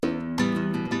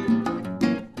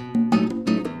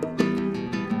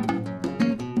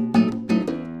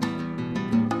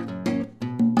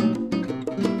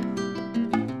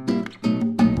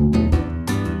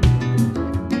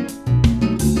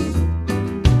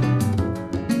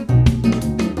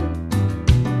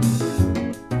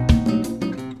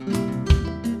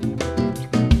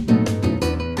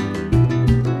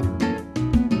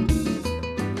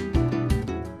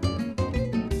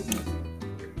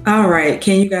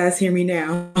Can you guys hear me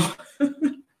now?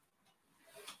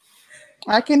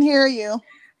 I can hear you.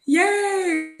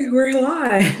 Yay, we're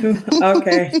live.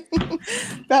 Okay.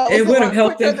 That was It a would have lot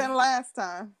helped quicker if, than last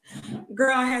time.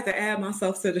 girl, I had to add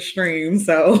myself to the stream.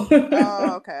 So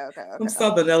Oh, okay, okay, I'm okay.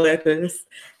 so vanilla at this.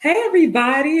 Hey,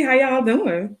 everybody. How y'all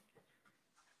doing?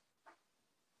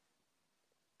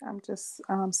 I'm just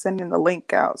sending the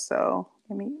link out, so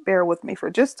let me bear with me for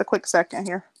just a quick second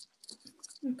here.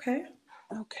 Okay.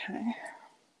 Okay.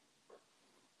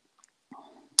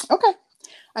 Okay.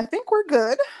 I think we're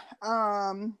good.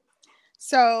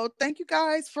 So thank you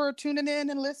guys for tuning in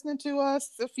and listening to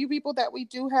us. A few people that we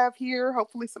do have here.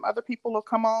 Hopefully some other people will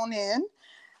come on in.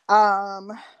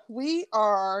 We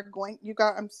are going, you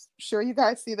guys, I'm sure you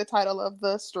guys see the title of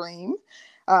the stream,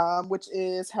 which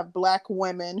is Have Black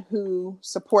Women Who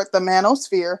Support the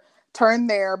Manosphere Turn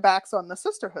Their Backs on the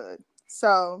Sisterhood.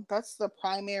 So that's the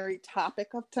primary topic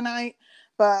of tonight,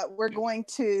 but we're going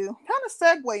to kind of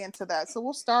segue into that. So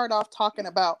we'll start off talking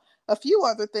about a few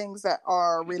other things that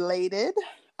are related,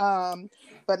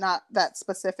 but not that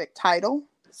specific title.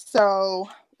 So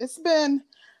it's been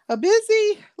a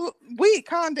busy week,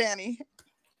 huh, Danny?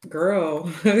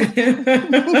 Girl. I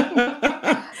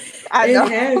It know.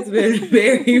 has been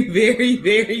very, very,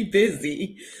 very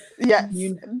busy. Yes.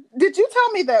 You Did you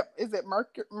tell me that is it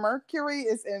Mercury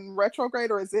is in retrograde,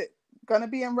 or is it gonna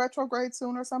be in retrograde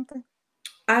soon or something?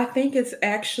 I think it's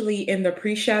actually in the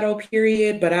pre-shadow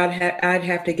period, but I'd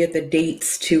have to get the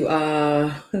dates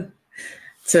to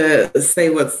see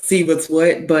what's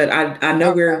what. But I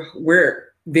know Okay. we're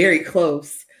very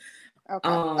close. Okay.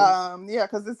 Um, Yeah,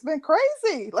 because it's been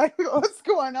crazy. Like what's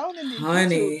going on in these YouTube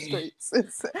honey, streets?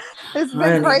 It's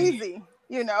been honey, crazy,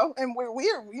 and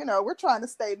we're trying to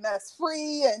stay mess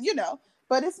free, and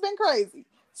but it's been crazy.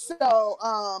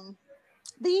 So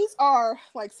these are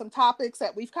like some topics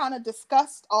that we've kind of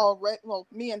discussed already. Well,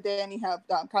 me and Danny have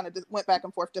kind of went back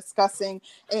and forth discussing,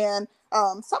 and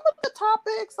some of the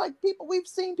topics like we've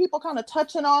seen people kind of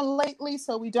touching on lately,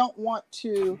 so we don't want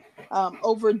to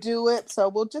overdo it. So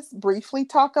we'll just briefly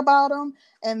talk about them,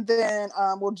 and then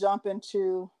we'll jump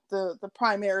into the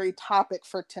primary topic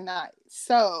for tonight.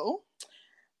 So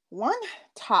one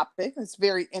topic that's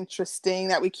very interesting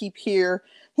that we keep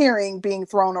hearing being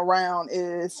thrown around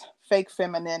is fake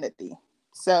femininity.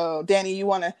 So, Danny, you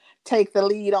want to take the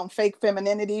lead on fake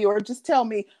femininity, or just tell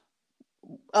me,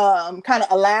 kind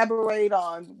of elaborate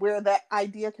on where that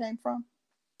idea came from?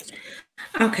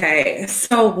 okay.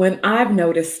 So when I've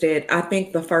noticed it, I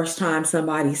think the first time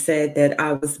somebody said that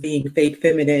I was being fake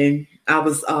feminine, I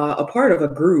was a part of a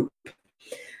group,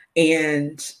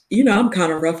 and I'm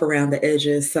kind of rough around the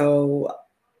edges. So,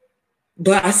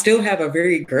 but I still have a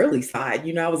very girly side.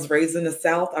 I was raised in the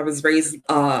South. I was raised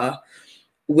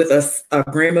with a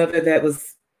grandmother that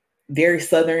was very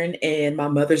Southern, and my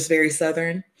mother's very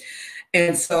Southern.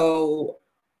 And so,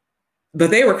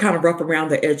 but they were kind of rough around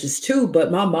the edges too.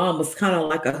 But my mom was kind of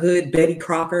like a hood Betty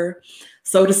Crocker,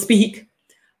 so to speak.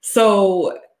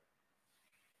 So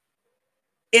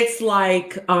it's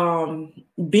like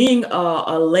being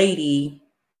a lady,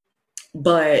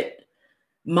 but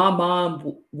my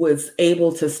mom was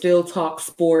able to still talk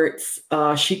sports.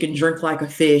 She can drink like a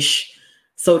fish,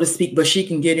 so to speak, but she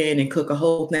can get in and cook a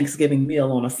whole Thanksgiving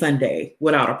meal on a Sunday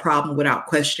without a problem, without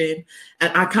question.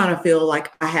 And I kind of feel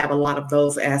like I have a lot of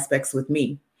those aspects with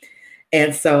me.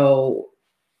 And so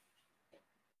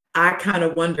I kind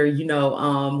of wonder,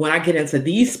 when I get into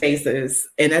these spaces,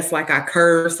 and that's like I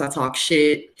curse, I talk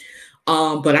shit,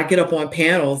 but I get up on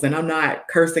panels and I'm not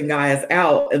cursing guys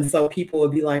out. And so people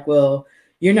would be like, well,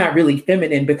 you're not really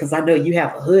feminine because I know you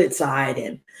have a hood side.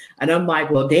 And I'm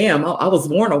like, well, damn, I was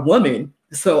born a woman.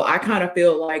 So I kind of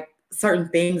feel like certain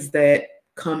things that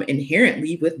come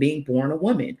inherently with being born a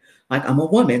woman. Like I'm a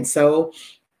woman. So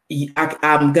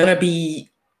I'm going to be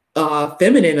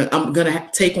feminine. I'm going to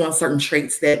take on certain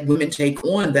traits that women take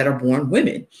on that are born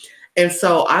women. And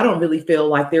so I don't really feel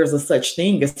like there's a such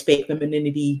thing as fake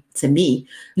femininity to me.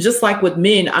 Just like with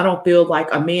men, I don't feel like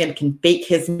a man can fake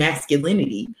his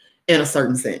masculinity in a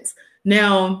certain sense.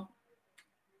 Now,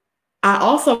 I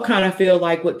also kind of feel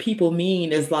like what people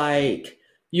mean is like,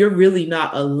 you're really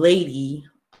not a lady.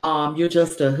 You're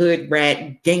just a hood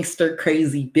rat, gangster,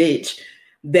 crazy bitch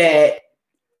that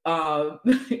uh,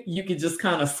 you can just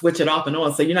kind of switch it off and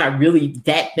on. So you're not really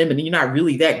that feminine. You're not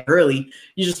really that girly.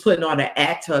 You're just putting on an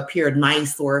act to appear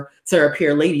nice or to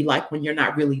appear ladylike when you're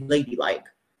not really ladylike.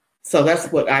 So that's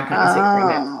what I kind of take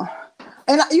from it.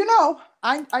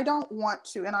 And I don't want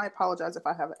to, and I apologize if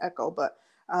I have an echo, but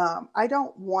I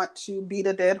don't want to beat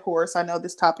a dead horse. I know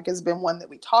this topic has been one that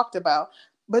we talked about,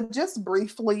 but just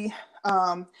briefly,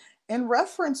 in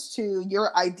reference to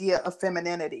your idea of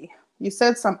femininity, you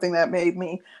said something that made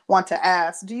me want to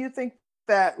ask, do you think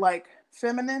that like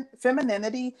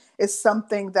femininity is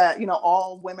something that, you know,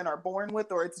 all women are born with,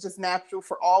 or it's just natural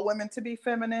for all women to be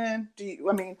feminine?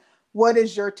 I mean, what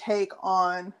is your take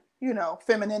on, you know,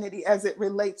 femininity as it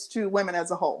relates to women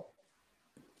as a whole?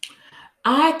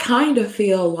 I kind of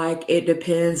feel like it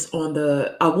depends on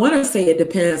I want to say it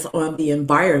depends on the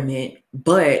environment,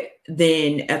 but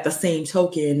then at the same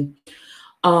token,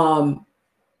 um,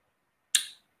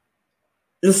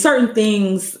 there's certain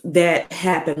things that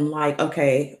happen, like,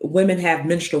 okay, women have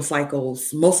menstrual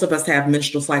cycles. Most of us have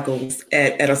menstrual cycles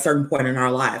at a certain point in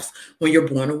our lives when you're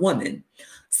born a woman.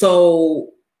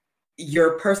 So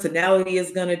your personality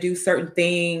is going to do certain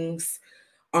things.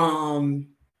 Um,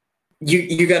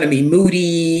 you're going to be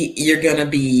moody. You're going to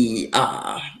be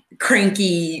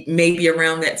cranky maybe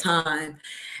around that time.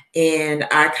 And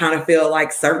I kind of feel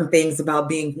like certain things about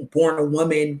being born a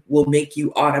woman will make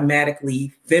you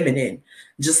automatically feminine,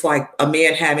 just like a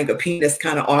man having a penis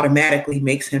kind of automatically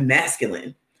makes him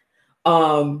masculine.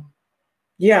 Um,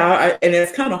 yeah, and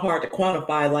it's kind of hard to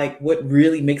quantify like what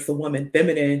really makes a woman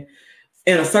feminine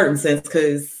in a certain sense,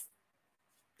 because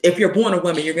if you're born a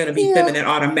woman, you're going to be Yeah. feminine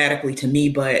automatically to me.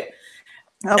 But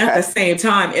at the Okay. same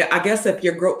time, I guess if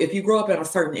you grow up in a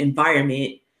certain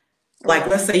environment, like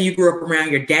let's say you grew up around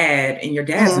your dad and your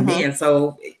dad's a man,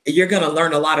 so you're going to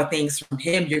learn a lot of things from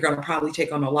him. You're going to probably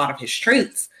take on a lot of his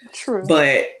traits. True.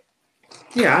 But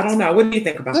yeah, I don't know. What do you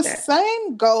think about The that?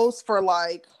 same goes for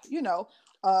like, you know,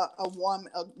 a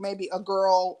woman, maybe a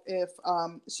girl, if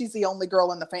she's the only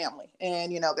girl in the family,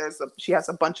 and you know, she has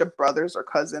a bunch of brothers or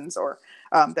cousins or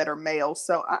that are male.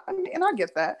 So I mean, and I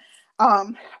get that.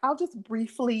 I'll just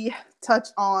briefly touch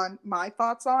on my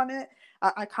thoughts on it.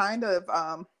 I kind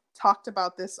of talked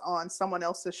about this on someone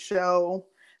else's show.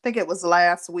 I think it was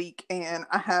last week, and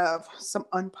I have some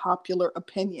unpopular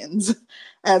opinions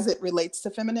as it relates to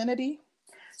femininity.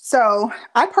 So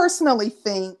I personally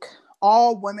think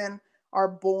all women are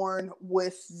born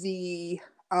with you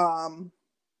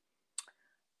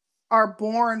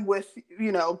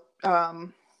know,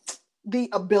 the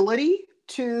ability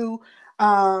to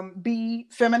be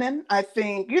feminine. I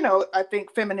think, you know, I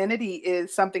think femininity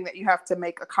is something that you have to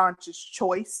make a conscious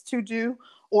choice to do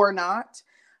or not.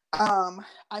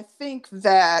 I think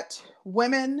that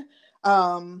women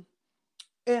in,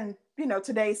 you know,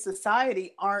 today's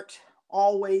society aren't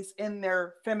always in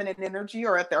their feminine energy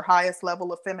or at their highest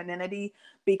level of femininity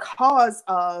because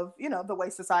of, you know, the way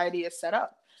society is set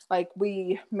up. Like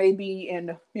we may be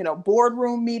in, you know,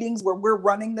 boardroom meetings where we're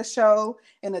running the show.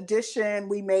 In addition,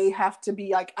 we may have to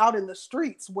be like out in the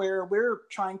streets where we're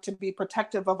trying to be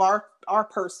protective of our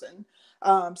person.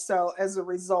 So as a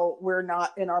result, we're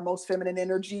not in our most feminine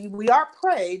energy. We are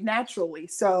prey naturally.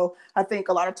 So I think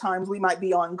a lot of times we might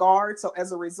be on guard. So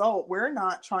as a result, we're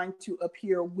not trying to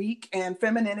appear weak. And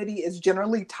femininity is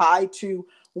generally tied to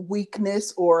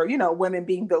weakness, or, you know, women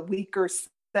being the weaker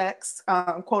sex,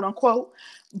 quote unquote.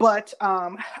 But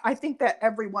I think that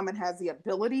every woman has the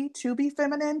ability to be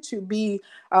feminine, to be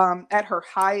at her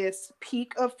highest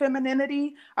peak of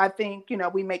femininity. I think, you know,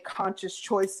 we make conscious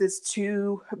choices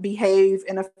to behave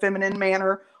in a feminine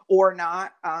manner or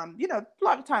not. You know, a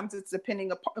lot of times it's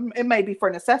depending upon, it may be for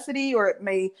necessity or it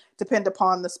may depend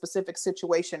upon the specific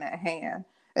situation at hand.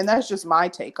 And that's just my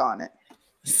take on it.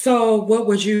 So, what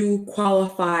would you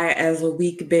qualify as a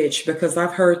weak bitch? Because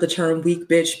I've heard the term weak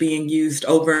bitch being used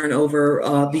over and over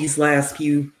these last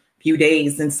few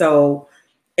days. And so,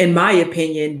 in my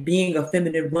opinion, being a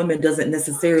feminine woman doesn't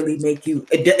necessarily make you.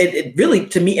 It really,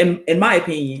 to me, in my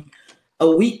opinion,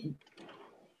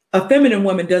 a feminine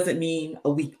woman doesn't mean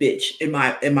a weak bitch. In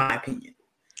my opinion,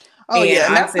 Oh and yeah,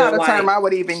 and I that's not feel a term like I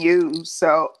would even use.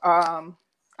 So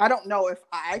I don't know if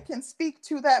I can speak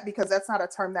to that because that's not a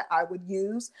term that I would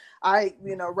use. I,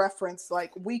 you know, reference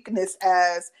like weakness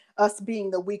as us being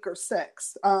the weaker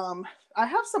sex. I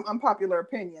have some unpopular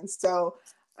opinions, so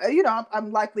you know,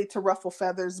 I'm likely to ruffle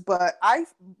feathers, but I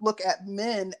look at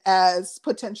men as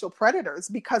potential predators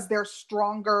because they're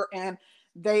stronger and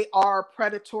they are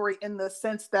predatory in the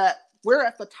sense that we're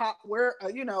at the top. We're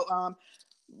you know,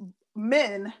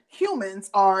 men, humans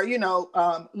are, you know,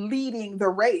 leading the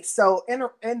race. So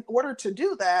in order to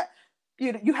do that,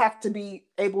 you have to be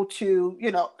able to,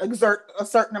 you know, exert a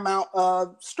certain amount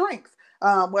of strength,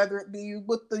 whether it be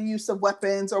with the use of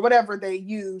weapons or whatever they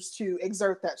use to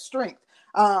exert that strength.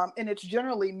 And it's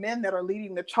generally men that are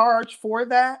leading the charge for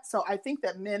that. So I think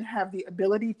that men have the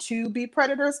ability to be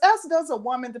predators, as does a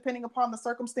woman, depending upon the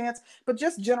circumstance, but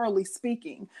just generally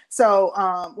speaking. So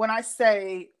when I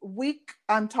say weak,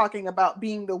 I'm talking about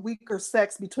being the weaker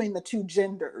sex between the two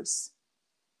genders.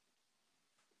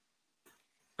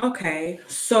 Okay.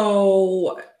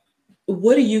 So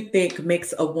what do you think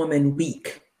makes a woman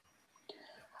weak?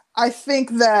 I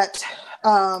think that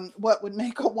what would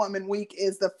make a woman weak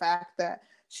is the fact that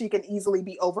she can easily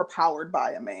be overpowered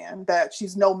by a man. That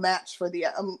she's no match for the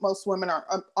most women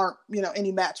aren't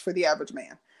any match for the average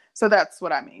man. So that's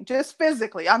what I mean. Just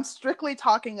physically, I'm strictly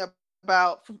talking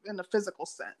about in the physical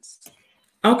sense.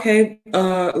 Okay,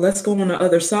 let's go on the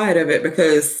other side of it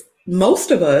because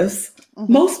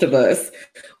Mm-hmm. most of us,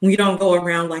 we don't go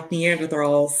around like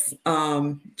Neanderthals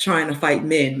trying to fight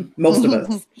men, most of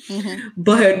Mm-hmm. us. Mm-hmm.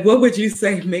 But what would you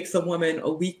say makes a woman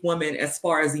a weak woman as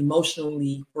far as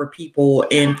emotionally for people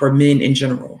and for men in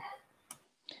general?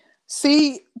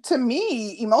 See, to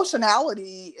me,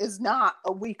 emotionality is not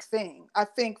a weak thing. I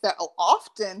think that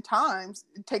oftentimes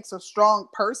it takes a strong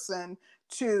person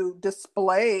to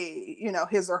display,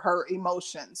 his or her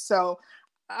emotions. So,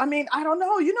 I mean, I don't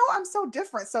know. I'm so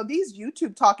different. So these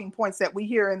YouTube talking points that we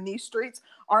hear in these streets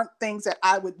aren't things that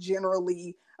I would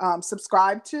generally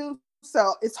subscribe to.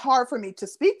 So it's hard for me to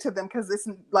speak to them because it's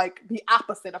like the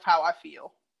opposite of how I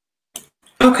feel.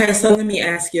 Okay, so let me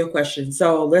ask you a question.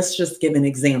 So let's just give an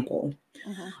example.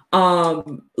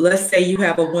 Mm-hmm. Let's say you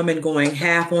have a woman going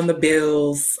half on the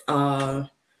bills.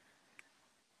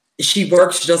 She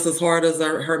works just as hard as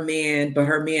her man, but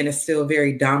her man is still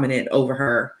very dominant over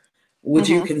her. Would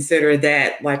you Mm-hmm. consider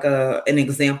that like an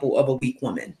example of a weak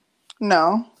woman?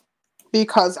 No,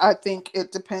 because I think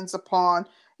it depends upon,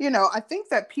 I think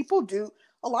that people do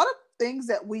a lot of things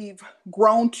that we've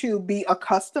grown to be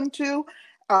accustomed to,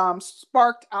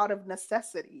 sparked out of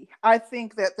necessity. I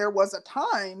think that there was a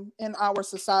time in our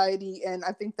society, and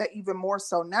I think that even more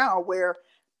so now, where,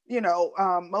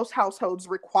 most households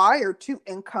require two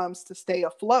incomes to stay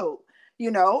afloat.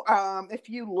 If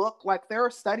you look, like, there are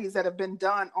studies that have been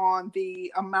done on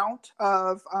the amount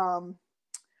of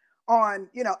on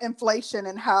inflation,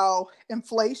 and how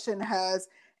inflation has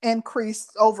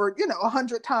increased over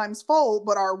 100 times fold,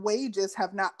 but our wages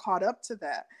have not caught up to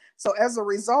that. So as a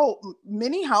result,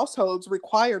 many households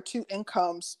require two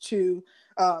incomes to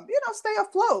stay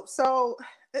afloat. So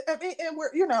I mean, and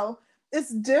we're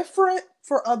it's different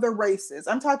for other races.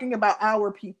 I'm talking about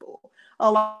our people. A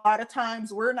lot of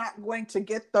times we're not going to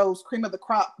get those cream of the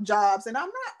crop jobs, and I'm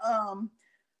not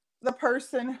the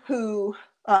person who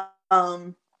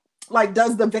um like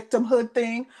does the victimhood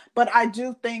thing, but I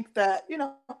do think that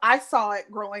I saw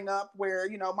it growing up, where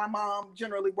my mom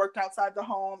generally worked outside the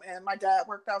home and my dad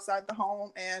worked outside the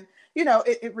home, and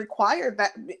it required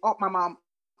that. My mom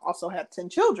also had 10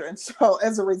 children, so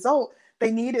as a result they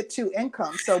needed two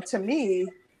incomes. So to me,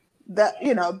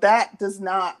 that does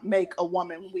not make a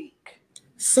woman weak.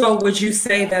 So would you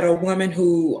say that a woman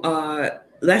who,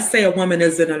 let's say a woman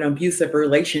is in an abusive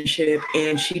relationship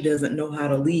and she doesn't know how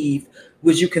to leave,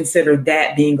 would you consider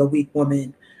that being a weak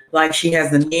woman? Like she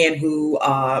has a man who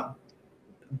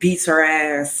beats her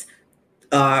ass,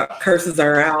 curses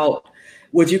her out.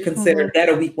 Would you consider Mm-hmm. that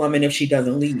a weak woman if she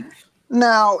doesn't leave?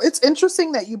 Now, it's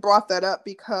interesting that you brought that up,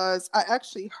 because I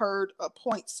actually heard a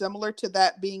point similar to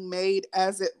that being made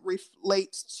as it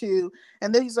relates to,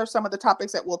 and these are some of the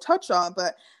topics that we'll touch on,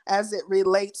 but as it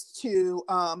relates to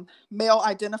male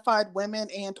identified women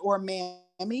and or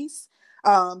mammies,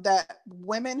 that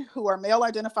women who are male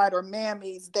identified or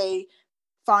mammies, they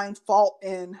find fault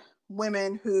in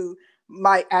women who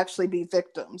might actually be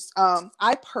victims.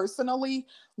 I personally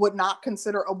would not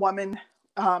consider a woman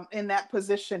in that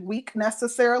position weak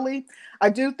necessarily. I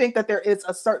do think that there is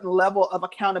a certain level of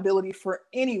accountability for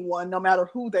anyone, no matter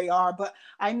who they are. But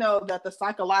I know that the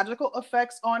psychological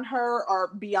effects on her are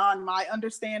beyond my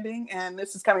understanding. And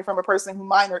this is coming from a person who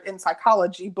minored in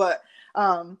psychology. But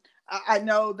I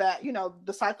know that,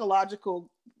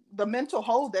 the mental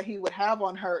hold that he would have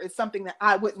on her is something that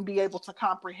I wouldn't be able to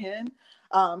comprehend.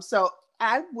 So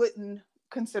I wouldn't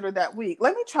consider that weak.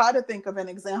 Let me try to think of an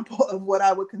example of what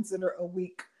I would consider a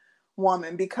weak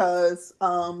woman, because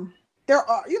there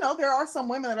are some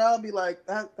women that I'll be like,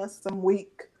 that's some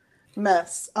weak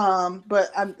mess.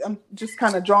 But I'm just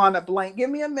kind of drawing a blank. Give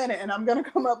me a minute and I'm going to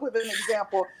come up with an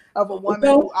example of a woman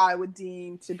who Well, I would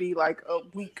deem to be like a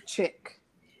weak chick.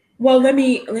 well, let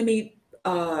me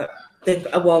think.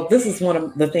 Well, this is one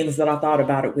of the things that I thought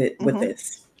about it with Mm-hmm.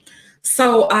 this.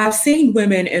 So I've seen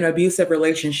women in abusive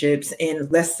relationships,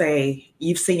 and let's say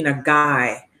you've seen a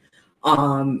guy,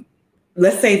 um,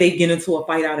 let's say they get into a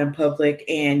fight out in public,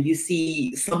 and you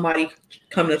see somebody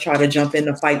come to try to jump in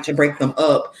the fight to break them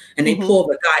up, and they Mm-hmm. pull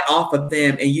the guy off of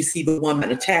them, and you see the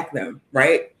woman attack them,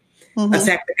 right? Mm-hmm.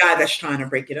 Attack the guy that's trying to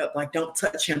break it up, like don't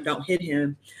touch him, don't hit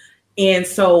him. And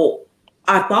so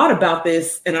I thought about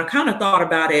this, and I kind of thought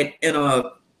about it in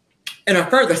a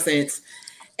further sense.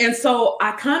 And so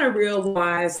I kind of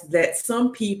realized that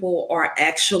some people are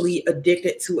actually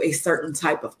addicted to a certain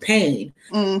type of pain.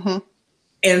 Mm-hmm.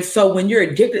 And so when you're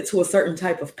addicted to a certain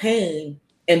type of pain,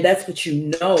 and that's what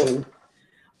you know,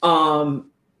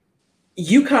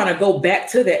 you kind of go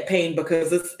back to that pain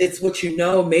because it's what you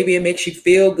know. Maybe it makes you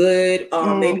feel good.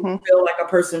 Maybe you feel like a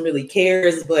person really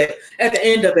cares, but at the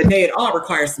end of the day, it all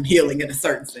requires some healing in a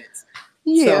certain sense.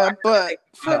 Yeah, so but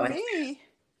for me,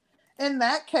 in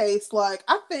that case, like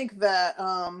I think that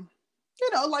you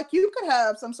know, like you could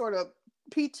have some sort of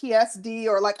PTSD,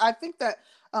 or like I think that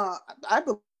I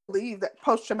believe that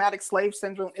post-traumatic slave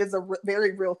syndrome is a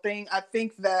very real thing. I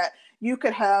think that you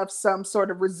could have some sort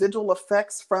of residual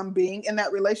effects from being in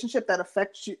that relationship that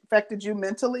affected you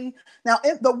mentally. Now,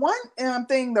 the one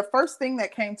thing, the first thing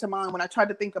that came to mind when I tried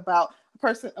to think about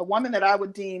a woman that I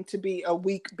would deem to be a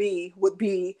weak B would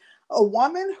be a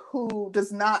woman who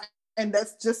does not, and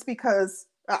that's just because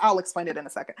I'll explain it in a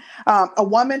second. A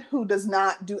woman who does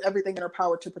not do everything in her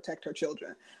power to protect her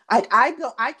children.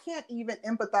 I can't even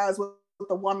empathize with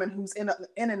a woman who's in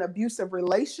an abusive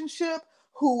relationship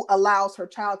who allows her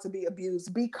child to be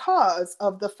abused because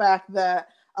of the fact that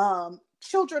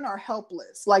children are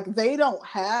helpless. Like they don't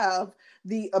have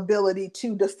the ability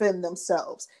to defend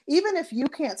themselves. Even if you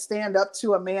can't stand up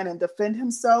to a man and defend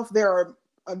himself, there are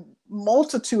a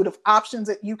multitude of options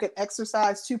that you can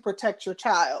exercise to protect your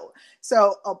child.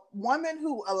 So a woman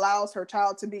who allows her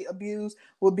child to be abused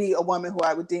would be a woman who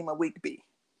I would deem a weak B.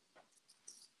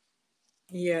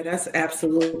 Yeah, that's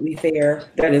absolutely fair.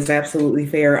 That is absolutely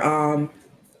fair.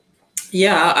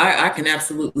 Yeah, I can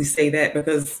absolutely say that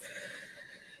because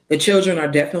the children are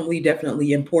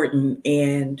definitely important.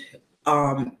 And,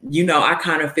 you know, I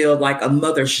kind of feel like a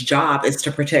mother's job is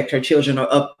to protect her children, or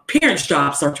a parent's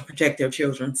jobs are to protect their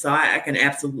children. So I can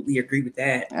absolutely agree with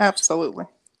that. Absolutely.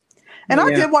 And yeah.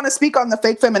 I did want to speak on the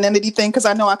fake femininity thing because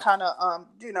I know I kind of,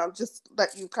 you know, just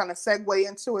let you kind of segue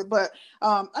into it. But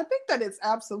I think that it's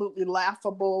absolutely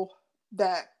laughable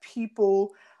that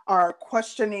people are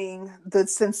questioning the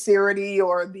sincerity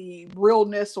or the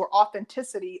realness or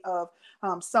authenticity of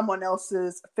someone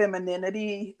else's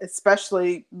femininity,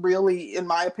 especially really, in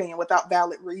my opinion, without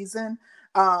valid reason.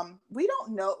 We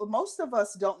don't know. Most of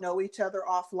us don't know each other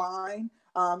offline.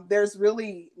 There's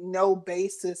really no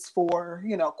basis for,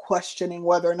 you know, questioning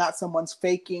whether or not someone's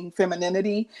faking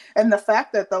femininity. And the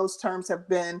fact that those terms have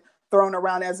been thrown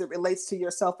around as it relates to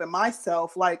yourself and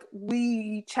myself, like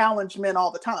we challenge men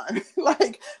all the time.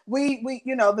 Like we,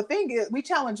 you know, the thing is we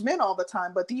challenge men all the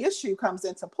time, but the issue comes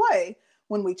into play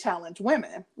when we challenge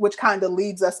women, which kind of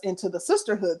leads us into the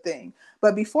sisterhood thing.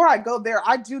 But before I go there,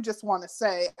 I do just want to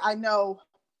say, I know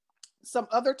some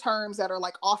other terms that are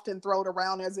like often thrown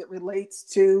around as it relates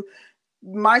to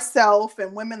myself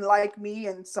and women like me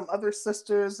and some other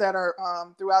sisters that are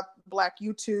throughout Black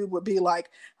YouTube would be like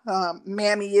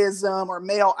mammyism or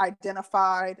male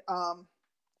identified.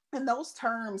 And those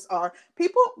terms are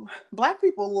Black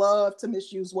people love to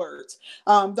misuse words.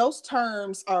 Those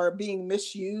terms are being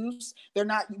misused. They're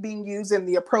not being used in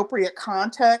the appropriate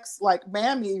context. Like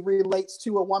mammy relates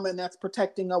to a woman that's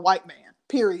protecting a white man,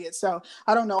 period. So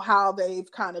I don't know how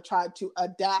they've kind of tried to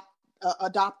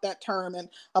adopt that term and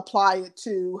apply it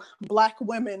to Black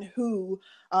women who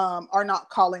are not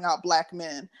calling out Black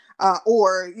men,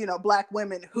 or, you know, Black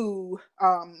women who,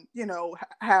 you know,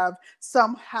 have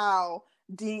somehow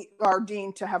are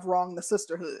deemed to have wronged the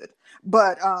sisterhood.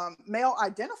 But male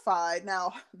identified,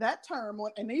 now that term,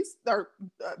 and these are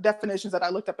definitions that I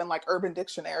looked up in like Urban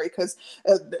Dictionary, because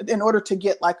in order to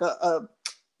get like a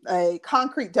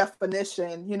concrete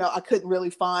definition, you know, I couldn't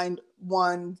really find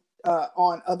one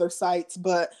on other sites,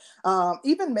 but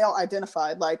even male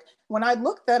identified, like when I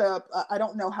looked that up, I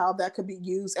don't know how that could be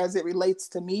used as it relates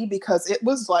to me, because it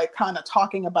was like kind of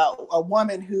talking about a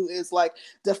woman who is like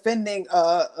defending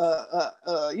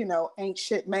you know, ain't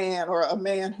shit man, or a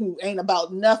man who ain't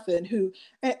about nothing, who,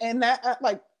 and that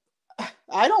like,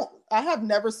 I have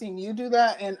never seen you do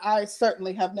that, and I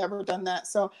certainly have never done that.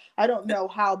 So I don't know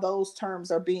how those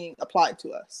terms are being applied to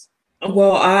us.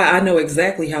 Well, I know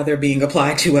exactly how they're being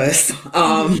applied to us.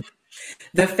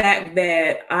 The fact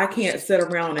that I can't sit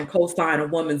around and co-sign a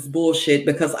woman's bullshit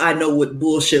because I know what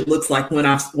bullshit looks like when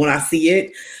I see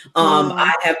it.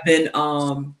 I've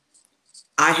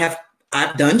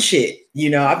done shit, you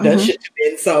know, I've done shit to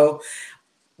men. So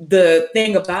the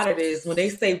thing about it is when they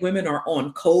say women are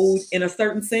on code in a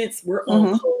certain sense, we're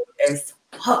on code as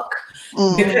fuck.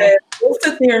 Because we'll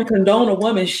sit there and condone a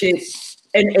woman's shit.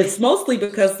 And it's mostly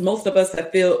because most of us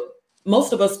have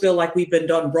most of us feel like we've been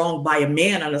done wrong by a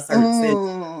man in a certain sense.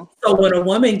 Mm. So when a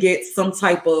woman gets some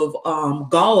type of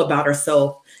gall about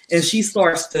herself and she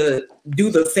starts to do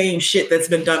the same shit that's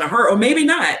been done to her, or maybe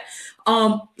not,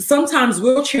 sometimes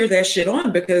we'll cheer that shit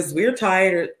on because we're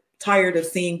tired of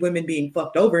seeing women being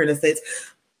fucked over in a sense.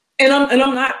 And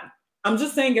I'm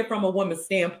just saying it from a woman's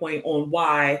standpoint on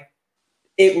why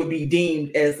it would be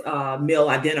deemed as male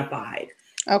identified.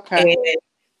 Okay. And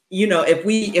you know, if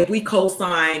we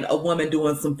co-sign a woman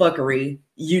doing some fuckery,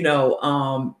 you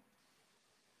know,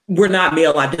 we're not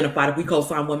male identified if we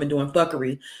co-sign women doing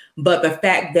fuckery. But the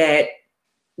fact that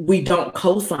we don't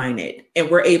co-sign it and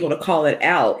we're able to call it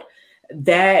out,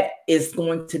 that is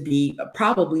going to be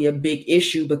probably a big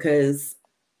issue because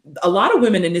a lot of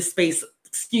women in this space,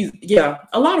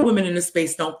 a lot of women in this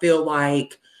space don't feel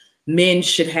like men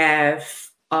should have,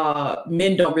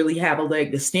 men don't really have a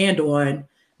leg to stand on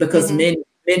because men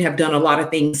have done a lot of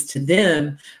things to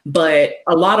them, but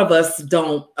a lot of us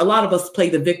don't. A lot of us play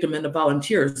the victim and the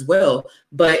volunteer as well.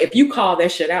 But if you call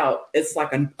that shit out, it's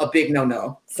like a big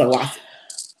no-no. So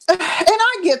and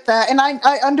I get that, and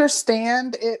I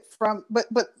understand it from, but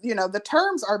you know, the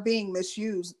terms are being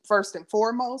misused first and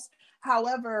foremost.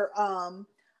 However,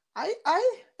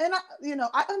 you know,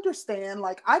 I understand,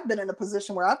 like, I've been in a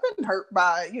position where I've been hurt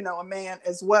by, you know, a man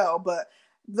as well, but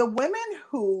the women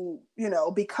who, you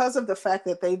know, because of the fact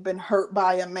that they've been hurt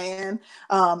by a man,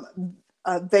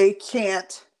 they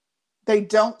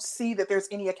don't see that there's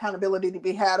any accountability to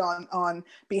be had on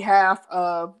behalf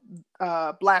of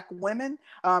Black women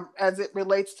as it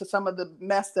relates to some of the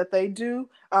mess that they do.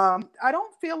 I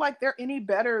don't feel like they're any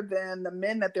better than the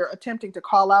men that they're attempting to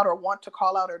call out or want to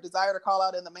call out or desire to call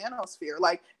out in the manosphere.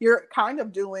 Like, you're kind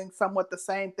of doing somewhat the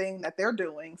same thing that they're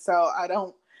doing. So I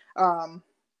don't,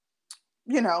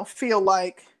 you know, feel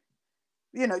like,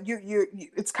 you know,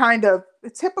 it's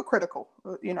hypocritical,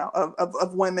 you know,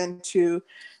 of women to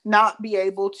not be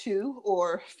able to,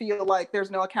 or feel like there's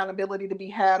no accountability to be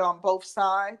had on both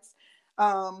sides.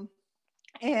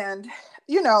 And,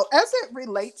 you know, as it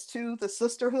relates to the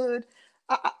sisterhood,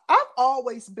 I've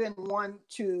always been one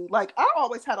to, like, I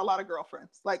always had a lot of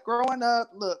girlfriends. Like, growing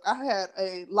up, look, I had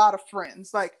a lot of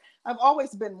friends. Like, I've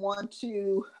always been one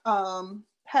to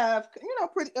have, you know,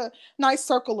 pretty nice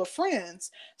circle of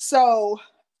friends. So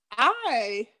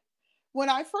when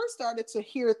I first started to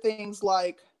hear things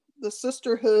like the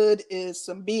sisterhood is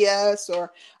some BS,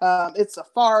 or it's a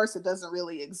farce, it doesn't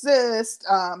really exist,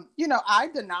 you know, I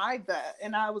denied that.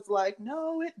 And I was like,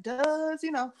 no, it does.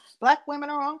 You know, Black women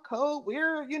are on code.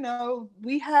 We're, you know,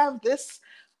 we have this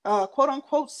quote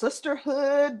unquote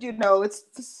sisterhood. You know, it's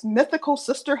this mythical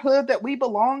sisterhood that we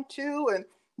belong to, and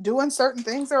doing certain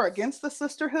things are against the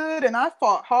sisterhood. And I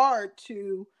fought hard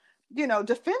to, you know,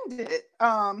 defend it.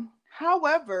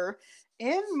 However,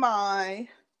 in my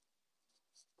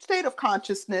state of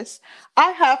consciousness, I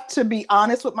have to be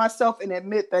honest with myself and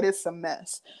admit that it's a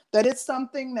mess, that it's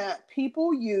something that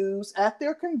people use at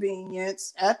their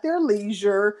convenience, at their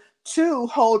leisure, to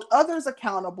hold others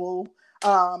accountable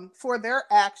for their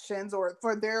actions or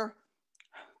for their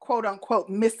quote unquote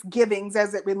misgivings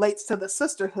as it relates to the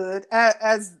sisterhood,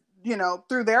 as you know,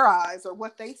 through their eyes, or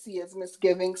what they see as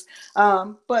misgivings.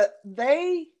 But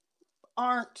they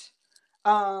aren't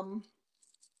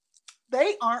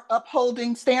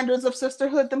upholding standards of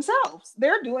sisterhood themselves.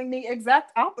 They're doing the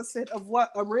exact opposite of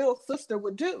what a real sister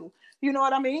would do. You know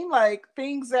what I mean? Like,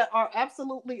 things that are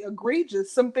absolutely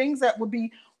egregious, some things that would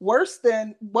be worse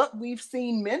than what we've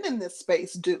seen men in this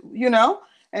space do, you know?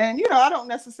 And, you know,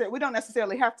 we don't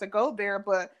necessarily have to go there,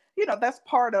 but, you know, that's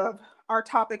part of our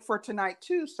topic for tonight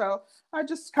too. So I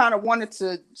just kind of wanted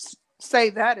to say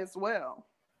that as well.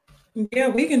 yeah,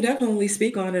 we can definitely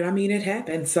speak on it. I mean, it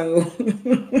happened. So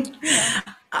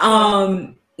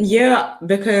yeah,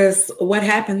 because what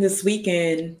happened this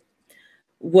weekend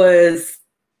was,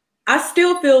 I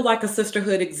still feel like a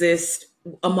sisterhood exists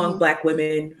among Black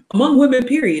women, among women,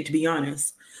 period, to be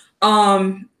honest.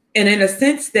 And in a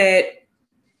sense that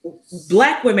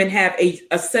Black women have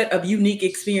a set of unique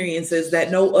experiences that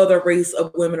no other race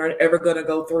of women are ever going to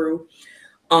go through.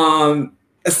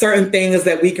 Certain things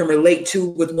that we can relate to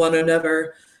with one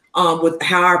another, with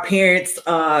how our parents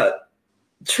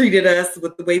treated us,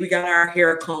 with the way we got our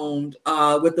hair combed,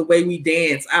 with the way we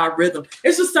dance, our rhythm.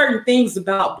 There's just certain things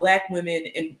about Black women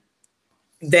and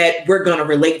that we're going to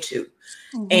relate to.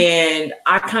 And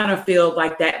I kind of feel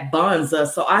like that bonds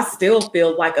us. So I still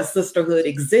feel like a sisterhood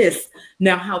exists.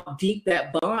 Now, how deep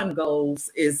that bond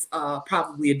goes is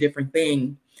probably a different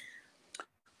thing.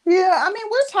 Yeah, I mean,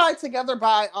 we're tied together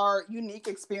by our unique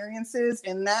experiences,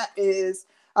 and that is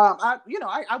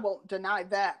I won't deny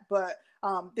that, but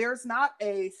there's not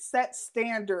a set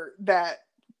standard that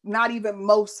not even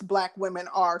most Black women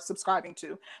are subscribing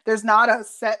to. There's not a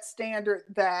set standard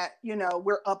that,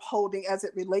 we're upholding as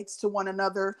it relates to one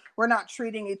another. We're not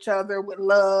treating each other with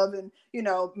love and,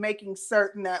 making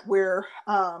certain that we're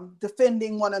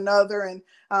defending one another. And,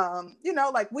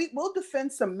 we'll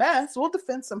defend some mess, we'll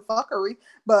defend some fuckery,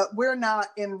 but we're not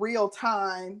in real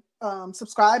time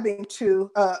subscribing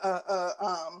to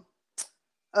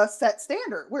a set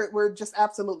standard. We're just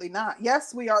absolutely not.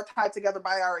 Yes, we are tied together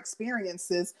by our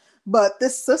experiences, but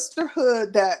this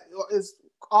sisterhood that is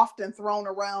often thrown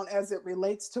around as it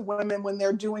relates to women when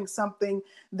they're doing something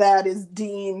that is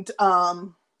deemed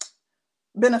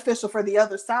beneficial for the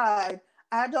other side,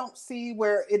 I don't see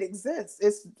where it exists.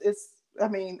 I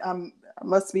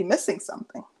must be missing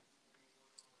something.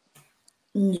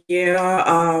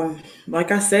 Yeah,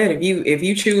 like I said, if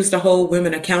you choose to hold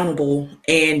women accountable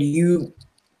and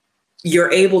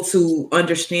you're able to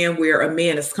understand where a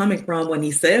man is coming from when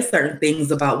he says certain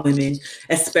things about women,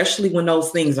 especially when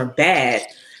those things are bad.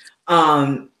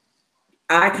 I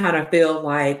kind of feel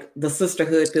like the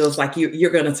sisterhood feels like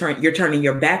you're turning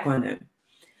your back on them.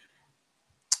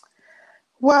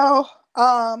 Well,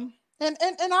 and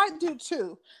I do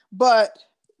too, but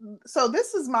so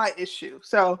this is my issue.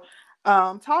 So,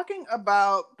 talking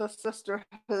about the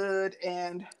sisterhood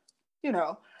and,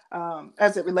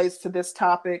 as it relates to this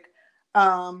topic,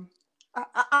 I'm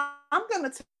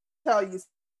going to tell you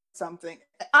something.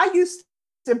 I used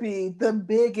to be the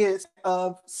biggest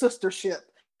of sistership.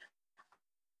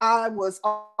 I was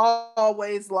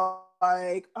always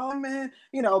like, oh man,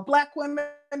 Black women,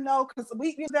 no, because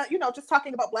we that, just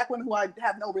talking about Black women who I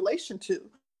have no relation to.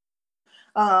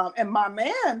 And my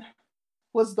man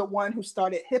was the one who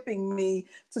started hipping me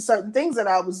to certain things that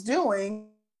I was doing,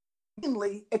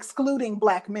 mainly excluding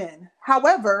Black men.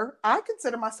 However, I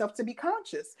consider myself to be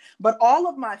conscious, but all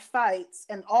of my fights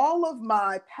and all of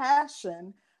my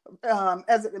passion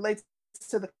as it relates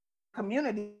to the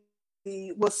community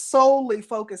was solely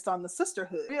focused on the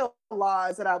sisterhood. I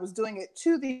realized that I was doing it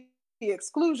to the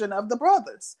exclusion of the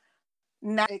brothers.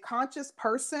 Now, a conscious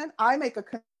person, I make a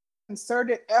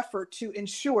concerted effort to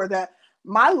ensure that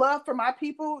my love for my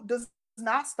people does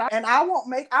not stop, and I won't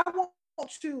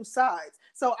choose sides.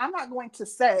 So I'm not going to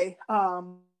say, I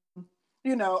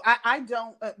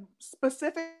don't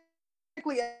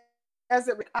specifically as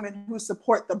it women who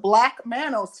support the Black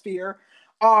manosphere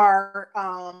are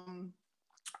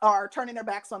turning their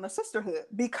backs on the sisterhood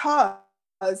because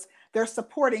they're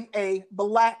supporting a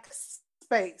Black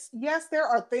space. Yes, there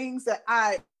are things that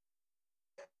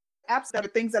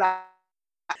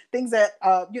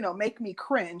make me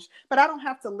cringe, but I don't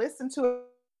have to listen to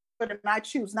it, and I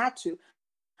choose not to.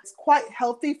 It's quite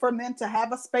healthy for men to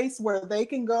have a space where they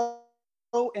can go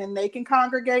and they can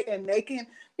congregate and they can,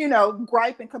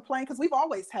 gripe and complain, because we've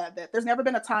always had that. There's never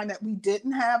been a time that we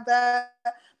didn't have that.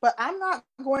 But I'm not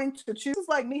going to choose. It's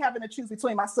like me having to choose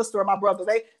between my sister or my brother.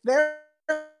 They're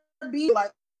be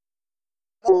like,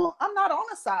 oh, I'm not on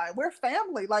a side. We're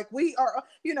family. Like we are,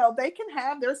 they can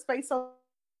have their space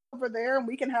over there and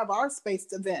we can have our space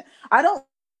to vent. I don't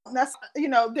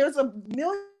necessarily, there's a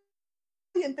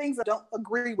million things I don't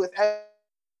agree with. I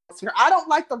don't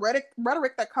like the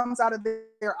rhetoric that comes out of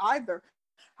there either.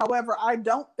 However, I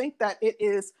don't think that it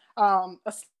is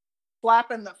a slap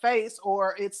in the face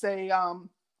or it's a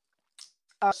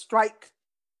strike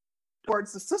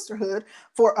towards the sisterhood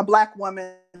for a Black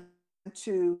woman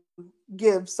to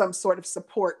give some sort of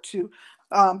support to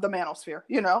the manosphere.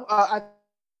 I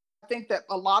think that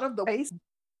a lot of the ways,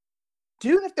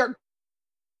 even if they're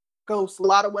ghosts, a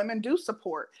lot of women do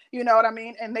support, you know what I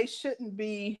mean? And they shouldn't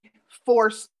be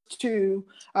forced to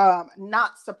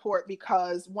not support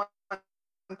because one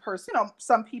person,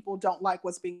 some people don't like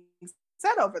what's being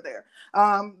said over there.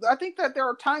 I think that there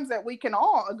are times that we can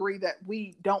all agree that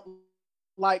we don't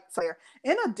like there.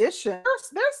 In addition,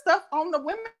 there's stuff on the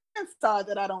women's side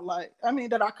that I don't like. I mean,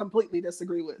 that I completely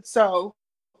disagree with. So,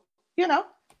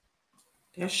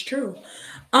 That's true. Okay,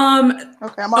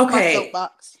 I'm off my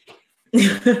soapbox.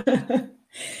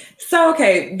 So,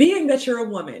 okay, being that you're a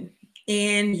woman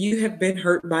and you have been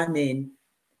hurt by men,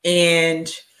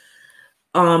 and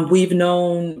we've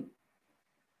known,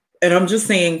 and I'm just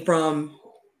saying from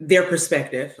their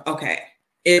perspective, okay,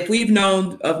 if we've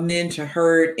known of men to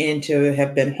hurt and to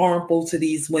have been harmful to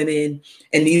these women,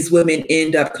 and these women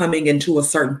end up coming into a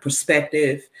certain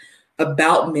perspective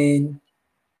about men,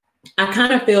 I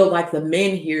kind of feel like the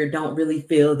men here don't really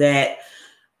feel that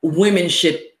women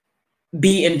should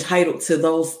be entitled to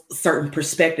those certain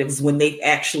perspectives when they've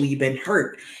actually been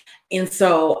hurt. And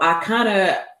so I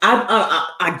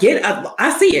get,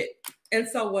 I see it. And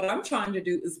so what I'm trying to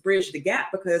do is bridge the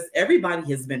gap, because everybody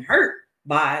has been hurt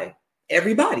by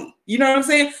everybody. You know what I'm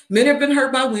saying? Men have been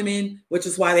hurt by women, which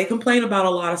is why they complain about a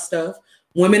lot of stuff.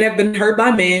 Women have been hurt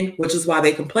by men, which is why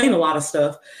they complain a lot of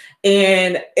stuff.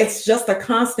 And it's just a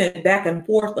constant back and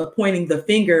forth of pointing the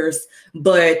fingers.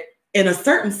 But in a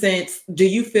certain sense, do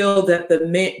you feel that the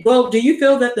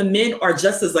men are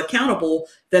just as accountable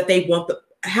that they want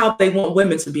how they want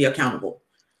women to be accountable?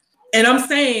 And I'm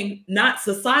saying not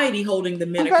society holding the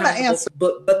men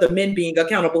accountable, but the men being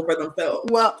accountable for themselves.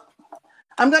 Well,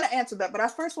 I'm going to answer that, but I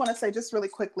first want to say just really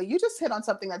quickly, you just hit on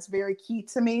something that's very key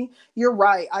to me. You're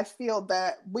right. I feel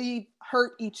that we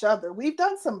hurt each other. We've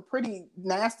done some pretty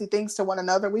nasty things to one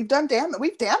another. We've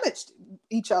damaged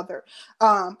each other.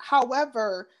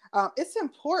 However, it's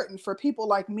important for people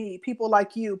like me, people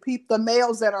like you, the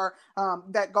males that are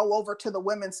that go over to the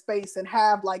women's space and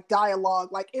have like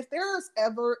dialogue. Like if there's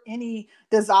ever any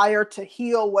desire to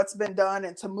heal what's been done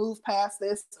and to move past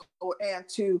this, and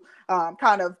to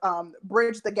kind of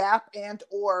bridge the gap and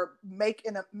or make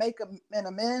an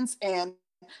amends and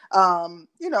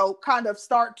kind of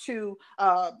start to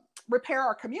repair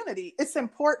our community, it's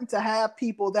important to have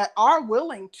people that are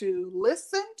willing to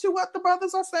listen to what the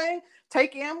brothers are saying,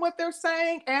 take in what they're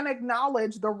saying, and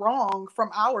acknowledge the wrong from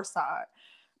our side.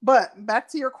 But back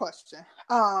to your question.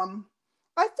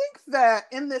 I think that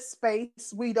in this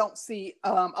space, we don't see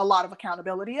a lot of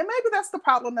accountability. And maybe that's the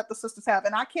problem that the sisters have.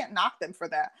 And I can't knock them for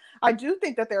that. I do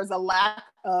think that there's a lack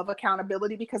of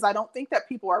accountability because I don't think that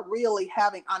people are really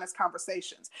having honest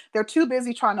conversations. They're too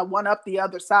busy trying to one up the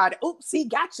other side. Oh, see,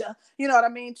 gotcha. You know what I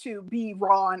mean? To be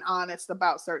raw and honest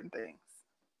about certain things.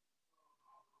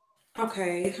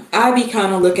 Okay. I be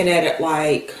kind of looking at it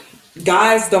like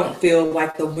guys don't feel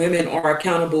like the women are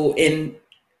accountable in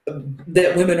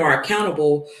that women are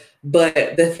accountable.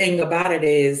 But the thing about it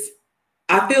is,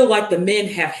 I feel like the men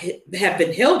have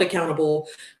been held accountable,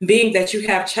 being that you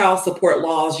have child support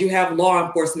laws, you have law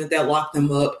enforcement that lock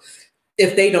them up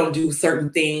if they don't do certain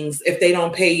things, if they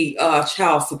don't pay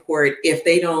child support, if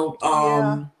they don't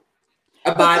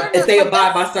abide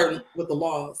by certain with the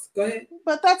laws. Go ahead.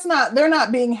 But they're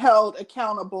not being held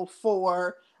accountable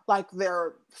for like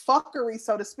their fuckery,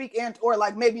 so to speak, and or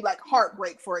like maybe like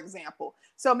heartbreak, for example.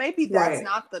 So maybe that's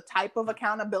not the type of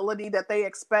accountability that they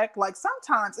expect. Like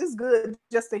sometimes it's good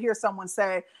just to hear someone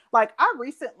say, like I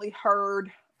recently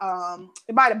heard,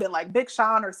 it might have been like Big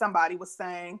Sean or somebody was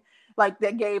saying, like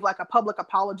they gave like a public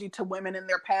apology to women in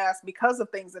their past because of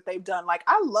things that they've done. Like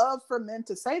I love for men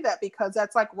to say that because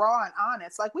that's like raw and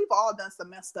honest. Like we've all done some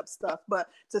messed up stuff, but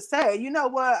to say, you know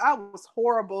what, I was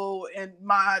horrible in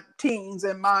my teens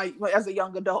and as a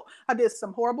young adult, I did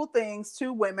some horrible things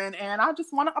to women and I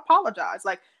just want to apologize.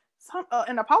 Like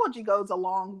an apology goes a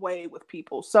long way with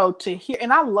people. So to hear,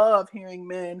 and I love hearing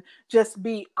men just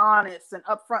be honest and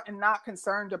upfront and not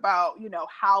concerned about,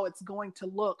 how it's going to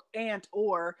look and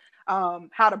or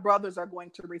how the brothers are going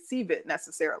to receive it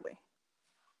necessarily.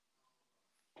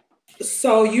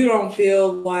 So you don't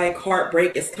feel like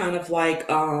heartbreak is kind of like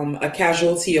a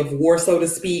casualty of war, so to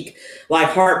speak? Like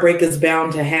heartbreak is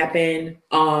bound to happen.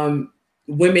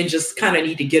 Women just kind of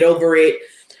need to get over it.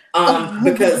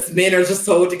 Because men are just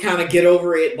told to kind of get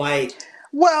over it.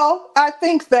 Well, I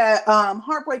think that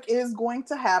heartbreak is going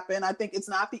to happen. I think it's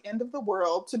not the end of the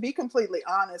world. To be completely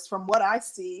honest, from what I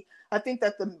see, I think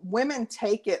that the women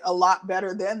take it a lot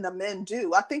better than the men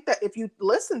do. I think that if you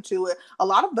listen to it, a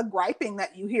lot of the griping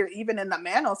that you hear, even in the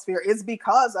manosphere, is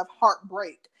because of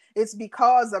heartbreak. It's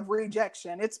because of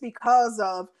rejection. It's because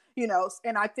of,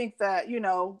 and I think that,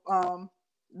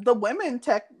 the women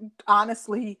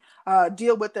honestly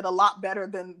deal with it a lot better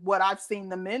than what I've seen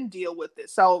the men deal with it.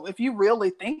 So if you really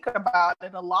think about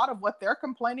it, a lot of what they're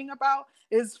complaining about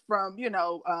is from,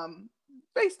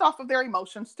 based off of their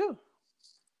emotions too.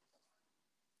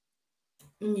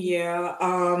 Yeah.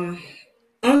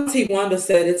 Auntie Wanda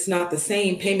said it's not the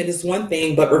same. Payment is one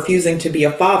thing, but refusing to be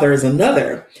a father is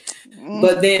another.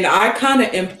 But then I kind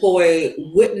of employ,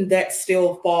 wouldn't that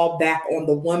still fall back on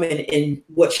the woman in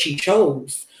what she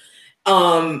chose?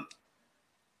 I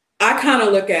kind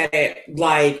of look at it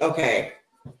like, okay,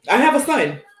 I have a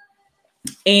son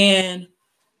and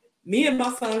me and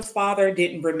my son's father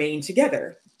didn't remain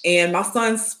together. And my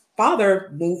son's father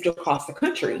moved across the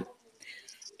country.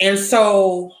 And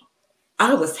so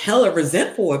I was hella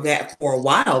resentful of that for a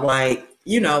while. Like,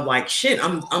 shit,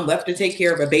 I'm left to take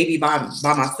care of a baby by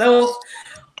myself.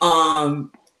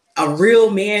 A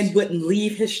real man wouldn't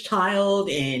leave his child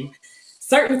and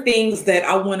certain things that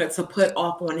I wanted to put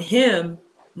off on him.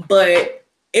 But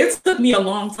it took me a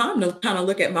long time to kind of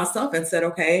look at myself and said,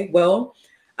 okay, well,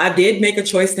 I did make a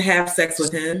choice to have sex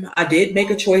with him. I did make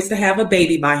a choice to have a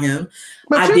baby by him.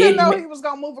 But I you didn't did. know he was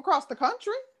going to move across the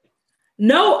country?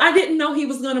 No, I didn't know he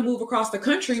was going to move across the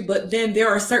country, but then there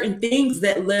are certain things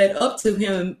that led up to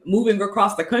him moving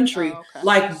across the country,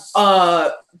 like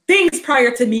things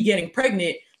prior to me getting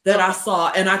pregnant that I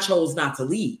saw and I chose not to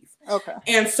leave. Okay.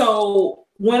 And so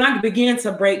when I began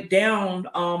to break down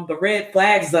the red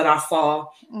flags that I saw,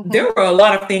 there were a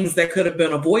lot of things that could have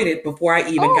been avoided before I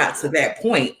even got to that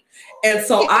point. And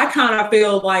so I kind of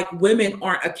feel like women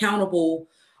aren't accountable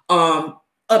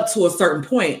up to a certain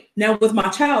point. Now with my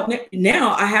child,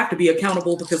 now I have to be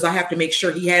accountable because I have to make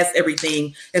sure he has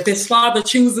everything. If his father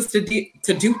chooses to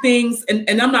do things,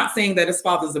 and I'm not saying that his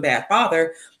father's a bad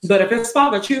father, but if his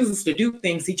father chooses to do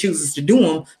things, he chooses to do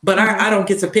them. But I don't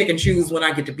get to pick and choose when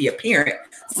I get to be a parent.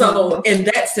 So in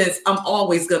that sense, I'm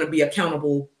always going to be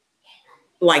accountable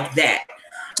like that.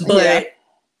 But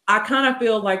I kind of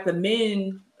feel like the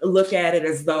men look at it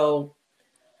as though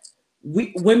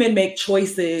women make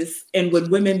choices, and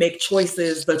when women make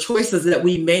choices, the choices that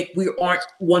we make, we aren't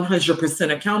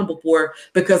 100% accountable for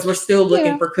because we're still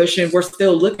looking for cushion. We're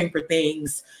still looking for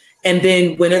things. And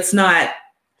then when it's not,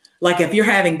 like if you're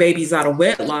having babies out of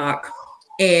wedlock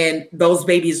and those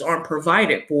babies aren't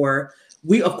provided for,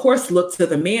 we of course look to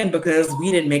the man because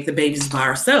we didn't make the babies by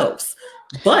ourselves.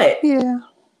 But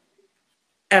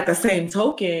at the same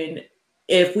token,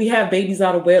 if we have babies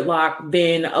out of wedlock,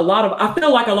 then I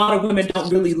feel like a lot of women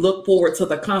don't really look forward to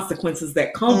the consequences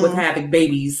that come with having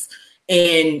babies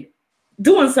and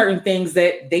doing certain things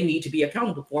that they need to be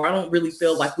accountable for. I don't really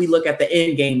feel like we look at the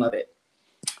end game of it.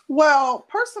 Well,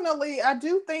 personally, I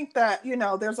do think that,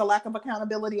 there's a lack of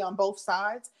accountability on both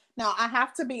sides. Now, I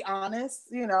have to be honest,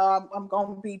 I'm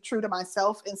going to be true to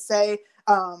myself and say,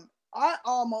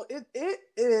 it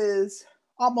is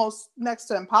almost next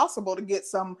to impossible to get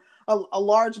a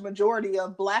large majority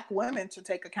of Black women to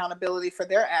take accountability for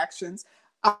their actions.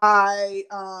 I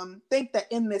think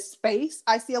that in this space,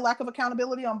 I see a lack of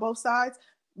accountability on both sides,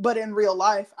 but in real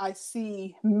life, I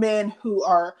see men who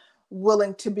are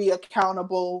willing to be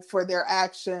accountable for their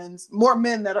actions, more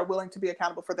men that are willing to be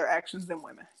accountable for their actions than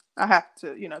women. I have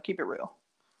to, keep it real.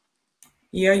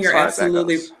 Yeah, you're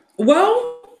absolutely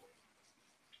well.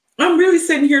 I'm really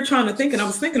sitting here trying to think, and I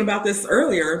was thinking about this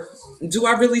earlier. Do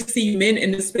I really see men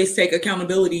in this space take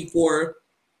accountability for?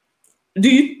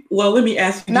 Let me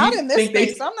ask you. Not in this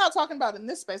space. I'm not talking about in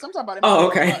this space. I'm talking about.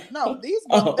 Okay. No, they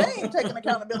ain't taking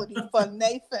accountability for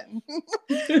Nathan.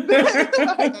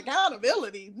 Like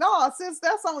accountability. No, sis,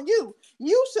 that's on you.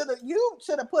 You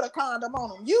should have put a condom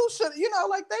on them. You should,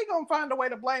 like they gonna find a way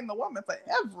to blame the woman for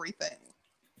everything.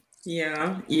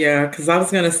 Yeah, because I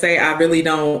was gonna say I really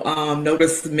don't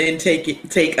notice men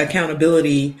take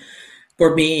accountability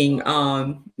for being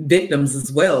victims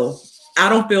as well. I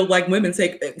don't feel like women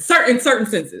take in certain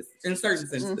senses,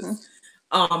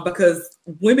 because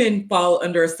women fall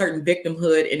under a certain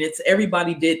victimhood, and it's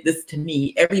everybody did this to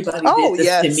me. Everybody did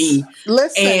this to me.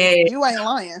 Listen, and you ain't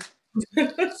lying.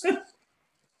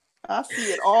 I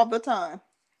see it all the time.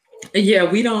 Yeah,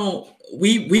 we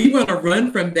want to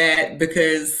run from that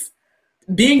because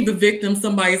being the victim,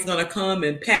 somebody's going to come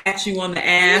and pat you on the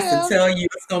ass and tell you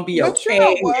it's going to be okay. But you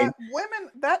know what? Women,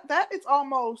 that is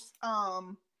almost,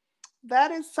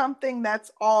 that is something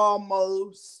that's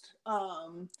almost,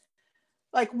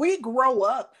 like we grow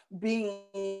up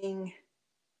being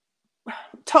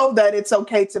told that it's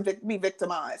okay to be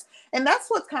victimized. And that's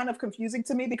what's kind of confusing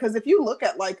to me, because if you look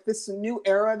at like this new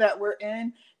era that we're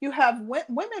in, you have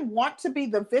women want to be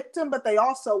the victim, but they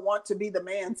also want to be the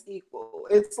man's equal.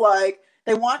 It's like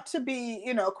they want to be,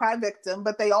 cry victim,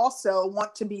 but they also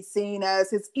want to be seen as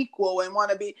his equal and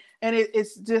want to be, and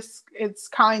it's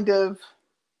kind of,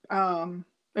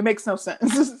 it makes no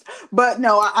sense. But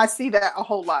no, I see that a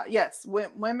whole lot. Yes,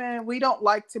 women, we don't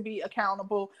like to be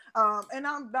accountable. And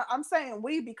I'm saying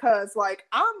we because like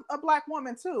I'm a Black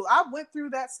woman too. I went through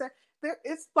that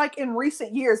it's like in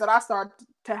recent years that I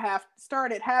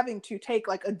started having to take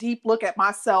like a deep look at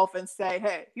myself and say,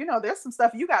 hey, there's some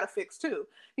stuff you got to fix too.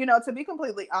 To be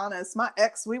completely honest, my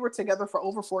ex, we were together for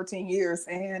over 14 years.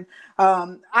 And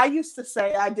I used to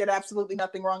say I did absolutely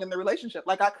nothing wrong in the relationship.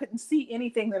 Like I couldn't see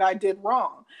anything that I did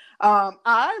wrong.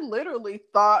 I literally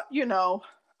thought,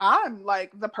 I'm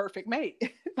like the perfect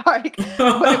mate. Like,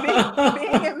 but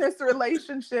being in this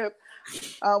relationship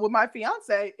with my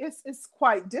fiance, it's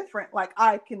quite different. Like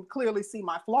I can clearly see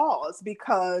my flaws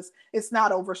because it's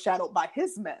not overshadowed by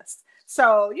his mess.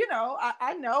 So,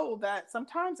 I know that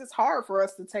sometimes it's hard for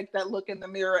us to take that look in the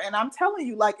mirror. And I'm telling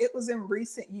you, like it was in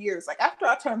recent years, like after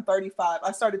I turned 35,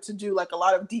 I started to do like a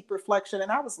lot of deep reflection. And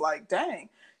I was like, dang,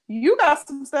 you got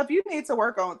some stuff you need to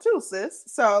work on too, sis.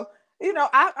 So, you know,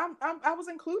 I was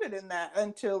included in that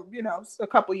until, you know, a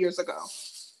couple years ago.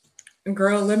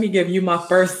 Girl, let me give you my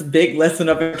first big lesson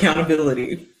of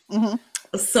accountability.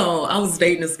 Mm-hmm. So I was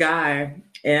dating this guy,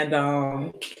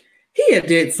 and he had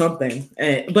did something,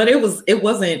 but it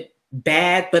wasn't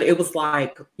bad, but it was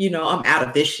like, you know, I'm out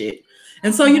of this shit.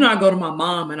 And so, you know, I go to my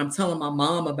mom and I'm telling my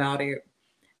mom about it.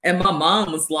 And my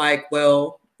mom was like,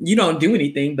 well, you don't do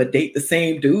anything but date the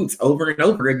same dudes over and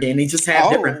over again. They just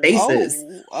have different faces.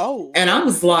 And I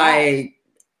was like,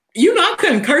 you know, I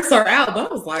couldn't curse her out,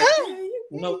 but I was like, hey,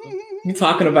 you know what you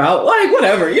talking about? Like,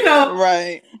 whatever, you know?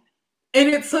 Right. And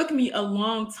it took me a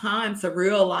long time to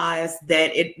realize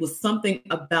that it was something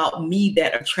about me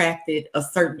that attracted a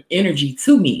certain energy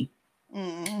to me.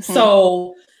 Mm-hmm.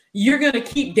 So you're going to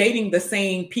keep dating the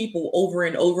same people over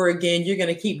and over again. You're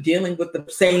going to keep dealing with the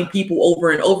same people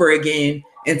over and over again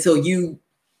until you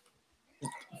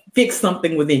fix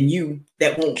something within you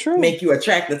that won't make you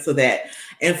attracted to that.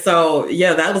 And so,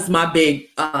 yeah, that was my big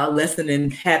lesson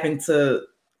in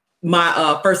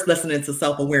my first lesson into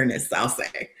self-awareness, I'll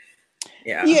say.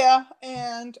 Yeah.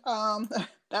 And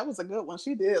that was a good one.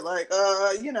 She did like,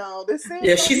 you know, this thing.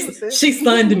 Yeah, she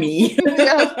stunned me.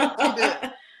 Yeah, she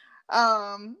did.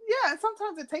 Yeah, and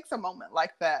sometimes it takes a moment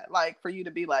like that, like for you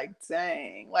to be like,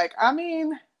 dang, like, I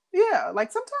mean, yeah,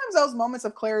 like sometimes those moments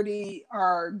of clarity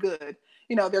are good.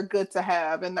 You know, they're good to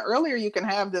have. And the earlier you can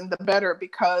have them, the better,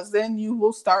 because then you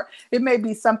will start. It may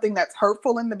be something that's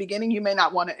hurtful in the beginning. You may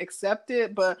not want to accept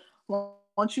it, but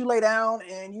once you lay down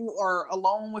and you are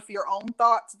alone with your own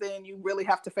thoughts, then you really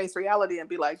have to face reality and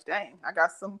be like, dang, I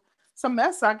got some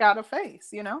mess I got to face,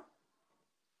 you know?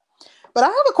 But I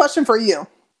have a question for you.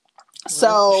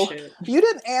 So you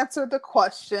didn't answer the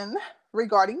question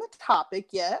regarding the topic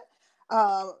yet.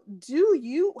 How do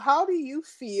you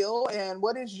feel, and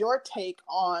what is your take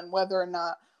on whether or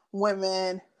not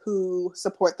women who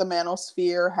support the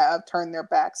manosphere have turned their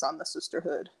backs on the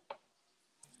sisterhood?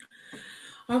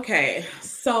 Okay,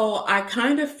 so I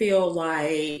kind of feel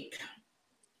like,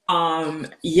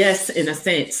 yes, in a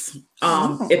sense,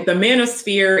 if the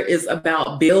manosphere is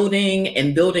about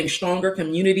building stronger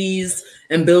communities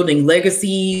and building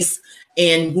legacies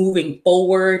and moving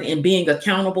forward and being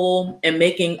accountable and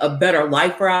making a better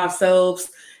life for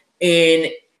ourselves, and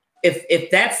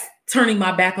if that's turning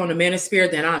my back on the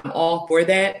manosphere, then I'm all for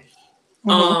that.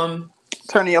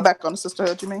 Turning your back on the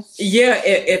sisterhood, you mean? Yeah,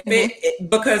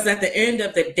 because at the end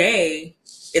of the day,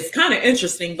 it's kind of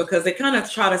interesting because they kind of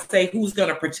try to say who's going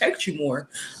to protect you more.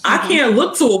 I can't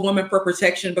look to a woman for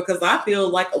protection because I feel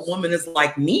like a woman is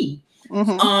like me.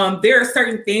 There are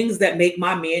certain things that make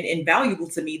my men invaluable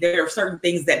to me. There are certain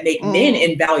things that make men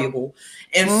invaluable.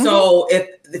 And so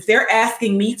if they're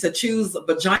asking me to choose a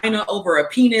vagina over a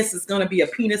penis, it's going to be a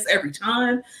penis every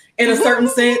time in a certain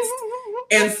sense.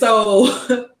 And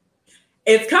so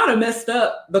it's kind of messed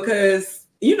up because,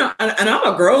 you know, and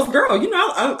I'm a girl's girl. You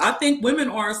know, I think women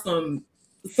are some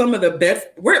of the best.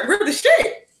 We're the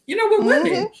shit. You know, we're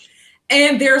women.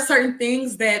 And there are certain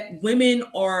things that women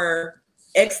are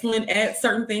excellent at,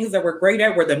 certain things that we're great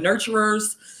at. We're the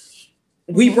nurturers.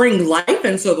 We bring life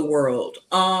into the world.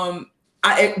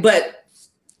 But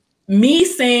me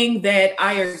saying that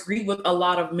I agree with a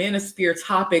lot of manosphere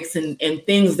topics and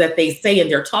things that they say in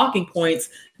their talking points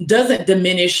doesn't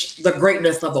diminish the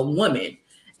greatness of a woman.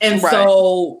 And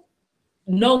so,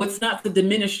 no, it's not to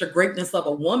diminish the greatness of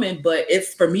a woman, but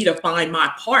it's for me to find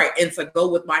my part and to go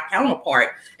with my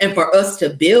counterpart and for us to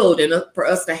build and for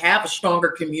us to have stronger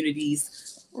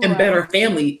communities and better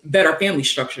family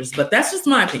structures. But that's just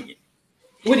my opinion.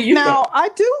 What do you think? Now, I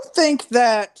do think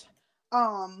that,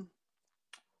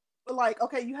 like,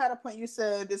 okay, you had a point. You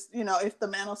said this, you know, if the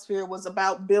manosphere was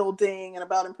about building and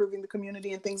about improving the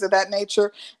community and things of that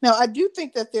nature. Now, I do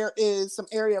think that there is some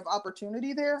area of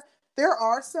opportunity there. There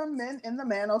are some men in the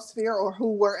manosphere, or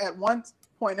who were at one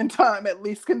point in time at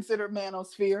least considered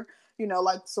manosphere, you know,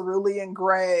 like Cerulean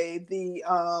Gray,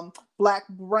 the Black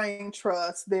Brain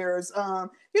Trust. There's, you know,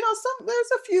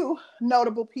 there's a few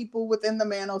notable people within the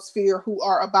manosphere who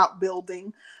are about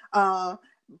building.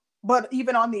 But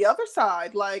even on the other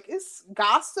side, like, it's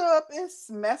gossip,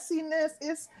 it's messiness,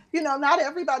 it's, you know, not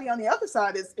everybody on the other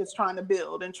side is trying to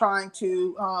build and trying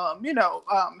to, you know,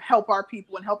 help our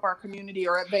people and help our community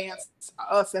or advance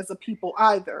us as a people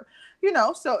either, you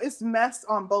know, so it's messed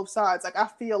on both sides. Like, I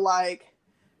feel like,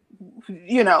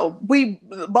 you know,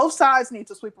 both sides need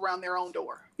to sweep around their own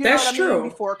door. That's true.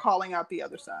 Before calling out the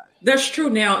other side. That's true.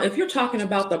 Now, if you're talking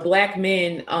about the Black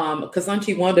men, because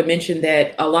Auntie Wanda mentioned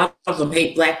that a lot of them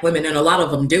hate Black women, and a lot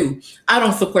of them do. I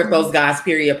don't support those guys,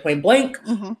 period, point blank.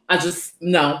 I just,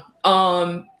 no.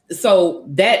 So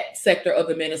that sector of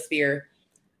the manosphere,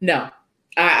 no,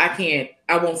 I can't.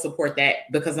 I won't support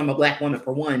that because I'm a Black woman,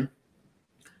 for one.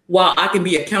 While I can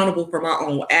be accountable for my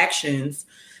own actions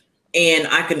and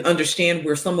I can understand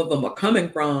where some of them are coming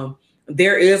from,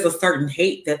 there is a certain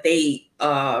hate that they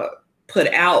put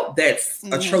out that's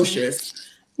atrocious.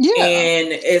 Yeah. And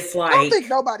it's like, I don't think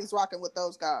nobody's rocking with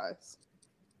those guys.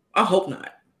 I hope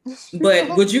not.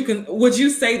 But would you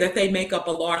say that they make up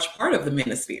a large part of the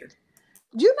manosphere?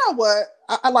 You know what?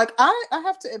 I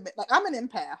have to admit, like, I'm an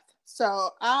empath. So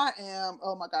I am,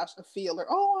 oh my gosh, a feeler.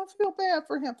 Oh, I feel bad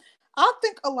for him. I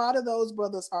think a lot of those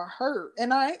brothers are hurt.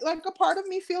 And a part of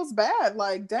me feels bad.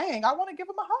 Like, dang, I want to give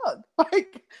him a hug.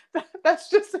 Like, that's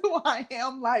just who I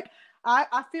am. Like,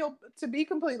 I feel, to be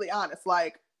completely honest,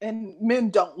 like, and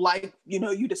men don't like,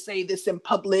 you to say this in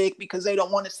public because they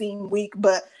don't want to seem weak.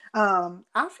 But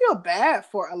I feel bad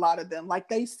for a lot of them. Like,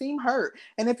 they seem hurt.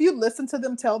 And if you listen to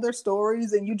them tell their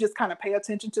stories and you just kind of pay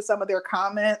attention to some of their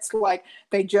comments, like,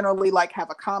 they generally like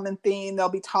have a common theme. They'll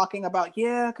be talking about,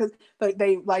 because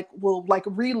they like will like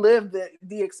relive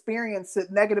the experience,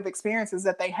 negative experiences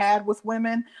that they had with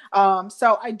women.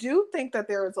 So I do think that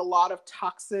there is a lot of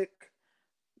toxic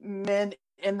men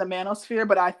in the manosphere,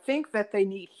 but I think that they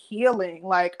need healing.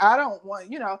 Like, I don't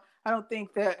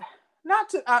think that,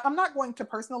 I'm not going to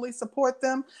personally support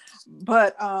them,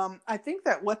 but I think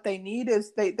that what they need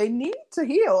is they need to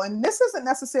heal. And this isn't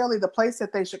necessarily the place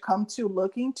that they should come to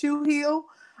looking to heal.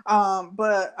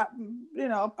 But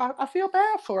I feel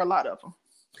bad for a lot of them.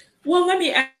 Well, let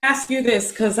me ask you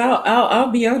this, because I'll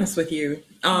be honest with you.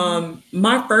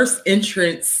 My first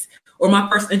entrance, or my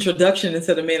first introduction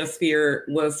into the manosphere,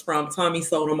 was from Tommy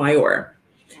Sotomayor.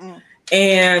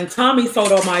 And Tommy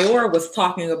Sotomayor was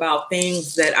talking about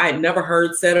things that I'd never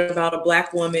heard said about a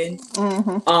Black woman.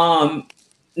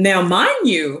 Now, mind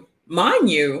you,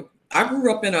 I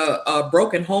grew up in a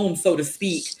broken home, so to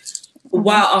speak.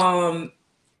 While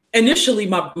initially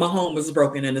my home was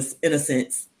broken in a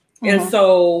sense. And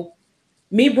so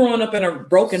me growing up in a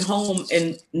broken home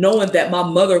and knowing that my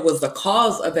mother was the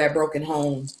cause of that broken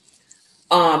home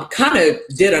kind of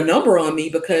did a number on me,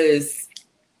 because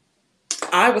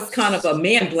I was kind of a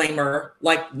man blamer.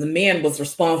 Like, the man was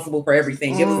responsible for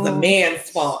everything. It was the man's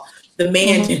fault. The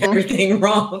man did everything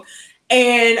wrong.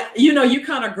 And, you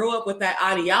kind of grow up with that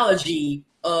ideology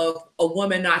of a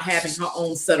woman not having her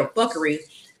own set of fuckery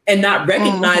and not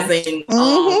recognizing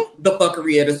the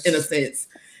fuckery in a sense.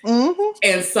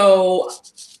 And so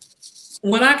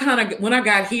when I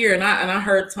got here and I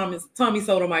heard Tommy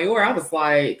Sotomayor, I was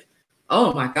like,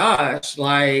 oh my gosh,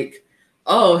 like,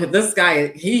 oh, this guy,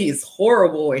 he's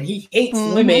horrible and he hates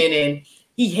women and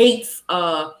he hates,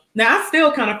 now I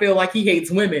still kind of feel like he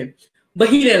hates women, but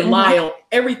he didn't lie on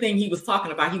everything he was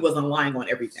talking about. He wasn't lying on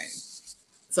everything.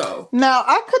 So now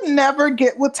I could never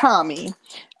get with Tommy.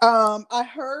 I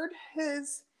heard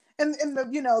his, and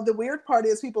the weird part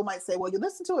is people might say, well, you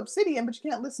listen to Obsidian, but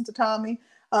you can't listen to Tommy.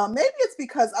 Maybe it's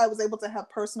because I was able to have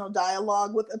personal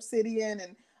dialogue with Obsidian,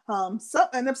 and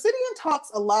Obsidian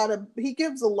talks he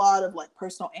gives a lot of like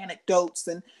personal anecdotes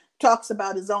and talks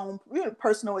about his own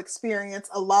personal experience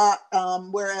a lot.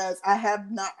 Whereas I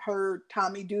have not heard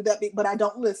Tommy do that, but I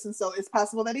don't listen, so it's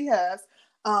possible that he has.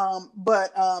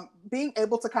 But being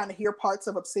able to kind of hear parts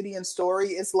of Obsidian's story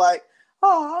is like,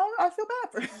 oh, I feel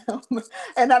bad for him.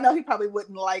 And I know he probably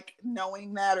wouldn't like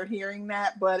knowing that or hearing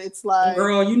that, but it's like,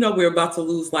 girl, we're about to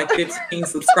lose like 15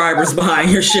 subscribers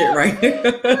behind your shit, right?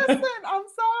 Listen, I'm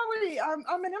sorry.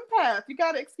 I'm an empath. You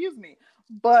gotta excuse me.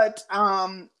 But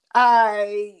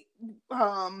I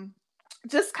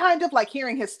just kind of like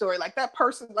hearing his story, like that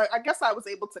person, like I guess I was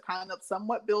able to kind of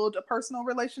somewhat build a personal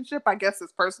relationship, I guess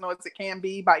as personal as it can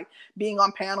be, by being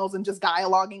on panels and just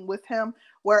dialoguing with him.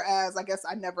 Whereas I guess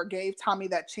I never gave Tommy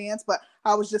that chance, but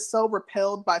I was just so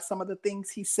repelled by some of the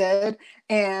things he said.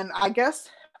 And I guess,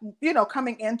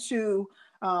 coming into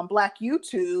Black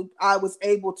YouTube, I was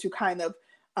able to kind of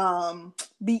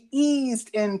be eased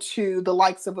into the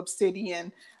likes of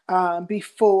Obsidian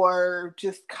before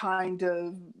just kind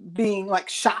of being like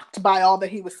shocked by all that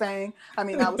he was saying. I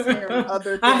mean, I was hearing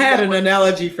other things. I had an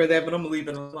analogy for that, but I'm gonna leave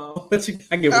it alone. But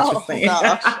I get what you're saying.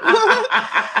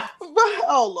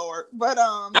 Oh Lord. But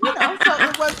so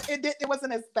it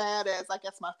wasn't as bad as I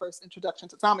guess my first introduction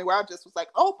to Tommy, where I just was like,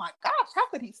 oh my gosh, how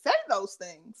could he say those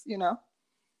things?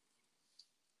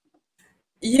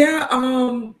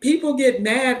 Yeah, people get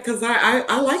mad because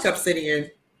I like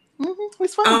Obsidian.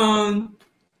 It's funny.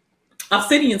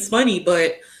 Obsidian's funny,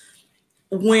 but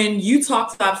when you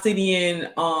talk to Obsidian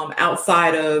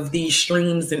outside of these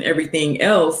streams and everything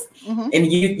else,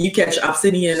 and you catch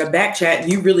Obsidian in a back chat,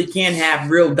 you really can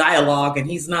have real dialogue, and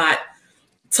he's not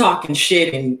talking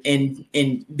shit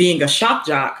and being a shock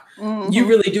jock, you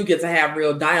really do get to have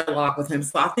real dialogue with him.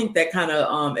 So I think that kind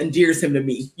of endears him to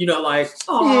me. You know, like,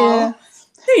 oh,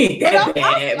 he ain't that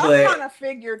bad. I kind of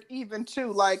figured even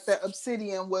too, like that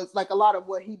Obsidian was like a lot of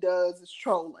what he does is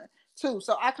trolling too.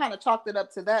 So I kind of chalked it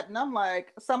up to that, and I'm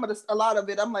like, a lot of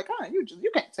it, I'm like, oh, you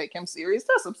can't take him serious.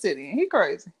 That's Obsidian. He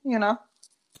crazy, you know.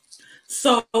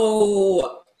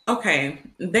 So okay,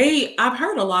 I've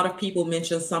heard a lot of people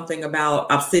mention something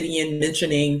about Obsidian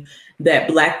mentioning that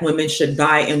Black women should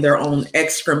die in their own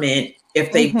excrement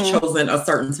if they've chosen a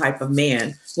certain type of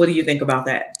man. What do you think about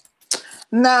that?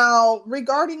 Now,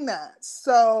 regarding that,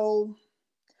 so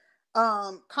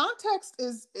context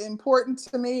is important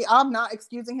to me. I'm not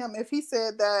excusing him. If he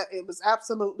said that it was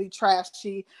absolutely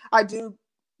trashy, I do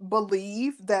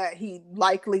believe that he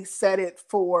likely said it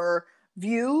for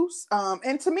views.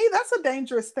 And to me, that's a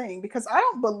dangerous thing because I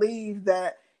don't believe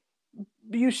that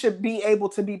you should be able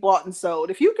to be bought and sold.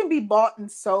 If you can be bought and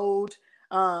sold,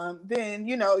 then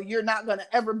you're not going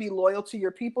to ever be loyal to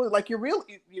your people. Like you're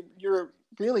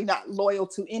really not loyal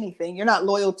to anything. You're not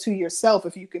loyal to yourself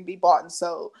if you can be bought and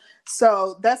sold.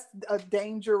 So that's a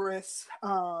dangerous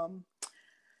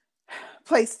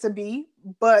place to be.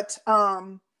 But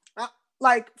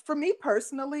like for me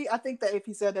personally, I think that if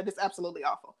he said that, it's absolutely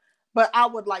awful. But I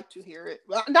would like to hear it.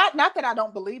 Not that I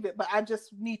don't believe it, but I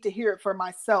just need to hear it for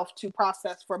myself to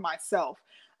process for myself.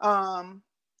 I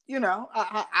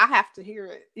have to hear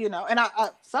it, and I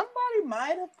somebody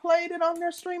might have played it on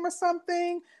their stream or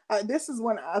something. This is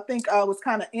when I think I was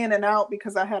kind of in and out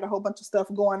because I had a whole bunch of stuff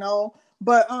going on.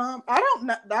 But I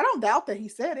don't doubt that he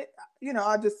said it.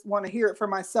 I just want to hear it for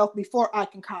myself before I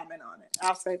can comment on it.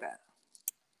 I'll say that.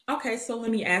 Okay, so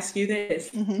let me ask you this.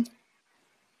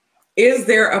 Is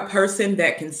there a person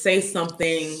that can say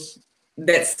something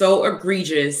that's so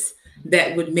egregious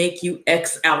that would make you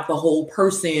X out the whole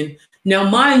person? Now,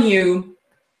 mind you,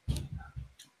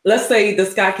 let's say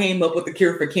this guy came up with the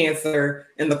cure for cancer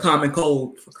and the common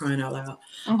cold, for crying out loud.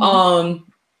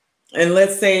 And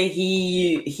let's say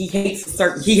he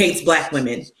hates Black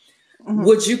women.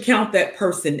 Would you count that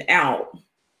person out?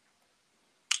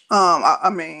 I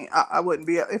mean, I wouldn't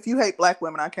be. If you hate Black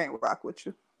women, I can't rock with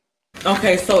you.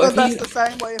 Okay, so but that's the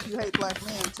same way if you hate Black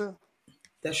men too.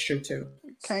 That's true too.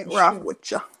 Can't rock with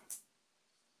you.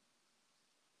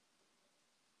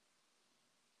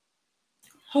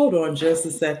 Hold on just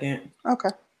a second. Okay.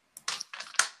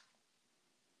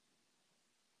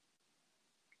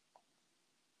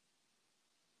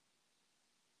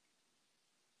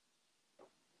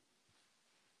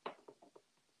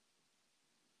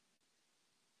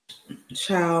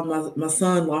 Child, my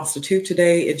son lost a tooth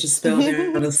today. It just fell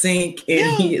down the sink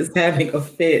and he is having a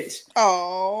fit.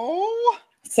 Oh.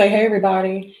 Say hey,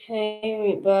 everybody. Hey,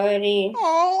 everybody.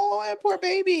 Oh, that poor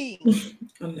baby.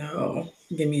 No.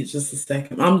 Give me just a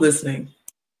second. I'm listening.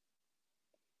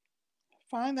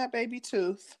 Find that baby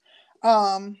tooth.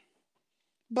 But,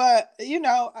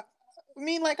 I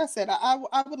mean, like I said,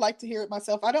 I would like to hear it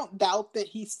myself. I don't doubt that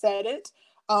he said it.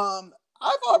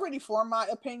 I've already formed my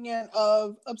opinion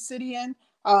of Obsidian.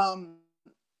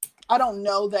 I don't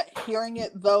know that hearing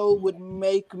it though would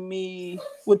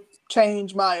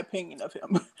change my opinion of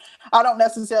him. I don't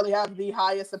necessarily have the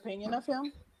highest opinion of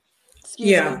him.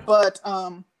 Excuse me, but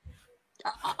I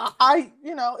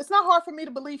it's not hard for me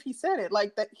to believe he said it,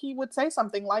 like that he would say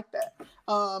something like that.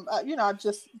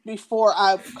 Just before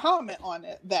I comment on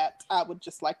it, that I would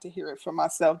just like to hear it for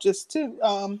myself, just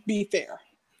to be fair.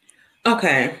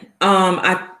 Okay. I'm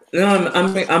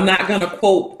not gonna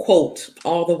quote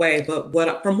all the way,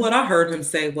 but from what I heard him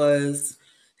say was,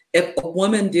 if a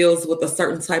woman deals with a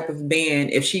certain type of man,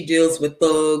 if she deals with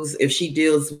thugs, if she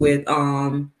deals with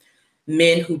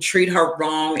men who treat her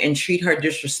wrong and treat her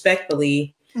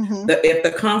disrespectfully, if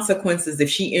the consequences, if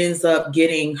she ends up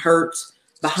getting hurt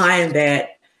behind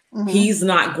that, he's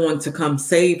not going to come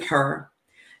save her,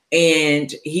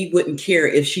 and he wouldn't care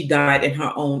if she died in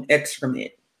her own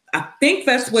excrement. I think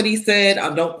that's what he said.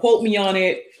 Don't quote me on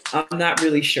it. I'm not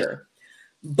really sure.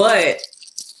 But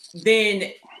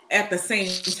then at the same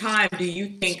time, do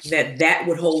you think that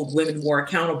would hold women more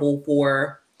accountable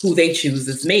for who they choose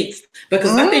as mates?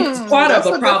 Because I think part of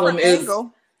the problem is,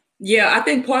 I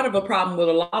think part of a problem with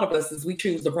a lot of us is we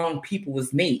choose the wrong people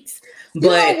as mates. But you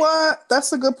know what?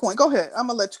 That's a good point. Go ahead. I'm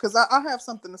going to let you, because I have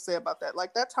something to say about that.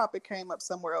 Like that topic came up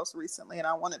somewhere else recently and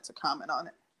I wanted to comment on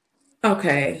it.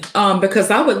 Okay. Because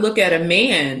I would look at a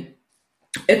man.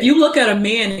 If you look at a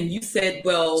man and you said,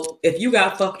 well, if you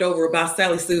got fucked over by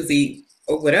Sally Susie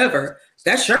or whatever,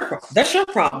 that's your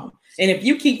problem. And if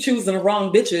you keep choosing the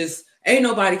wrong bitches, ain't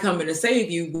nobody coming to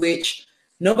save you, which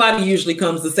nobody usually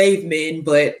comes to save men,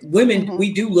 but women,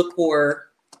 we do look for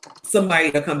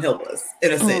somebody to come help us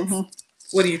in a sense.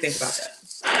 What do you think about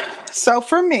that? So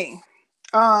for me,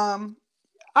 I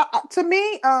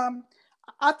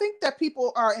think that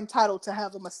people are entitled to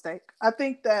have a mistake. I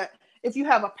think that if you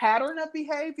have a pattern of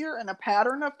behavior and a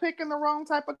pattern of picking the wrong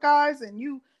type of guys, and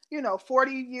you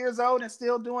 40 years old and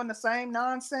still doing the same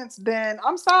nonsense, then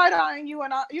I'm side-eyeing you,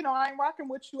 and I ain't rocking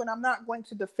with you, and I'm not going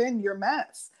to defend your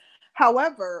mess.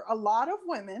 However, a lot of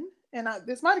women, and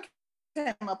this might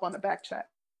have came up on the back chat,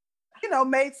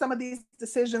 made some of these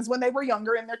decisions when they were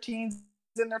younger, in their teens,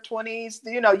 in their 20s,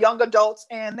 young adults,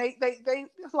 and they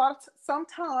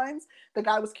sometimes the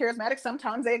guy was charismatic,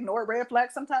 sometimes they ignored red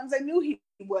flags, sometimes they knew he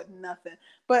wasn't nothing.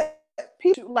 But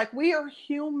people, like, we are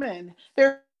human.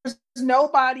 There's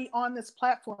nobody on this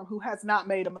platform who has not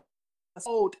made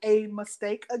a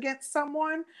mistake against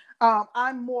someone.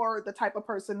 I'm more the type of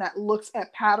person that looks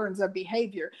at patterns of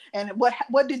behavior, and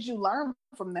what did you learn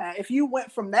from that? If you went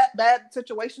from that bad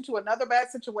situation to another bad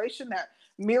situation that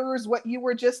mirrors what you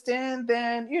were just in,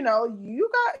 then you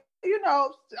got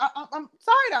I'm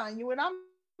side-eyeing you, and I'm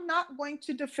not going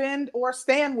to defend or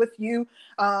stand with you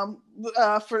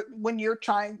for when you're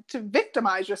trying to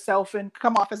victimize yourself and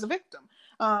come off as a victim.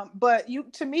 But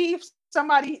to me, if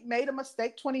somebody made a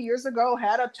mistake 20 years ago,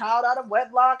 had a child out of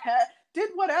wedlock, did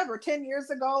whatever 10 years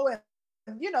ago,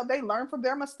 and they learn from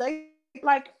their mistake.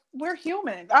 Like, we're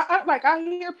human. I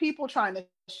hear people trying to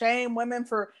shame women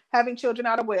for having children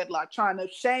out of wedlock, trying to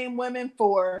shame women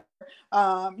for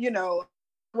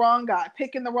wrong guy,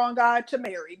 picking the wrong guy to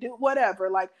marry, do whatever.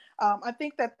 Like, I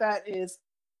think that is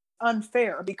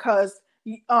unfair, because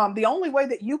the only way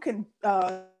that you can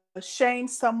shame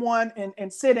someone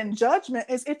and sit in judgment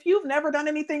is if you've never done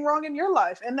anything wrong in your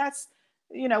life, and that's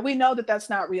we know that that's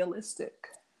not realistic.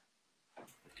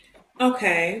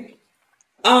 Okay.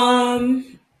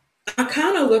 I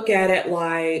kind of look at it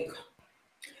like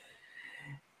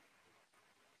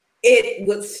it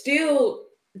would still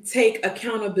take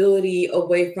accountability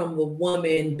away from the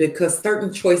woman, because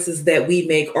certain choices that we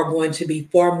make are going to be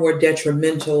far more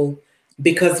detrimental,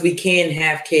 because we can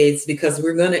have kids, because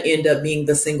we're going to end up being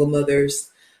the single mothers.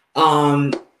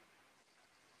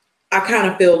 I kind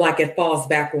of feel like it falls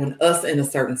back on us in a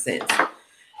certain sense.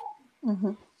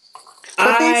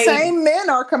 But these same men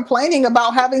are complaining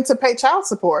about having to pay child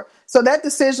support. So that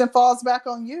decision falls back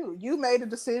on you. You made a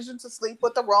decision to sleep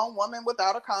with the wrong woman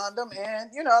without a condom.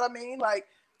 And you know what I mean? Like,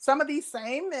 some of these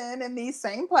same men and these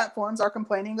same platforms are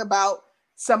complaining about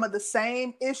some of the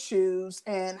same issues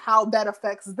and how that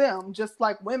affects them, just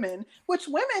like women, which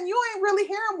women, you ain't really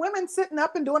hearing women sitting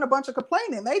up and doing a bunch of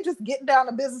complaining. They just getting down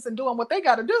to business and doing what they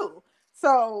got to do.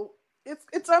 So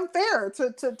it's unfair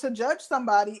to judge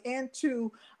somebody and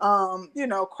to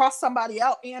cross somebody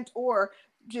out, and or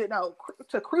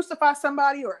to crucify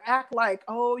somebody or act like,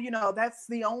 oh, that's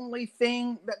the only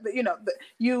thing that that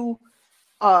you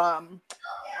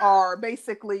are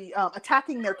basically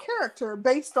attacking their character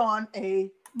based on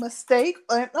a mistake,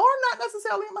 or not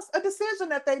necessarily a decision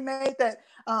that they made that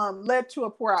led to a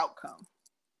poor outcome.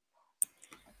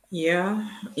 Yeah.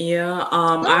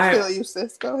 I feel you,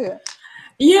 sis. Go ahead.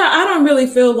 Yeah, I don't really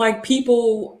feel like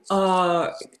people, I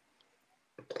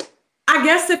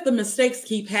guess if the mistakes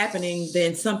keep happening,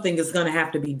 then something is going to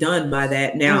have to be done by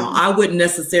that. Now, I wouldn't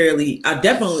necessarily, I'm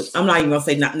not even going to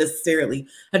say not necessarily,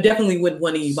 I definitely wouldn't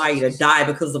want anybody to die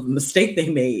because of a mistake they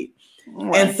made.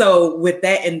 Right. And so with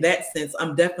that, in that sense,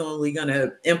 I'm definitely going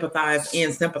to empathize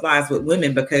and sympathize with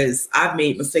women, because I've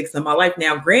made mistakes in my life.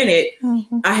 Now, granted,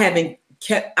 I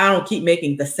don't keep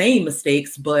making the same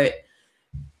mistakes, but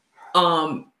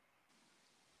I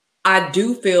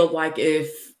do feel like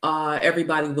if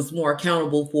everybody was more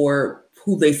accountable for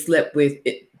who they slept with,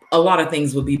 a lot of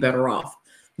things would be better off.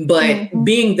 But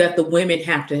being that the women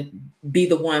have to be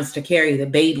the ones to carry the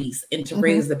babies and to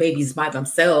raise the babies by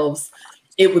themselves,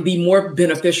 it would be more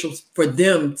beneficial for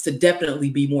them to definitely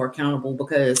be more accountable,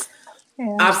 because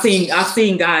I've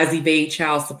seen guys evade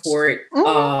child support.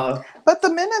 But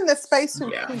the men in this space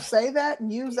who say that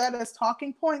and use that as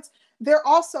talking points, they're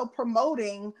also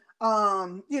promoting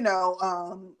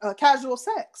casual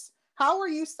sex. How are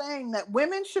you saying that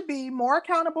women should be more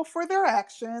accountable for their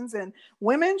actions, and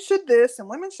women should this and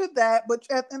women should that, but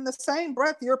in the same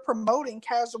breath, you're promoting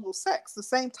casual sex, the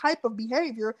same type of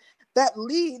behavior that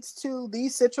leads to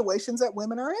these situations that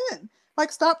women are in?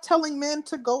 Like, stop telling men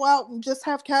to go out and just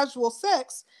have casual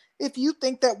sex if you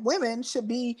think that women should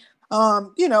be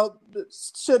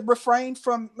should refrain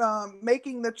from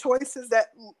making the choices that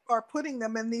are putting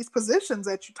them in these positions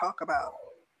that you talk about.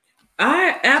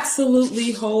 I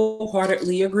absolutely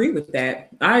wholeheartedly agree with that.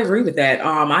 I agree with that.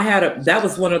 That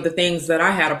was one of the things that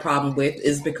I had a problem with,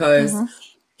 is because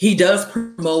he does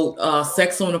promote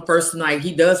sex on the first night.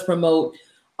 He does promote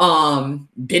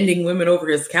bending women over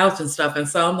his couch and stuff. And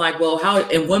so I'm like, well, how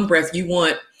in one breath you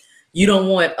don't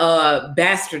want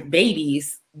bastard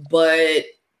babies, but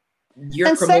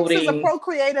you're promoting. Sex is a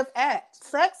procreative act.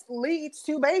 Sex leads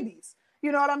to babies.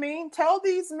 You know what I mean? Tell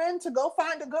these men to go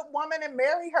find a good woman and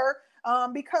marry her.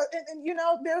 Because you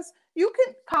know,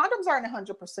 condoms aren't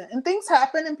 100%, and things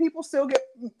happen, and people still get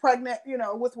pregnant, you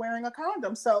know, with wearing a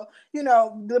condom. So, you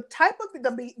know, the type of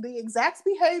the exact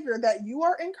behavior that you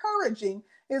are encouraging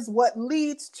is what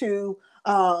leads to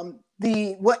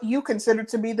what you consider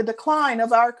to be the decline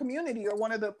of our community, or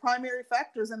one of the primary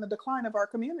factors in the decline of our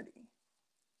community.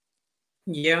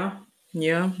 Yeah,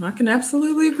 I can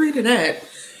absolutely agree to that.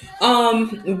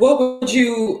 What would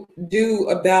you do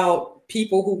about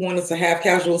people who want us to have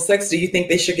casual sex? Do you think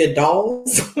they should get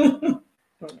dolls?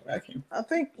 I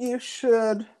think you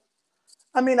should.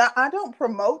 I mean, I don't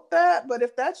promote that, but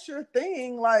if that's your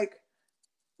thing, like,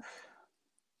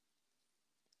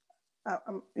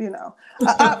 you know,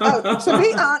 to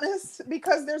be honest,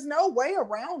 because there's no way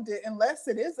around it unless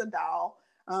it is a doll.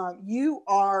 You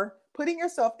are putting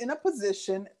yourself in a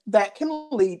position that can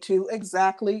lead to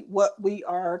exactly what we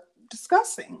are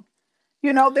discussing.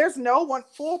 You know, there's no one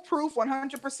foolproof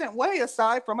 100% way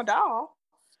aside from a doll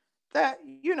that,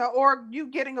 you know, or you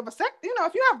getting a vasectomy. You know,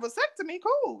 if you have a vasectomy,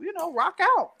 cool, you know, rock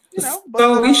out, you know. But,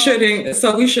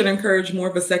 so we should encourage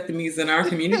more vasectomies in our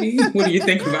community. What do you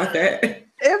think about that?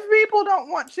 If people don't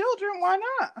want children, why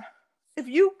not? If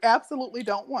you absolutely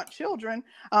don't want children,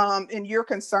 and you're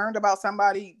concerned about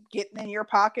somebody getting in your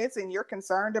pockets, and you're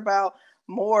concerned about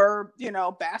more, you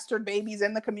know, bastard babies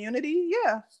in the community,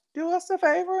 yeah, do us a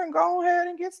favor and go ahead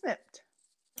and get snipped.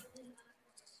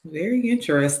 Very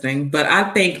interesting. But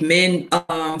I think men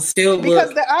still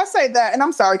because I say that, and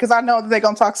I'm sorry, because I know that they're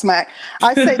going to talk smack.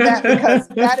 I say that because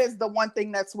that is the one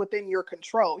thing that's within your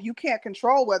control. You can't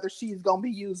control whether she's going to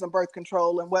be using birth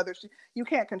control, and whether you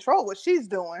can't control what she's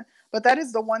doing. But that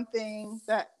is the one thing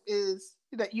that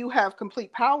you have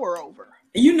complete power over.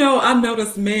 You know, I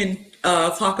noticed men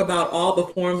talk about all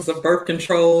the forms of birth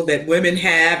control that women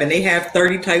have, and they have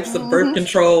 30 types of birth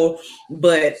control.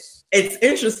 But it's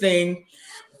interesting.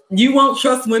 You won't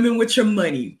trust women with your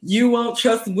money. You won't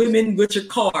trust women with your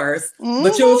cars,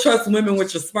 but you'll trust women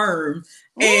with your sperm.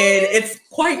 And it's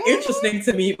quite interesting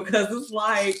to me, because it's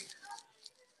like,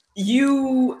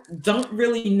 you don't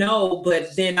really know,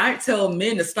 but then I tell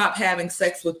men to stop having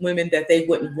sex with women that they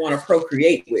wouldn't want to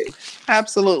procreate with.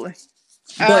 Absolutely.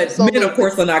 But men, of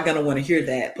course, are not going to want to hear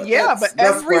that. But yeah, but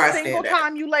every single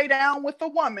time you lay down with a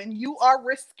woman, you are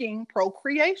risking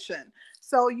procreation.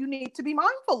 So you need to be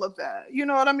mindful of that. You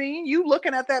know what I mean? You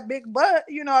looking at that big butt,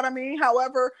 you know what I mean?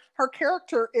 However, her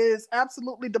character is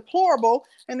absolutely deplorable,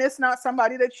 and it's not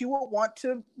somebody that you would want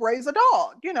to raise a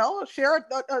dog, you know, share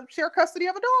custody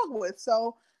of a dog with.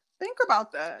 So think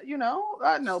about that. You know,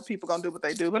 I know people gonna do what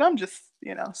they do, but I'm just,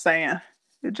 you know, saying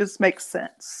it just makes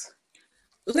sense.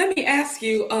 Let me ask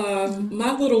you,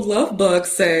 my little love bug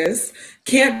says,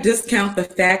 can't discount the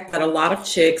fact that a lot of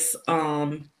chicks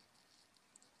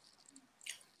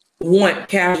want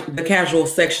the casual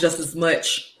sex just as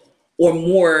much or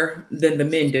more than the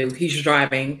men do. He's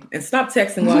driving. And stop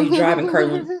texting while you're driving,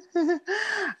 Curlin.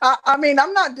 I mean,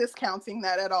 I'm not discounting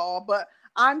that at all, but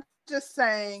I'm just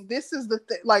saying this is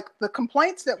like the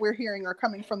complaints that we're hearing are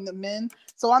coming from the men.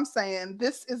 So I'm saying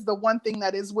this is the one thing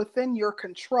that is within your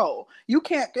control. You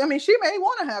can't, I mean, she may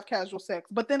want to have casual sex,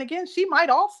 but then again, she might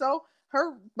also,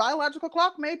 her biological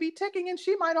clock may be ticking, and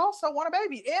she might also want a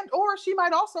baby, or she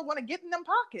might also want to get in them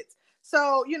pockets.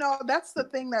 So, you know, that's the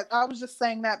thing that I was just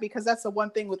saying that because that's the one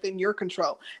thing within your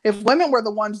control. If women were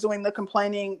the ones doing the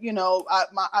complaining, you know,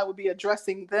 I would be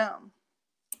addressing them.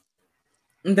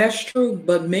 That's true,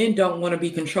 but men don't want to be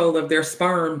in control of their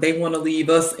sperm. They want to leave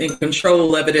us in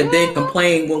control of it and then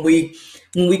complain when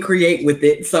we create with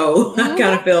it. So I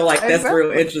kind of feel like that's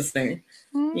real interesting.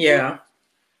 Yeah.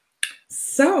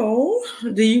 So,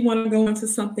 do you want to go into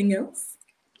something else?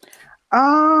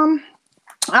 I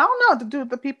don't know. Do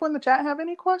the people in the chat have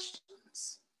any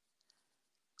questions?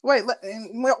 Wait,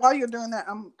 while you're doing that,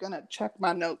 I'm going to check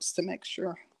my notes to make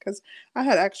sure, because I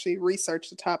had actually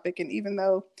researched the topic, and even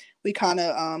though we kind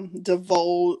of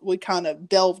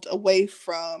delved away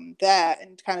from that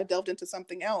and kind of delved into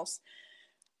something else,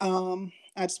 I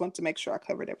just want to make sure I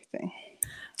covered everything.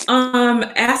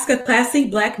 Ask a Classy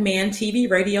Black Man TV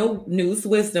Radio News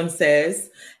Wisdom says,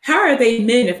 how are they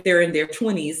men if they're in their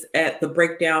 20s at the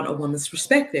breakdown of women's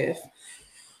perspective?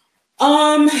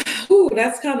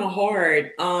 That's kind of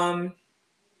hard. Well,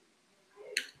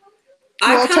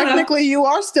 technically, you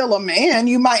are still a man.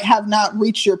 You might have not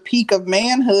reached your peak of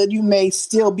manhood. You may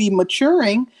still be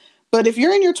maturing, but if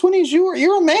you're in your 20s,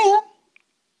 you're a man.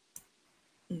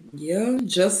 Yeah,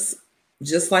 just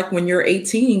like when you're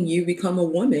 18, you become a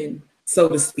woman, so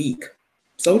to speak.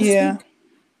 So to speak.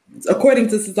 According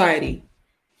to society.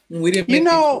 We didn't make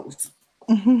these rules.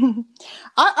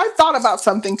 I thought about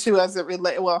something too as it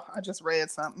relates. Well, I just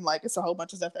read something, like it's a whole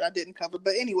bunch of stuff that I didn't cover.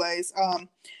 But anyways,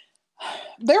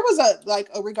 there was a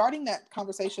regarding that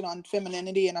conversation on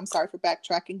femininity, and I'm sorry for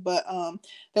backtracking, but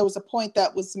there was a point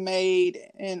that was made,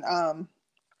 and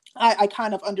I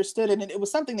kind of understood it, and it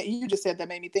was something that you just said that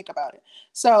made me think about it.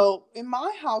 So in my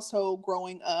household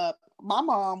growing up, my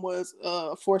mom was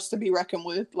a force to be reckoned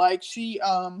with. Like she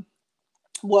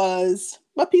was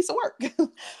a piece of work.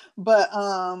 But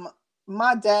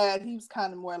my dad, he was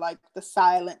kind of more like the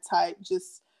silent type,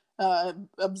 just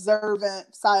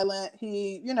observant, silent.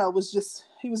 He,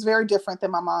 he was very different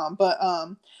than my mom. But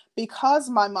because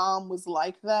my mom was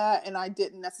like that, and I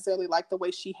didn't necessarily like the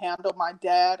way she handled my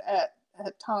dad at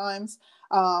times,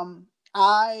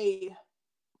 I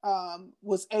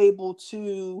was able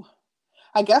to,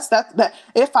 I guess that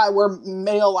if I were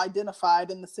male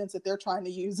identified in the sense that they're trying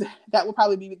to use it, that would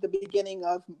probably be the beginning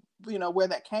of, where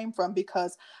that came from,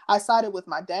 because I sided with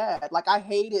my dad. Like I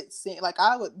hated seeing, like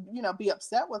I would, be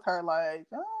upset with her. Like,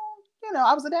 oh,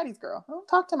 I was a daddy's girl. Don't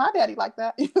talk to my daddy like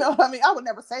that. You know what I mean? I would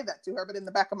never say that to her, but in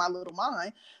the back of my little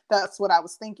mind, that's what I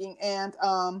was thinking. And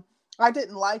I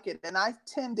didn't like it. And I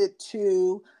tended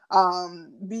to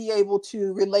be able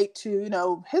to relate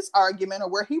to, his argument or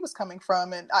where he was coming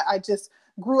from. And I just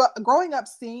growing up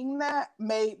seeing that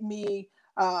made me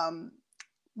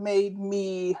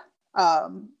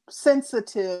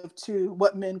sensitive to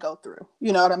what men go through.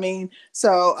 You know what I mean?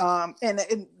 So, and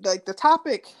like the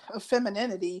topic of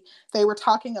femininity, they were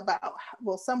talking about,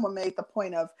 well, someone made the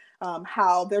point of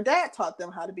how their dad taught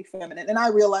them how to be feminine. And I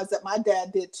realized that my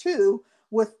dad did too,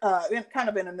 with kind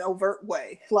of in an overt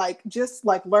way, like just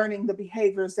like learning the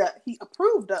behaviors that he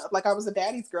approved of. Like I was a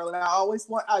daddy's girl, and I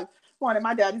wanted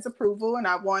my daddy's approval, and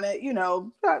I wanted, I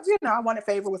wanted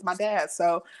favor with my dad.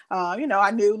 So,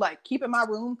 I knew like keeping my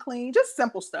room clean, just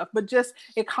simple stuff, but just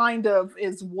it kind of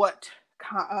is what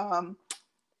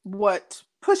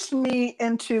pushed me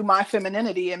into my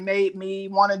femininity and made me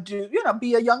want to do,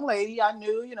 be a young lady. I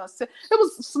knew, it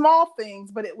was small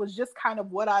things, but it was just kind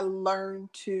of what I learned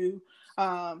to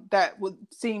that would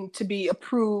seem to be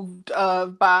approved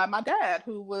of by my dad,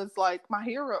 who was like my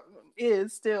hero,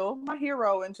 is still my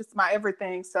hero and just my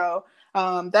everything. So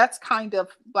that's kind of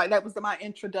like, that was my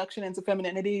introduction into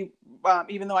femininity,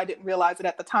 even though I didn't realize it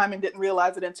at the time and didn't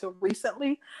realize it until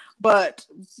recently. But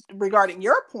regarding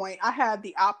your point, I had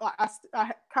I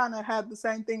kind of had the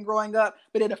same thing growing up,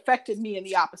 but it affected me in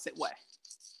the opposite way.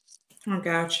 I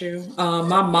got you.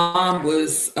 My mom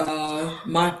was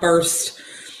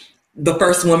the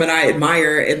first woman I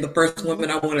admire, and the first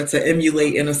woman I wanted to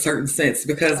emulate in a certain sense,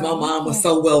 because my mom was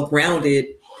so well grounded.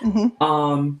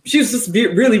 Mm-hmm. She was just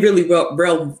really, really well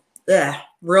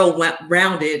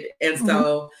rounded, and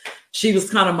so she was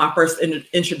kind of my first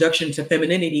introduction to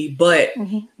femininity. But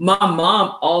my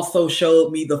mom also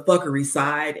showed me the fuckery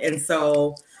side, and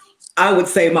so I would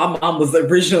say my mom was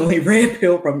originally red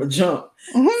pill from the jump.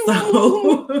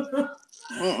 So.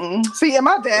 See, and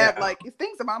my dad, like,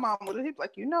 things that my mom would, he'd be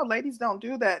like, ladies don't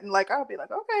do that. And like, I'll be like,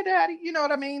 okay, daddy, you know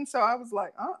what I mean? So I was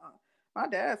like, my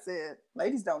dad said,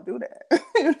 ladies don't do that.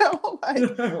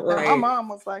 Like, right. My mom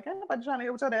was like, ain't nobody trying to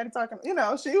hear what your daddy talking.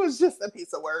 She was just a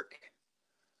piece of work.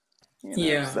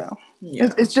 So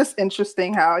it's just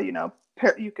interesting how, we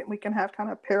can have kind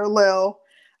of parallel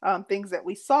things that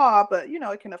we saw, but,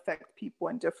 it can affect people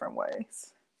in different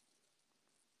ways.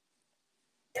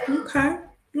 Okay.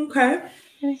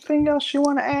 Anything else you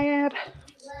want to add?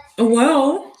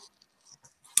 Well,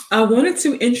 I wanted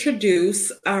to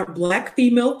introduce our Black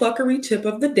female fuckery tip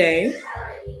of the day.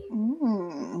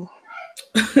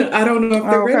 I don't know if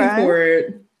they're ready for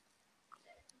it.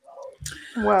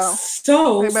 Well,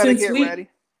 so they better get ready.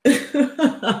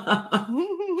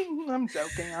 I'm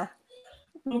joking.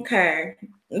 Okay.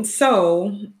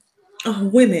 So,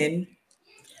 women,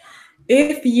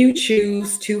 if you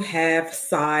choose to have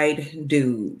side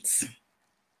dudes,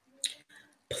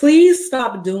 please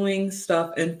stop doing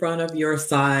stuff in front of your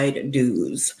side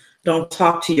dudes. Don't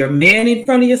talk to your man in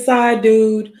front of your side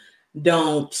dude.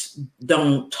 Don't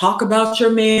talk about your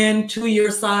man to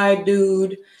your side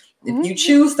dude. If you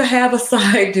choose to have a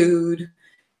side dude,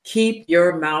 keep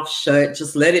your mouth shut.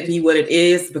 Just let it be what it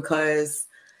is, because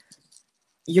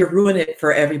you're ruining it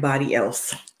for everybody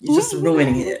else. You're just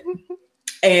ruining it.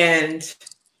 And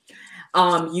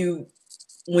you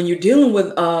when you're dealing with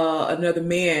another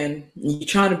man, you're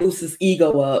trying to boost his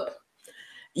ego up,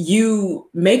 you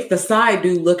make the side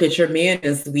dude look at your man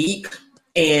as weak,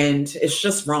 and it's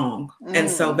just wrong. And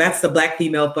so that's the black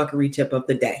female fuckery tip of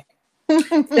the day.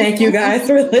 Thank you guys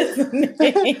for listening.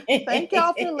 Thank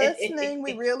y'all for listening.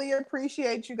 We really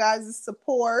appreciate you guys'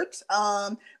 support.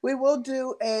 We will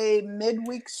do a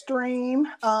midweek stream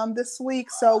this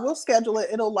week, so we'll schedule it.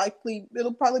 It'll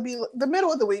probably be the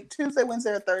middle of the week, Tuesday,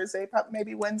 Wednesday, or Thursday,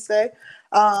 maybe Wednesday.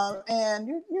 And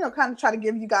you know, kind of try to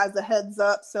give you guys a heads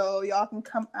up so y'all can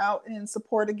come out and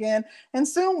support again. And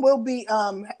soon we'll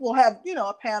have, you know,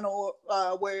 a panel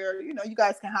where, you know, you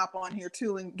guys can hop on here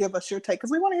too and give us your take,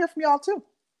 because we want to hear from y'all too.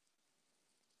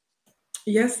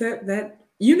 Yes, that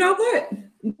you know what?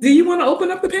 Do you want to open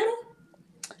up the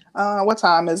panel? What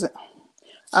time is it?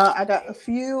 I got a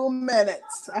few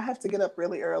minutes. I have to get up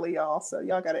really early, y'all. So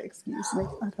y'all gotta excuse me.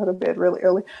 I go to bed really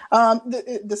early.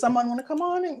 Does someone want to come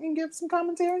on and give some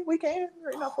commentary? We can,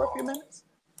 you know, for a few minutes.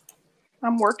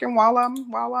 I'm working while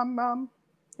I'm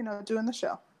you know, doing the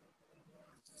show.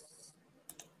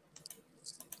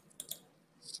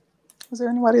 Is there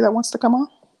anybody that wants to come on?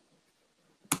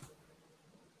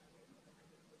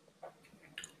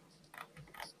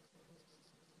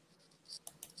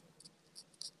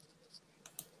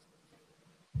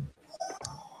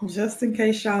 Just in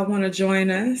case y'all want to join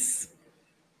us.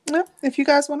 Yeah, if you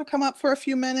guys want to come up for a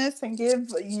few minutes and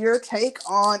give your take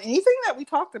on anything that we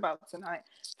talked about tonight,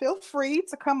 feel free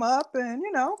to come up and,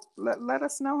 you know, let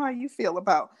us know how you feel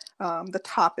about the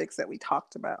topics that we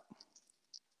talked about.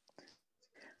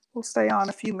 We'll stay on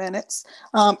a few minutes.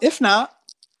 If not,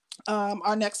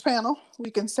 our next panel, we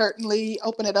can certainly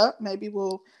open it up. Maybe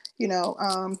we'll, you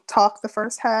know, talk the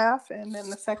first half, and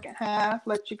then the second half,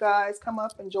 let you guys come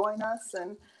up and join us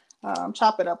and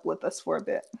chop it up with us for a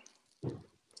bit.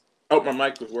 Oh, my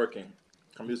mic was working.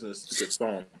 I'm using this stupid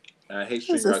phone. And I hate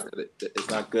StreamYard because it's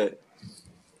not good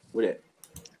with it.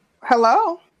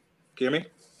 Hello? Can you hear me?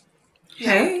 Yeah,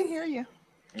 Hey. I can hear you.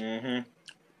 Mm-hmm.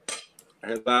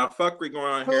 There's a lot of fuckery going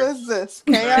on Who here. Who is this?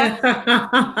 Chaos?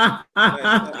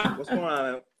 Man, what's going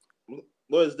on?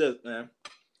 What is this, man?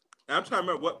 I'm trying to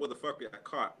remember what the fuck I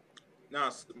caught. Now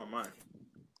it's slipped my mind.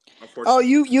 Oh,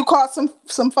 you caught some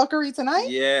fuckery tonight?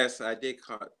 Yes, I did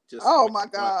caught. Oh my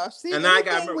gosh! See, and now I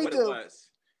gotta remember what it was.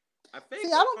 I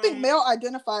don't think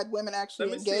male-identified women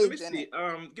actually engage in it.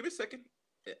 Give me a second.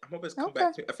 I'm hoping it's come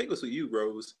back to me. I think it was with you,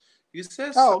 Rose. You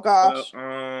said oh gosh.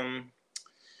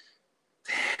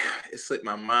 It slipped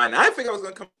my mind. I think I was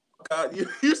gonna come. God, you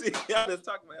usually y'all just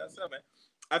talking about yourself, man.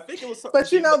 I think it was something.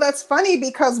 But you know, that's funny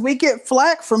because we get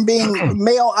flack from being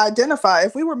male identified.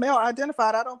 If we were male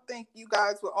identified, I don't think you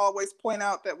guys would always point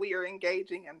out that we are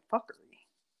engaging in fuckery.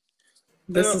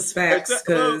 This is facts,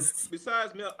 because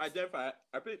besides male identified,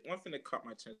 I think one thing that caught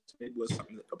my attention maybe was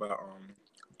something about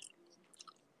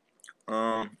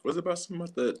was it about something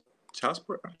about the child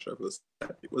support? I'm sure it was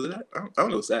that. Was it that? I don't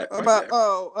know. What's that? About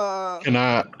Can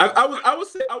I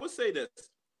would say this.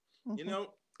 Mm-hmm. You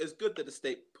know, it's good that the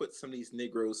state puts some of these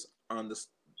Negroes on the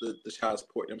child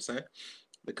support. You know what I'm saying?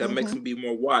 Because it makes them be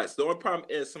more wise. The only problem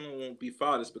is someone won't be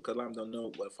fathers because a lot of them don't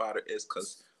know what a father is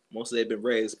because most of them have been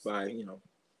raised by, you know,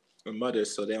 a mother,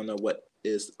 so they don't know what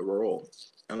is a role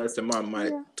unless their mom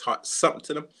might have taught something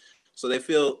to them. So they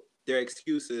feel their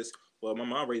excuse is, well, my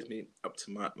mom raised me up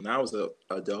to when I was an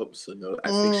adult, so you know, I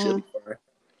think she'll be fine.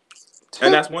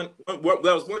 And that's one that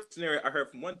was one scenario I heard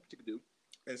from one particular dude,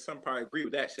 and some probably agree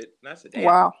with that shit. And I said, damn.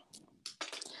 Wow.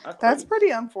 That's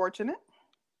pretty unfortunate.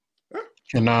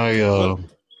 Can I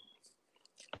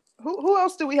Who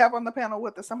else do we have on the panel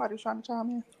with us? Somebody's trying to chime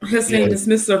in. His name is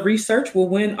Mr. Research will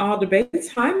win all debates.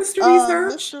 Hi, Mr.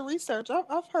 Research. Mr. Research.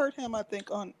 I've heard him, I think,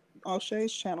 on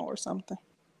O'Shea's channel or something.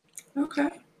 Okay.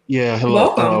 Yeah,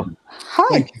 hello. Welcome.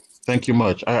 Hi. Thank you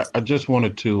much. I just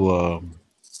wanted to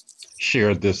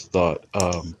share this thought.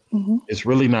 It's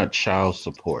really not child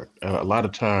support. A lot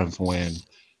of times when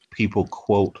people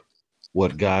quote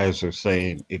what guys are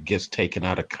saying, it gets taken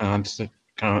out of context,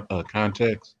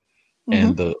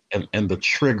 and the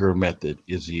trigger method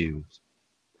is used.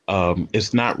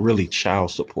 It's not really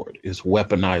child support. It's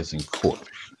weaponizing court.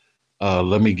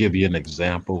 Let me give you an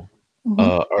example.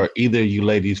 Are either of you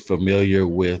ladies familiar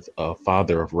with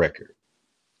father of record?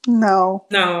 No,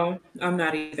 I'm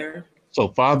not either. So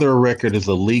father of record is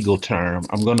a legal term.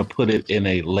 I'm going to put it in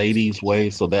a ladies' way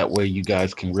so that way you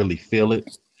guys can really feel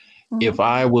it. If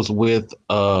I was with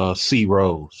C.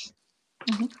 Rose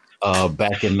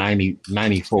back in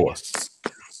 94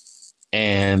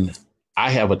 and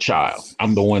I have a child,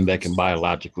 I'm the one that can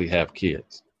biologically have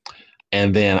kids.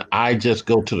 and then I just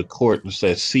go to the court and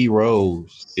say, C.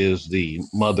 Rose is the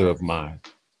mother of my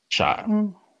child.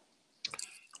 Mm.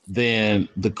 Then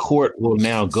the court will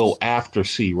now go after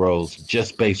C. Rose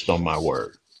just based on my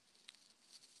word.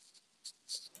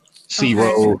 C.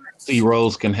 Okay.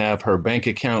 Rose can have her bank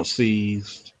account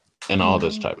seized and all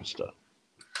this type of stuff.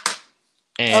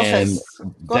 Okay. And Go ahead.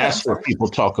 I'm that's what sorry. people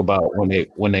talk about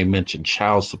when they mention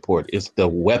child support. It's the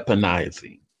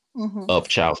weaponizing Mm-hmm. of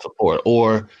child support.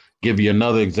 Or give you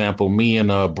another example, me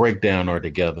and Breakdown are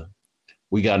together.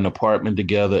 We got an apartment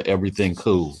together, everything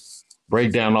cool.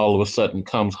 Breakdown all of a sudden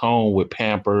comes home with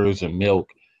Pampers and milk,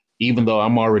 even though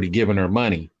I'm already giving her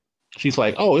money. She's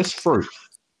like, "Oh, it's free.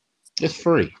 It's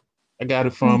free. I got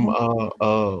it from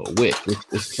WIC.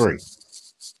 It's free."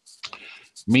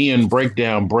 Me and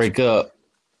Breakdown break up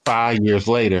 5 years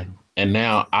later, and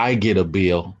now I get a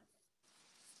bill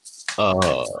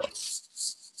uh,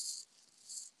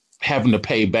 having to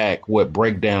pay back what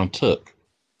Breakdown took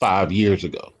 5 years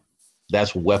ago.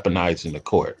 That's weaponizing the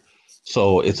court.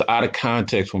 So it's out of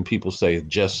context when people say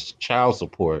just child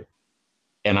support.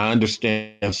 And I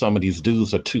understand some of these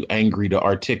dudes are too angry to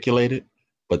articulate it,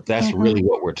 but that's really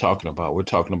what we're talking about. We're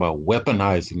talking about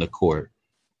weaponizing the court,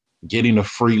 getting a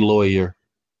free lawyer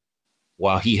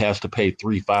while he has to pay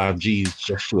 3 5 Gs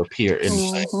just to appear in the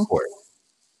same court.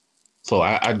 So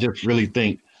I just really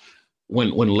think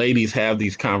when ladies have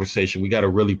these conversations, we got to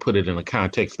really put it in a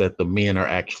context that the men are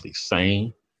actually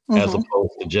saying, as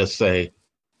opposed to just say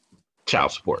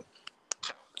child support.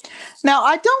 Now,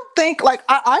 I don't think, like,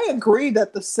 I agree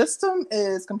that the system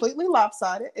is completely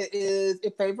lopsided.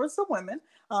 It favors the women.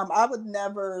 I would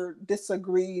never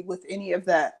disagree with any of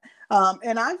that.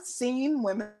 And I've seen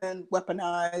women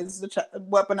weaponize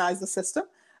the system,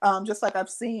 just like I've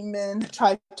seen men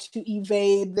try to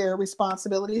evade their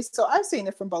responsibilities. So I've seen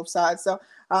it from both sides. So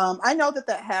I know that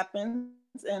happens,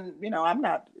 and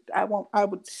I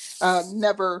would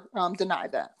never deny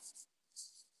that.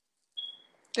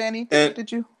 Danny,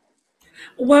 did you?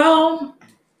 Well,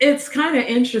 it's kind of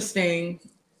interesting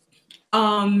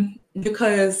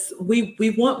because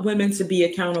we want women to be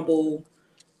accountable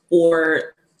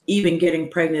or even getting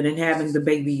pregnant and having the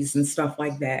babies and stuff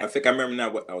like that. I think I remember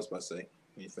now what I was about to say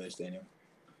when you finished, Daniel.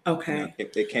 Okay.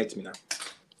 It came to me now.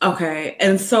 Okay.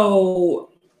 And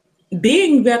so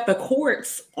being that the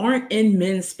courts aren't in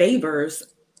men's favors,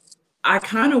 I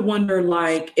kind of wonder,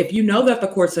 like, if you know that the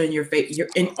courts are in your favor,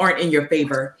 aren't in your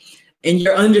favor, and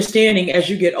you're understanding as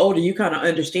you get older, you kind of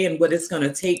understand what it's going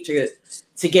to take to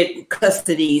get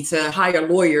custody, to hire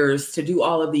lawyers, to do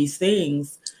all of these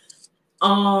things.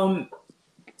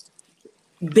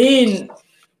 Then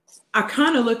I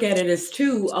kind of look at it as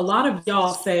too, a lot of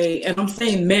y'all say, and I'm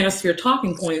saying manosphere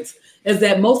talking points, is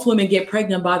that most women get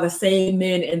pregnant by the same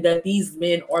men and that these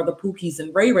men are the Pookies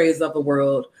and Ray Rays of the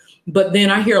world. But then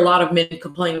I hear a lot of men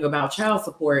complaining about child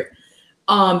support.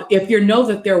 If you know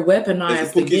that they're weaponized,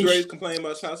 is the Pookies Rays complaining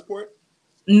about child support?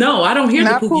 No, I don't hear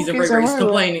Not the Pookies and Ray Rays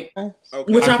complaining,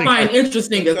 Okay. which I find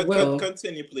interesting as well.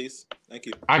 Continue, please. Thank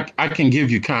you. I can give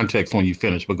you context when you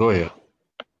finish, but go ahead.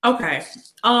 Okay.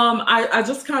 I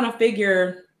just kind of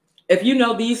figure if you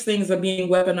know these things are being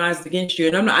weaponized against you,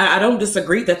 and I don't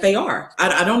disagree that they are.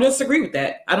 I don't disagree with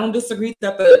that. I don't disagree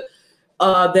that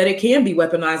that it can be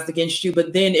weaponized against you,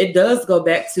 but then it does go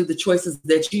back to the choices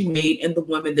that you made and the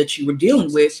women that you were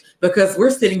dealing with, because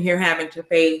we're sitting here having to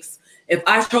face, if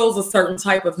I chose a certain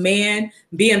type of man,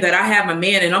 being that I have a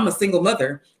man and I'm a single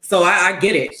mother, so I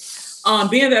get it.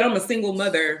 Being that I'm a single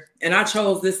mother and I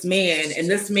chose this man, and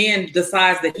this man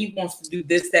decides that he wants to do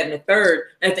this, that, and the third,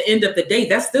 at the end of the day,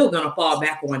 that's still going to fall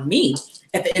back on me.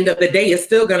 At the end of the day, it's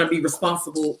still going to be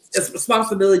it's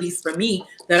responsibilities for me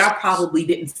that I probably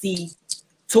didn't see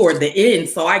toward the end.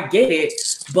 So I get it,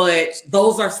 but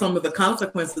those are some of the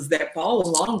consequences that fall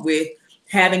along with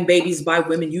having babies by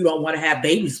women you don't want to have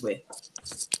babies with.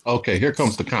 Okay, here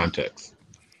comes the context.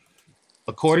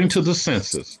 According to the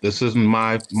census, this isn't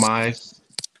my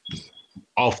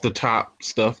off the top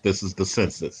stuff. This is the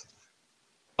census.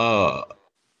 The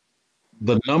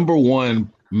number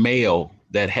one male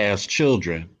that has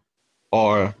children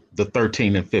are the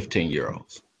 13 and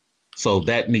 15-year-olds. So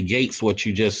that negates what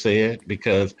you just said,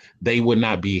 because they would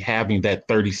not be having that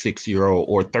 36-year-old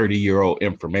or 30-year-old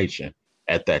information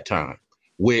at that time,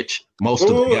 which most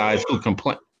of the guys who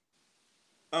complain.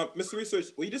 Mr. Research,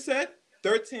 what you just said?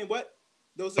 13 what?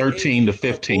 Those 13 to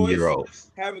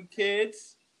 15-year-olds. Having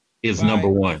kids is number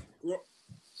one.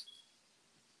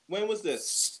 When was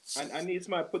this? I need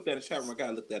somebody to put that in the chat room. I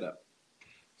gotta look that up.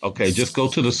 Okay, just go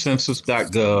to the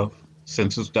census.gov,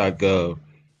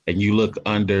 and you look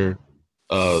under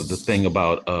the thing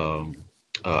about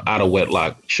out of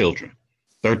wedlock children.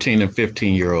 13 and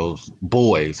 15-year-olds,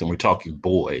 boys, and we're talking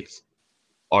boys,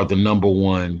 are the number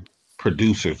one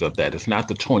producers of that. It's not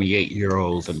the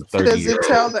 28-year-olds and the 30-year-olds. Does it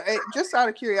tell the age? Just out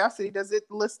of curiosity, does it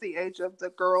list the age of the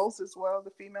girls as well, the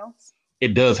females?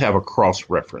 It does have a cross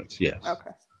reference, yes.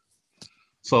 Okay.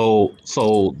 So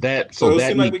it that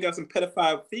seems like we got some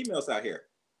pedophile females out here.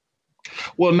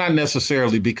 Well, not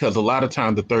necessarily, because a lot of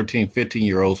times the 13,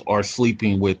 15-year-olds are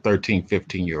sleeping with 13,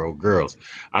 15-year-old girls.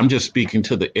 I'm just speaking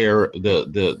to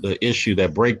the issue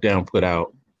that Breakdown put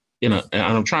out and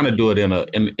I'm trying to do it in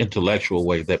an intellectual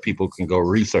way that people can go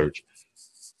research.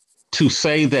 To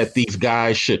say that these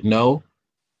guys should know,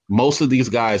 most of these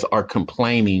guys are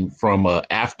complaining from a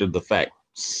after the fact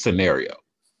scenario.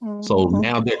 Mm-hmm. So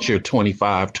now that you're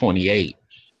 25, 28,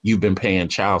 you've been paying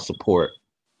child support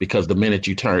because the minute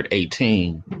you turned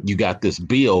 18, you got this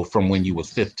bill from when you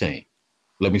was 15.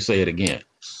 Let me say it again.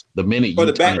 The minute for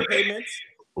you the back payments,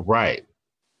 right,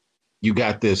 you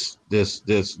got this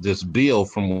bill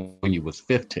from when you was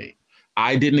 15.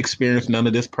 I didn't experience none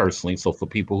of this personally. So for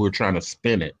people who are trying to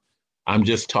spin it, I'm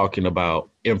just talking about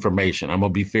information. I'm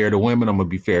gonna be fair to women. I'm gonna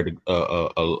be fair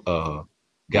to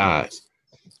guys.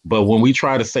 But when we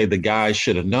try to say the guys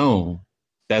should have known,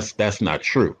 that's not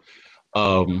true.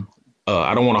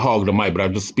 I don't want to hog the mic, but I'll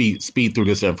just speed through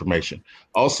this information.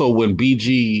 Also, when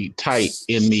BG Tight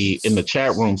in the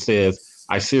chat room says,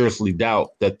 "I seriously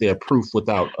doubt that they're proof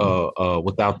without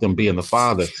them being the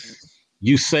father,"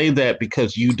 you say that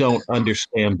because you don't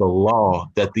understand the law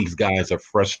that these guys are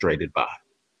frustrated by.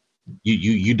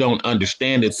 You don't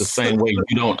understand it the same way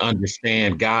you don't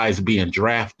understand guys being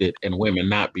drafted and women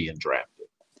not being drafted.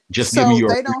 Just so give me your.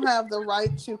 They don't have the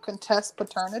right to contest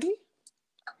paternity.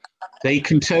 They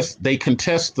contest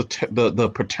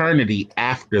the paternity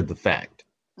after the fact,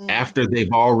 after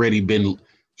they've already been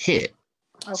hit.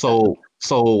 Okay.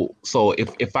 So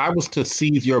if I was to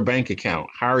seize your bank account,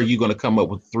 how are you going to come up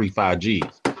with 3-5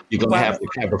 Gs? You're going to have to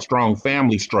have a strong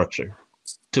family structure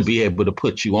to be able to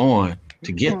put you on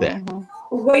to get that.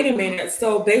 Wait a minute.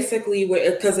 So basically, what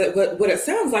it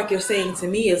sounds like you're saying to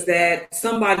me is that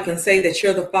somebody can say that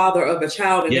you're the father of a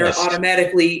child and they're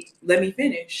automatically, let me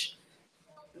finish.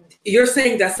 You're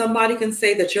saying that somebody can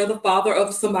say that you're the father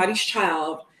of somebody's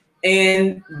child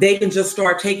and they can just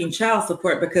start taking child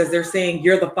support because they're saying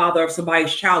you're the father of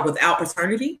somebody's child without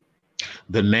paternity?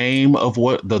 The name of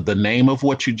what the name of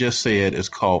what you just said is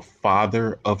called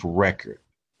father of record.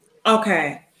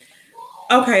 Okay.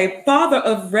 Father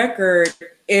of record,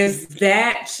 is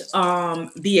that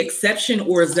the exception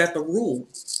or is that the rule?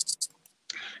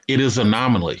 It is an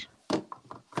anomaly.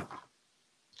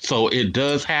 So it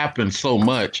does happen so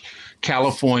much.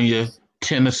 California,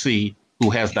 Tennessee,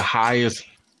 who has the highest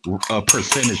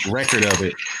percentage record of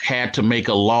it, had to make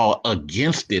a law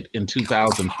against it in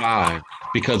 2005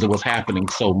 because it was happening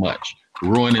so much,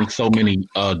 ruining so many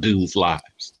dudes'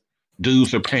 lives.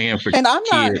 Dudes are paying for kids.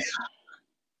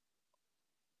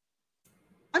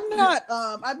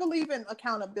 I believe in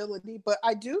accountability, but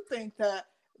I do think that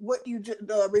what you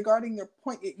regarding your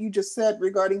point that you just said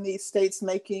regarding these states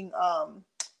making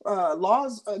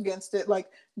laws against it, like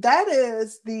that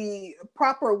is the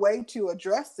proper way to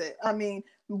address it. I mean,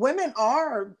 women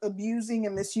are abusing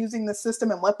and misusing the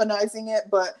system and weaponizing it,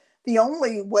 but the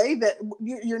only way that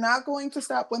you're not going to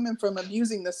stop women from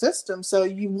abusing the system. So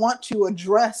you want to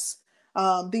address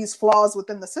these flaws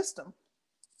within the system.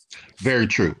 Very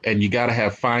true. And you got to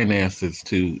have finances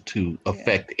to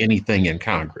affect anything in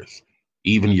Congress,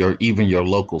 even your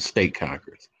local state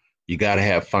Congress. You got to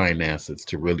have finances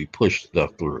to really push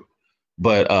stuff through.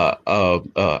 But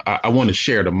I want to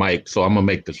share the mic, so I'm going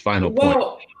to make this final point.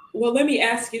 Well, let me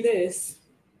ask you this.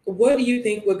 What do you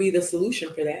think would be the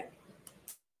solution for that?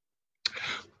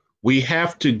 We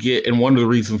have to get, and one of the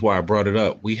reasons why I brought it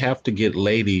up, we have to get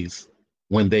ladies,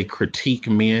 when they critique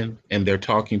men and their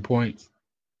talking points,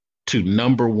 to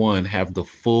number one, have the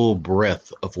full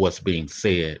breadth of what's being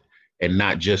said and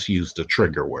not just use the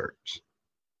trigger words.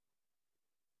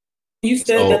 You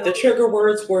said that the trigger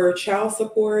words were child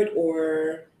support,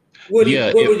 or what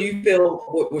would you feel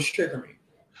what was triggering?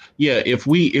 Yeah, if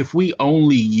we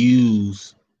only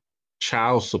use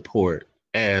child support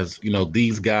as,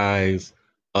 these guys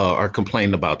are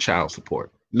complaining about child support.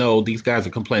 No, these guys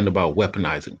are complaining about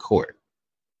weaponizing court.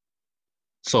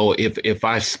 So if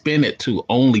I spin it to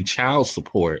only child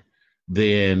support,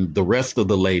 then the rest of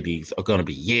the ladies are going to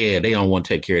be, they don't want to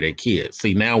take care of their kids.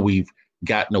 See, now we've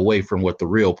gotten away from what the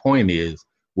real point is,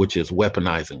 which is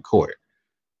weaponizing court.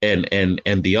 And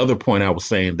the other point I was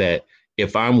saying, that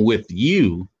if I'm with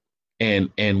you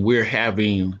and we're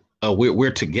having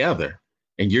we're together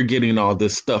and you're getting all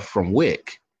this stuff from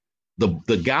WIC,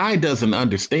 The guy doesn't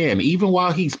understand, even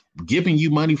while he's giving you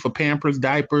money for Pampers,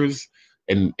 diapers,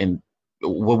 and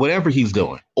whatever he's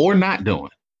doing or not doing,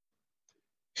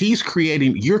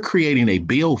 you're creating a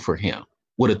bill for him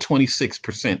with a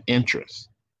 26% interest.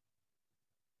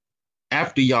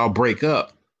 After y'all break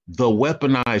up, the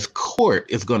weaponized court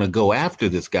is going to go after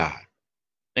this guy.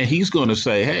 And he's going to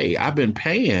say, hey, I've been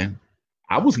paying.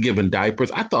 I was giving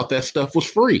diapers. I thought that stuff was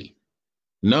free.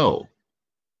 No,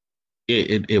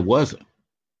 it wasn't.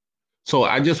 So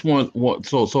I just want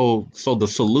so the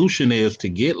solution is to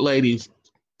get ladies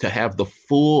to have the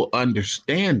full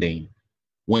understanding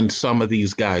when some of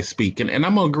these guys speak. And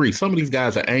I'm gonna agree, some of these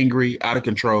guys are angry, out of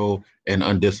control, and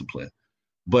undisciplined.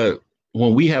 But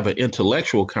when we have an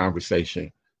intellectual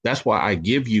conversation, that's why I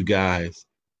give you guys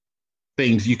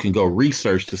things you can go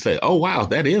research to say, oh wow,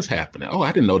 that is happening. Oh,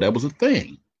 I didn't know that was a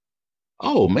thing.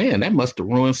 Oh man, that must have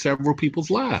ruined several people's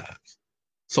lives.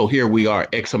 So here we are,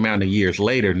 X amount of years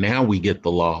later. Now we get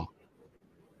the law,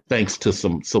 thanks to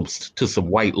some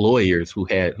white lawyers who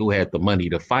had the money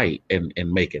to fight and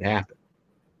make it happen.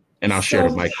 And I'll share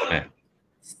the mic on that.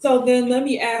 So then let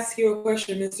me ask you a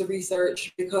question, Mr.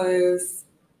 Research, because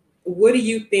what do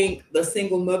you think the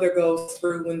single mother goes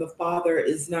through when the father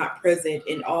is not present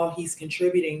and all he's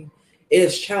contributing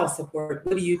is child support?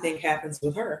 What do you think happens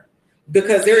with her?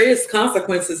 Because there is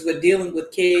consequences with dealing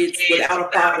with kids without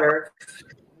a father.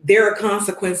 There are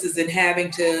consequences in having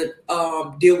to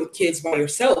deal with kids by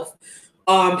yourself.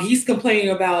 He's complaining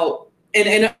about,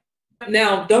 and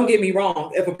now don't get me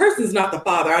wrong, if a person's not the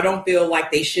father, I don't feel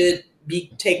like they should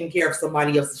be taking care of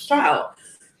somebody else's child.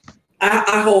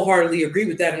 I wholeheartedly agree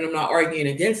with that, and I'm not arguing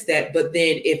against that. But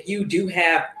then if you do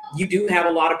have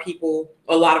a lot of people,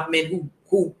 a lot of men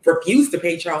who refuse to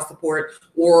pay child support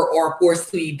or are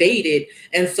forced to evade it.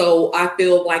 And so I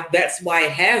feel like that's why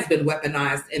it has been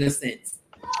weaponized in a sense.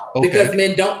 Okay. Because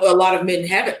a lot of men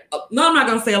haven't. No, I'm not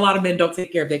going to say a lot of men don't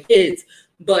take care of their kids,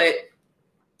 but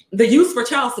the use for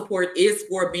child support is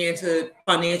for a man to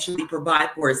financially provide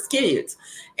for his kids.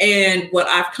 And what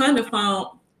I find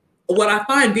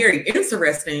very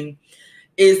interesting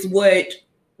is what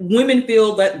women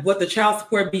feel that what the child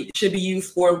support should be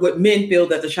used for, what men feel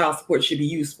that the child support should be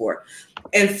used for.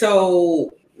 And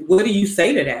so what do you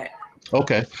say to that?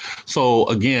 Okay. So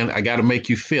again, I got to make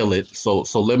you feel it. So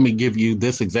let me give you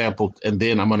this example, and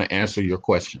then I'm going to answer your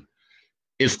question.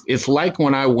 It's like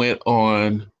when I went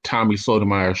on Tommy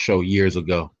Sotomayor's show years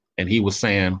ago, and he was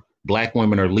saying Black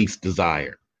women are least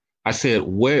desired. I said,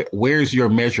 where's your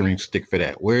measuring stick for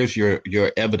that? Where's your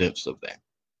evidence of that?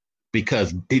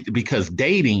 Because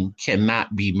dating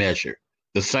cannot be measured.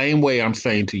 The same way I'm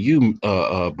saying to you,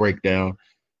 Breakdown,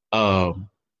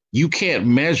 you can't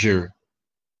measure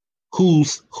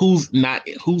who's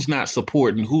not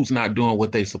supporting, who's not doing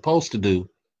what they're supposed to do,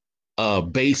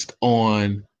 based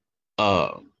on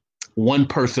one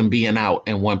person being out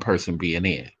and one person being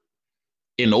in.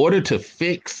 In order to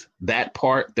fix that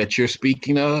part that you're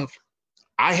speaking of,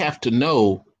 I have to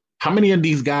know how many of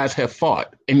these guys have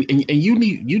fought, and you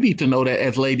need to know that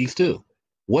as ladies too.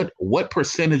 What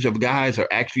percentage of guys are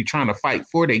actually trying to fight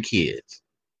for their kids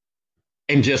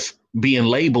and just being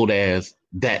labeled as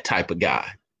that type of guy?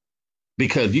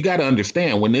 Because you got to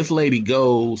understand, when this lady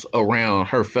goes around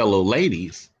her fellow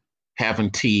ladies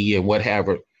having tea and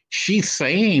whatever, she's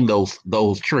saying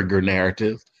those trigger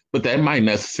narratives, but that might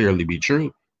necessarily be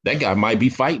true. That guy might be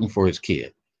fighting for his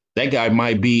kid. That guy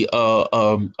might be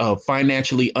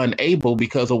financially unable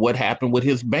because of what happened with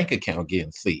his bank account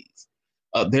getting seized.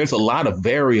 There's a lot of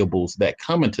variables that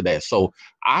come into that. So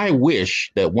I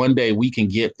wish that one day we can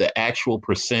get the actual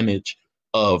percentage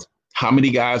of how many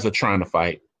guys are trying to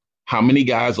fight, how many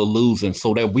guys are losing,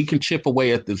 so that we can chip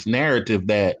away at this narrative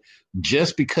that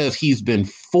just because he's been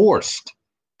forced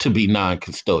to be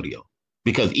non-custodial,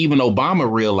 because even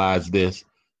Obama realized this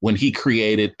when he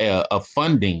created a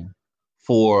funding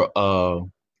for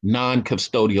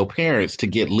non-custodial parents to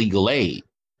get legal aid.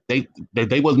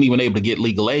 They wasn't even able to get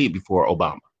legal aid before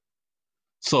Obama.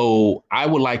 So I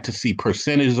would like to see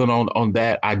percentages on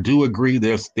that. I do agree.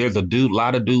 There's a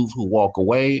lot of dudes who walk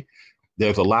away.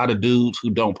 There's a lot of dudes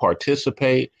who don't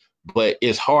participate, but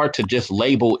it's hard to just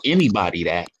label anybody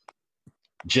that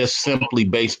just simply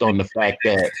based on the fact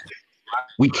that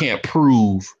we can't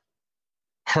prove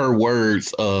her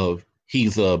words of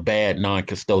he's a bad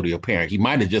non-custodial parent. He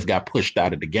might have just got pushed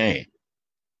out of the game.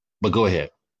 But go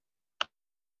ahead.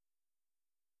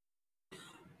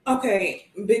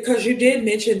 Okay, because you did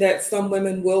mention that some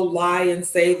women will lie and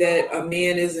say that a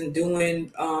man isn't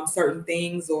doing certain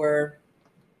things or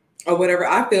or whatever.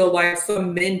 I feel like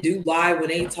some men do lie when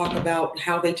they talk about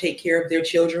how they take care of their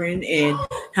children and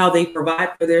how they provide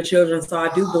for their children. So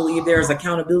I do believe there's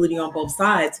accountability on both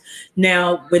sides.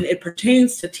 Now, when it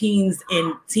pertains to teens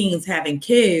and teens having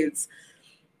kids,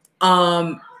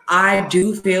 I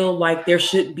do feel like there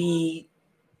should be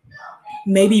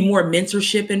maybe more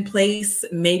mentorship in place,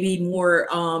 maybe more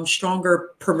stronger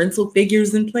parental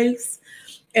figures in place.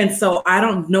 And so I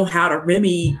don't know how to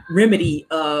remedy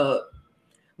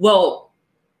well,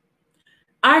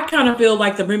 I kind of feel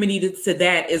like the remedy to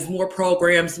that is more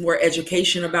programs, more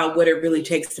education about what it really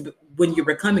takes to when you're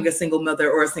becoming a single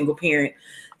mother or a single parent.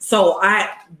 So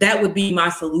that would be my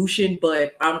solution,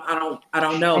 but I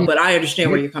don't know, but I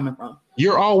understand where you're coming from.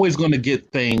 You're always going to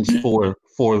get things for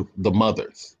the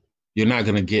mothers. You're not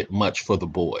going to get much for the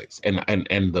boys. And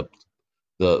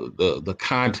the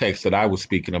context that I was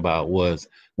speaking about was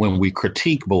when we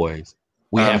critique boys,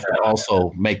 we have to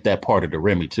also make that part of the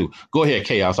remedy too. Go ahead,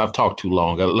 Chaos. I've talked too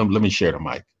long. Let me share the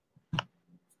mic.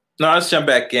 No, let's jump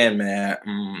back in, man.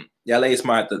 Y'all ladies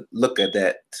might have to look at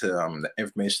that to the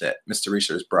information that Mr.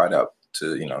 Research brought up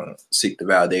to, you know, seek the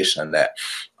validation on that.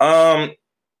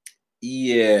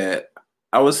 Yeah,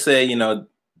 I would say, you know,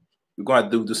 we're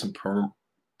going to do some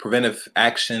preventive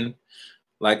action.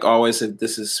 Like always, if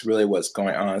this is really what's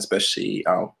going on, especially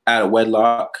out of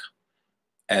wedlock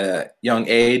at a young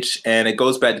age. And it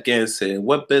goes back again and saying,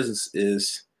 what business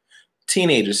is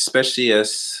teenagers, especially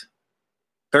as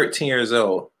 13 years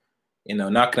old, you know,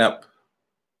 knocking up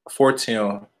a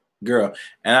 14-year-old girl.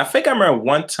 And I think I remember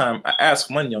one time I asked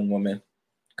one young woman,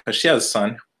 because she has a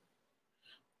son,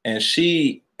 and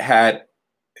she had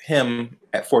him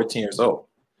at 14 years old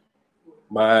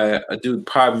by a dude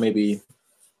probably maybe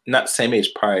not the same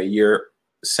age, probably a year,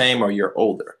 same or a year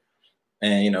older.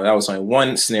 And, you know, that was only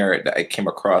one scenario that I came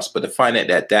across. But to find out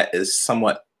that that is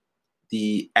somewhat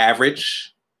the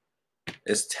average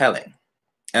is telling.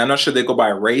 And I'm not sure they go by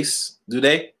race, do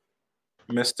they,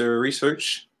 Mr.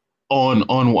 Research? On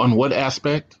what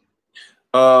aspect?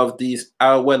 Of these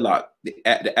out of wedlock,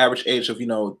 the average age of, you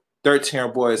know,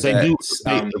 13-year-old boys. They do.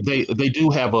 They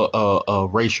do have a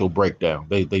racial breakdown.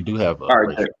 They do have a. All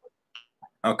right. Good.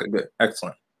 Okay. Good.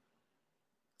 Excellent.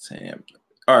 Sam.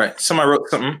 All right. Somebody wrote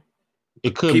something.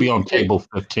 It could be on table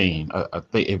 15. I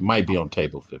think it might be on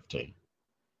table 15.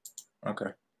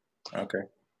 Okay. Okay.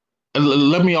 And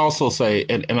let me also say,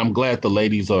 and I'm glad the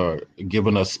ladies are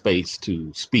giving us space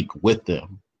to speak with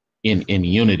them in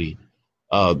unity.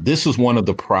 This is one of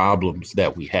the problems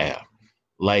that we have.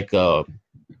 Like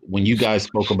when you guys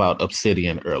spoke about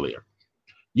Obsidian earlier,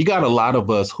 you got a lot of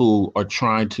us who are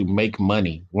trying to make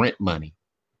money, rent money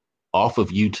off of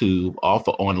YouTube, off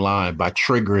of online by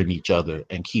triggering each other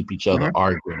and keep each other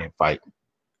arguing and fighting.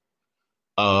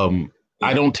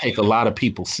 I don't take a lot of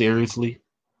people seriously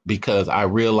because I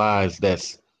realize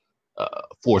that's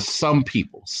for some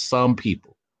people,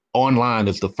 online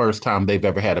is the first time they've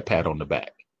ever had a pat on the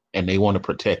back, and they want to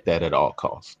protect that at all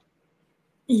costs.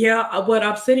 Yeah, what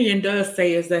Obsidian does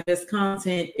say is that his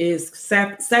content is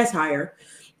satire.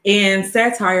 And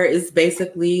satire is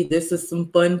basically, this is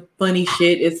some funny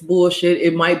shit. It's bullshit.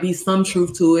 It might be some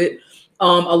truth to it.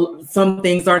 Some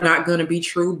things are not going to be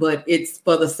true, but it's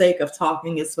for the sake of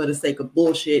talking. It's for the sake of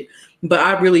bullshit. But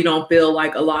I really don't feel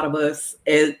like a lot of us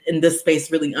in this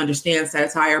space really understand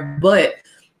satire. But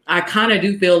I kind of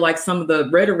do feel like some of the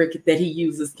rhetoric that he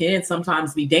uses can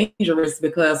sometimes be dangerous,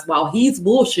 because while he's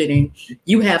bullshitting,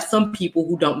 you have some people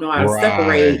who don't know how to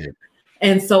separate.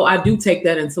 And so I do take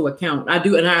that into account. I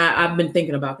do, and I've been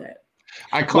thinking about that.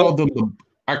 I call them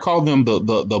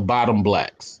the bottom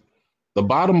blacks. The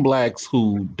bottom blacks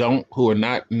who are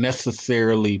not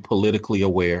necessarily politically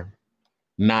aware,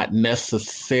 not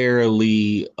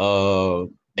necessarily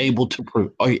able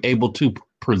to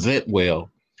present well.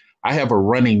 I have a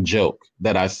running joke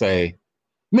that I say,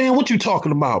 man, what you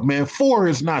talking about, man? For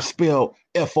is not spelled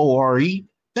Fore. That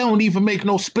don't even make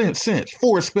no sense.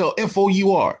 For is spelled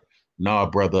Four. Nah,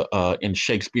 brother, in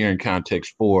Shakespearean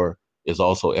context, for is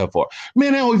also FR.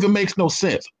 Man, that don't even make no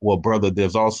sense. Well, brother,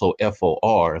 there's also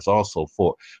FOR. It's also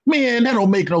for. Man, that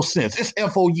don't make no sense. It's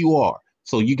FOUR.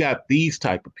 So you got these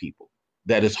type of people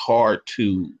that is hard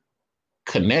to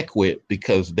connect with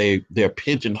because they're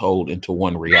pigeonholed into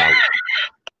one reality.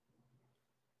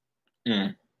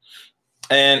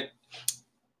 And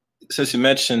since you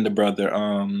mentioned the brother,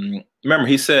 remember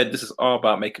he said this is all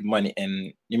about making money,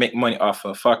 and you make money off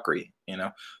of fuckery, you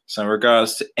know. So in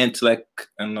regards to intellect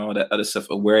and all that other stuff,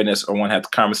 awareness, or want to have the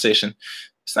conversation,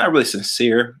 it's not really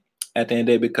sincere at the end of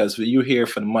the day, because when you're here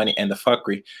for the money and the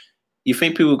fuckery, you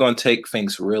think people are going to take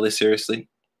things really seriously,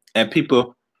 and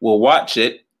people will watch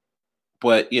it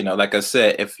But like I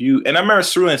said, if you, and I remember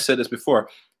Cerulean said this before,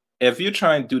 if you're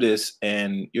trying to do this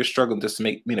and you're struggling just to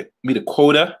meet a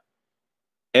quota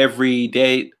every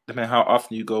day, depending on how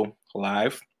often you go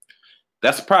live,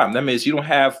 that's a problem. That means you don't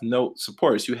have no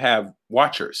supporters, you have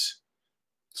watchers.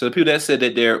 So the people that said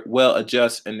that they're well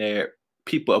adjusted and they're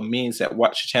people of means that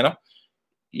watch the channel,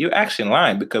 you're actually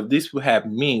lying, because these people have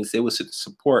means, they would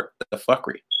support the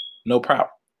fuckery. No problem.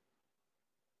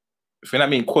 If you're not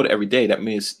being quoted every day, that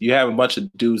means you have a bunch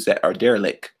of dudes that are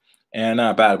derelict and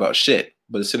not bad about shit,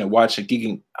 but sitting and watching,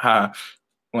 geeking,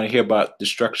 want to hear about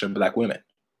destruction of Black women.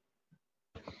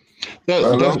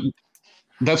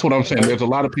 That's what I'm saying. There's a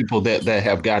lot of people that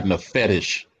have gotten a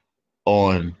fetish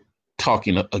on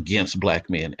talking against Black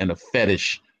men and a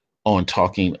fetish on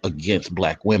talking against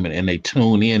Black women, and they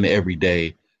tune in every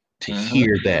day to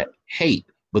hear that hate.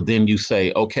 But then you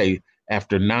say, okay,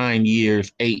 after 9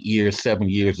 years, 8 years, 7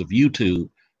 years of YouTube,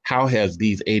 how has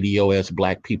these ADOS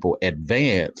Black people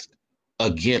advanced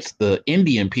against the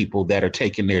Indian people that are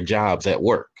taking their jobs at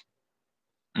work,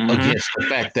 against the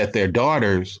fact that their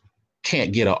daughters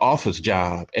can't get an office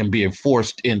job and being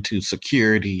forced into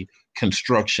security,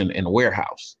 construction, and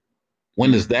warehouse?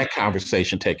 When is that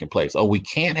conversation taking place? Oh, we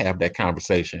can't have that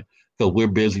conversation because we're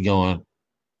busy on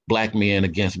Black men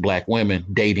against Black women,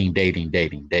 dating.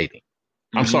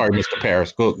 I'm sorry, Mr.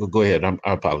 Paris. Go ahead.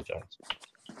 I apologize.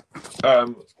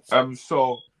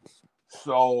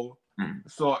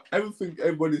 So everything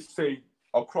everybody's saying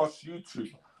across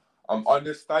YouTube, I'm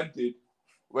understanding,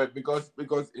 because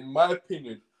in my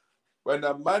opinion, when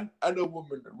a man and a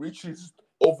woman reaches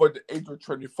over the age of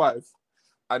 25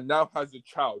 and now has a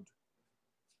child,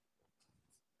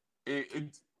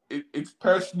 it's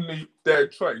personally their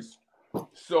choice.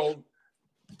 So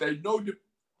they know the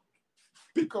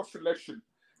pick of selection.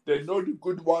 They know the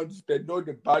good ones, they know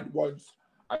the bad ones,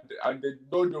 and they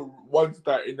know the ones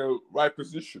that are in the right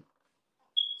position.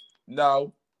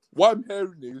 Now, what I'm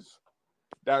hearing is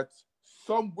that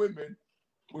some women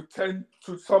will tend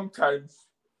to sometimes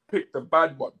pick the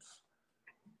bad ones.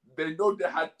 They know they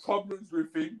had problems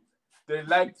with him, they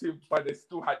liked him, but they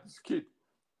still had this kid.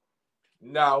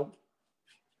 Now,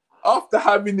 after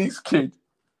having this kid,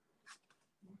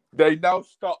 they now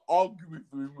start arguing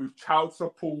with him with child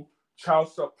support.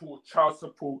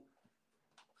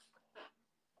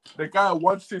 The guy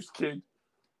wants his kid,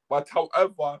 but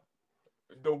however,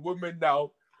 the woman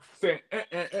now saying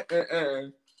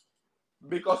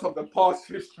because of the past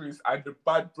histories and the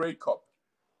bad breakup.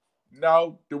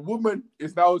 Now the woman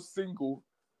is now single,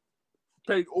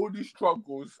 paying all these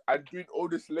struggles and doing all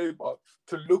this labor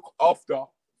to look after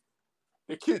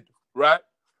the kid, right?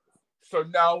 So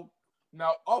now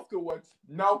afterwards,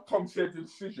 now comes here the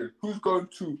decision: who's going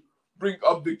to bring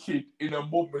up the kid in a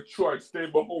more mature and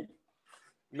stable home?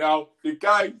 Now the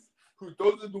guys who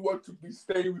doesn't want to be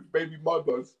staying with baby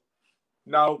mothers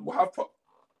now will have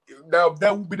now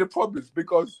that will be the problems,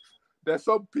 because there's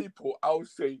some people, I would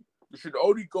say you should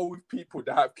only go with people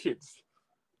that have kids.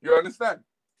 You understand?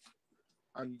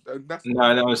 And that's no,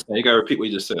 I don't understand. You gotta repeat what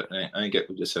you just said. I didn't get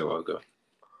what you just said a while ago.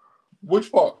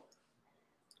 Which part?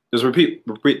 Just repeat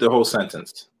the whole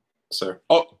sentence, sir.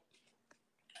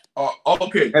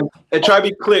 Okay. And try to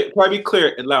be clear. Try to be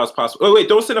clear and loud as possible. Oh wait,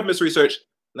 don't set up misresearch.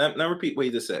 Let repeat what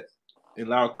you just said in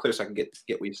loud and clear so I can get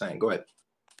what you're saying. Go ahead.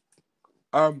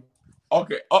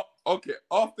 Okay. Okay.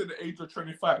 After the age of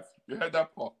 25, you heard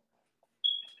that part.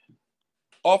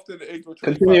 After the age of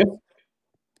 25. Continue.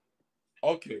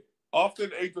 Okay. After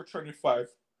the age of 25,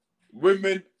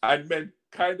 women and men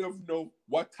kind of know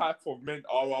what type of men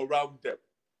are around them.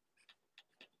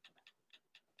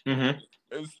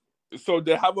 So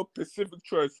they have a specific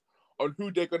choice on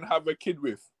who they're going to have a kid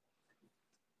with.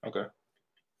 Okay.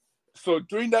 So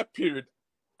during that period,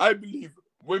 I believe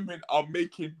women are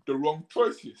making the wrong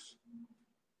choices.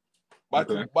 By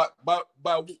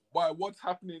what's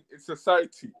happening in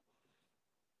society.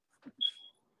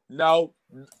 Now,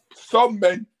 some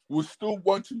men will still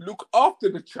want to look after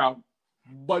the child,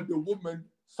 but the woman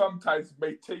sometimes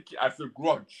may take it as a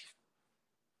grudge.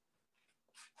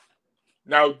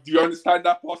 Now, do you understand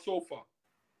that part so far?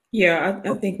 Yeah,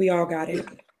 I think we all got it.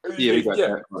 Yeah, we got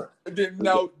that.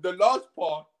 Now, the last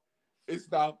part is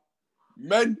that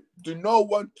men do not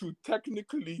want to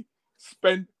technically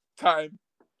spend time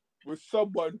with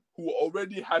someone who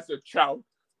already has a child,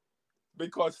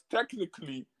 because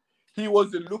technically he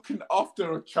wasn't looking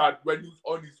after a child when he was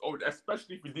on his own,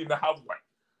 especially if he didn't have one.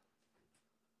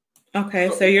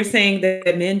 Okay, so you're saying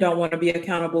that men don't want to be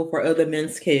accountable for other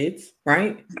men's kids,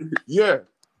 right? Yeah.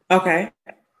 Okay.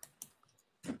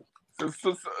 So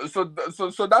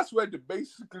that's where the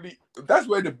basis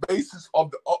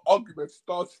of the argument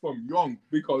starts from young,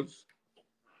 because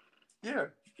Yeah,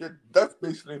 that's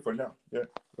basically for now. Yeah,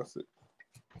 that's it.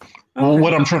 Well,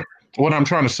 Okay. what I'm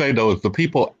trying to say though is the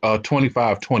people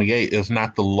 25, 28 is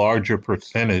not the larger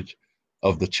percentage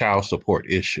of the child support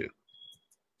issue.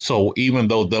 So even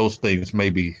though those things may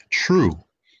be true,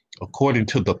 according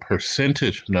to the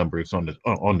percentage numbers on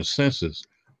the census,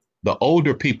 the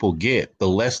older people get, the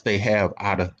less they have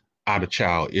out of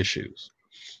child issues.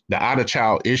 The out of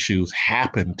child issues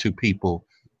happen to people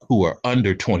who are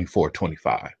under 24,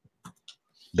 25.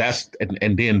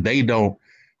 And then they don't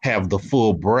have the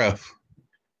full breadth,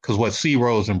 because what C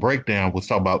Rose and Breakdown was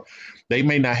talking about, they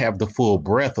may not have the full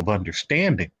breadth of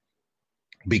understanding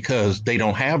because they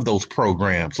don't have those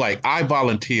programs. Like I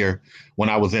volunteer when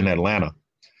I was in Atlanta.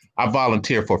 I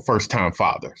volunteer for first time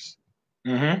fathers.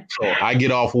 Mm-hmm. So I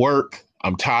get off work,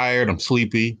 I'm tired, I'm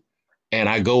sleepy, and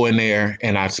I go in there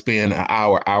and I spend an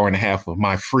hour and a half of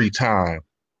my free time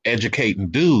educating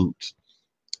dudes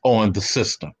on the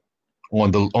system,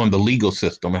 on the legal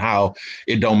system, and how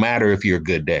it don't matter if you're a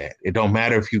good dad. It don't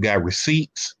matter if you got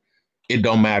receipts. It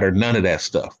don't matter none of that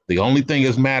stuff. The only thing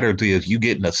that matters is you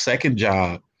getting a second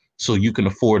job so you can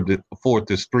afford this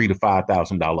 $3,000 to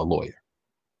 $5,000 lawyer.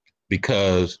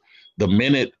 Because the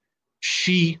minute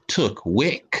she took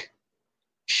WIC,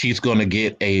 she's going to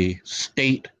get a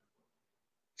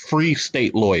free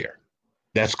state lawyer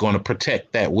that's going to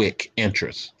protect that WIC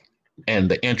interest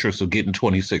and the interest of getting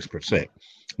 26%.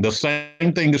 The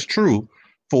same thing is true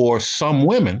for some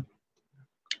women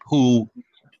who,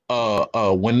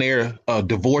 when they're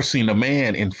divorcing a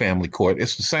man in family court,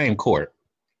 it's the same court.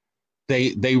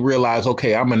 They realize,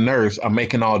 okay, I'm a nurse, I'm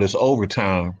making all this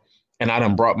overtime, and I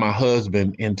done brought my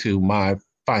husband into my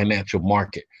financial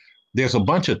market. There's a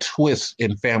bunch of twists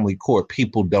in family court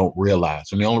people don't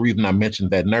realize. And the only reason I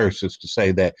mentioned that nurse is to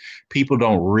say that people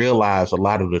don't realize a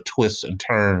lot of the twists and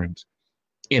turns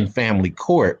in family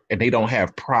court, and they don't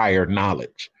have prior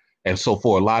knowledge. And so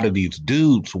for a lot of these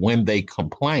dudes, when they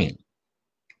complain,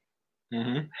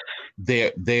 Mm-hmm.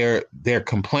 they're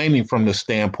complaining from the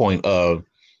standpoint of,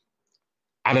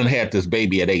 I done had this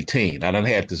baby at 18. I done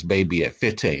had this baby at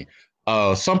 15.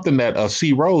 Something that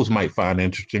C. Rose might find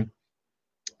interesting.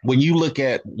 When you look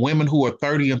at women who are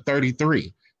 30 and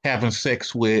 33 having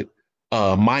sex with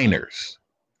minors,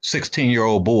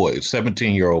 16-year-old boys,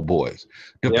 17-year-old boys,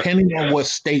 depending on what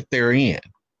state they're in,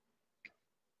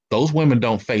 those women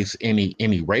don't face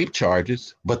any rape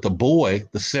charges, but the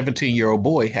 17-year-old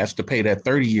boy has to pay that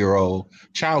 30-year-old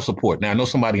child support. Now, I know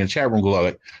somebody in the chat room go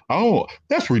like, "Oh,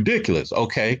 that's ridiculous."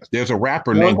 Okay, there's a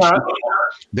rapper named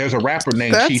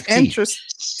That's Chief Keef.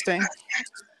 interesting.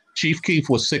 Chief Keef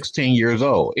was 16 years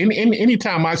old.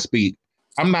 Anytime I speak,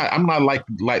 I'm not like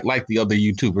the other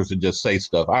YouTubers that just say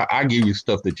stuff. I give you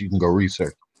stuff that you can go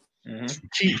research.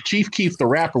 Mm-hmm. Chief Keef, the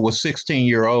rapper, was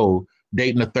 16-year-old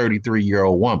dating a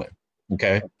 33-year-old woman.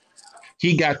 Okay,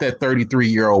 he got that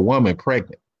 33-year-old woman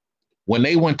pregnant. When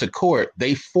they went to court,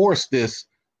 they forced this,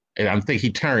 and I think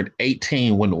he turned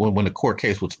 18 when the court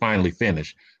case was finally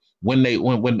finished. When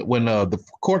the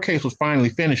court case was finally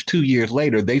finished 2 years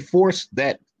later, they forced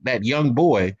that young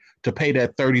boy to pay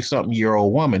that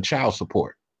 30-something-year-old woman child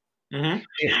support. Mm-hmm.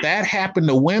 If that happened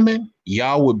to women,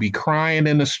 y'all would be crying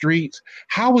in the streets.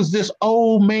 How is this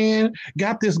old man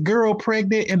got this girl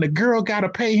pregnant and the girl got to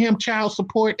pay him child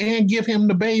support and give him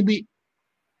the baby?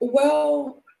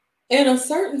 Well, in a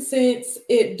certain sense,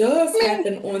 it does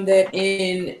happen on that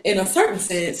in a certain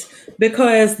sense,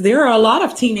 because there are a lot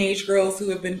of teenage girls who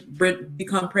have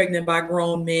become pregnant by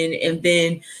grown men, and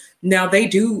then now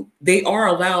they are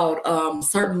allowed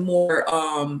certain more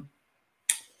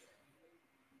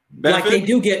Benefit? like they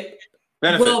do get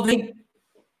Benefit. well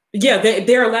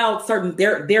they're allowed certain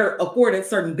they're afforded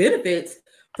certain benefits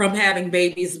from having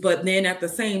babies, but then at the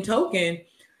same token,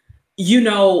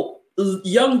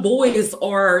 young boys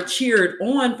are cheered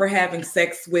on for having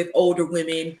sex with older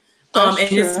women, and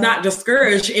it's not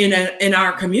discouraged in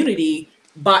our community,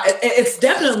 but it's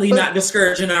definitely not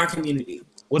discouraged in our community.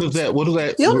 What is that?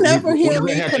 You'll never hear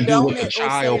me have to do with condone the it or say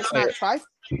child? it's not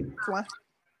trifling.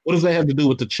 What does that have to do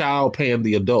with the child paying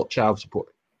the adult child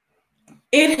support?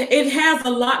 It has a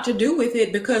lot to do with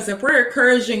it, because if we're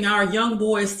encouraging our young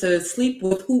boys to sleep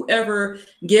with whoever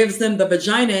gives them the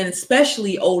vagina, and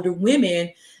especially older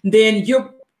women, then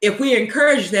if we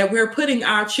encourage that, we're putting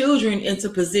our children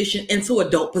into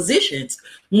adult positions.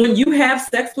 When you have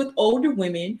sex with older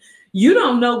women, You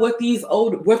don't know what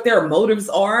their motives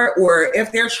are, or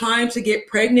if they're trying to get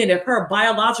pregnant, if her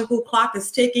biological clock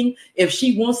is ticking, if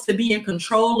she wants to be in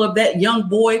control of that young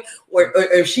boy, or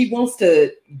if she wants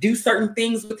to do certain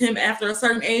things with him after a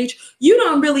certain age. You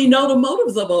don't really know the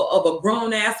motives of a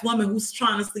grown ass woman who's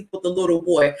trying to sleep with a little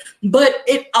boy. But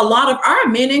a lot of our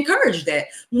men encourage that.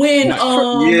 When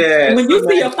you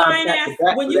see a fine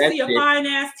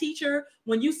ass teacher,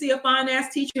 when you see a fine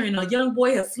ass teacher and a young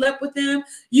boy has slept with them,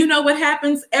 you know what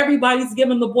happens? Everybody's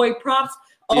giving the boy props.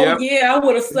 Oh yeah, I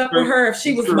would have slept with her if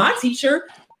she was my teacher.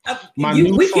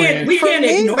 We can't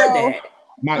ignore that.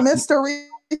 Mr.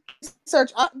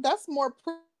 Research, that's more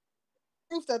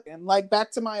proof that, like,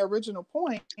 back to my original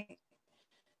point,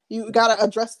 you got to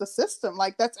address the system.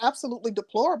 Like, that's absolutely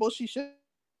deplorable. She shouldn't.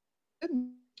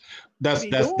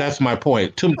 That's my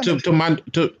point.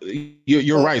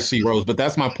 You're right, C Rose, but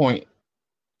that's my point.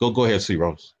 Go ahead, C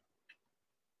Rose.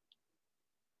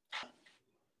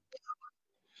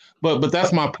 But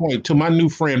that's my point. To my new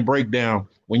friend breakdown,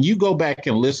 when you go back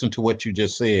and listen to what you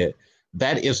just said,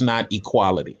 that is not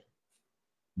equality.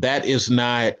 That is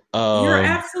not. You're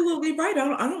absolutely right.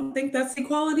 I don't think that's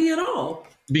equality at all.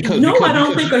 I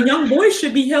don't think a young boy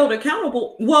should be held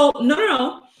accountable. Well,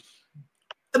 no.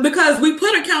 Because we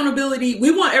put accountability,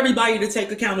 we want everybody to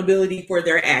take accountability for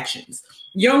their actions.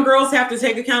 Young girls have to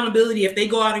take accountability if they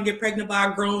go out and get pregnant by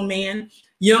a grown man.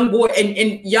 Young boy,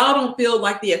 and y'all don't feel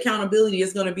like the accountability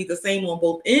is going to be the same on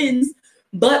both ends,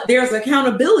 but there's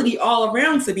accountability all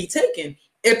around to be taken.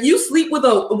 If you sleep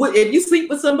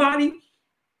with somebody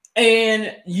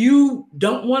and you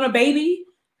don't want a baby,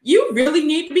 you really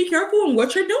need to be careful in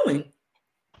what you're doing.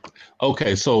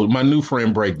 Okay, so my new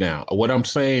friend breakdown. What I'm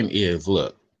saying is,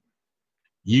 look,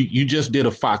 you just did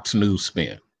a Fox News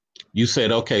spin. You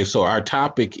said, okay, so our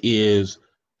topic is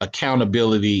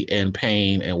accountability and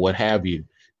pain and what have you.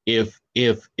 If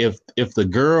the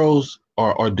girls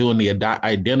are doing the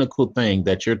identical thing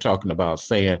that you're talking about,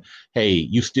 saying, hey,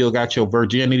 you still got your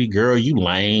virginity, girl, you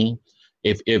lame.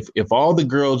 If all the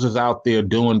girls is out there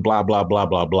doing blah, blah, blah,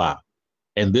 blah, blah,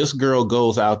 and this girl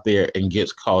goes out there and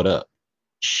gets caught up,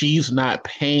 she's not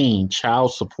paying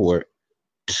child support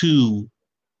to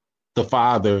the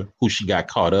father who she got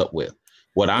caught up with.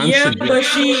 What I'm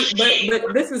suggesting,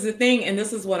 but this is the thing, and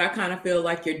this is what I kind of feel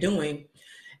like you're doing.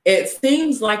 It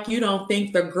seems like you don't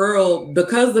think the girl,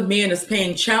 because the man is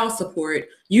paying child support,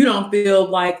 you don't feel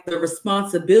like the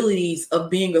responsibilities of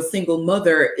being a single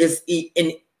mother is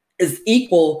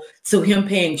equal to him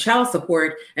paying child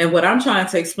support. And what I'm trying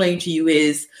to explain to you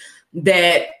is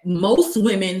that most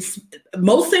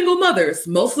single mothers,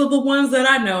 most of the ones that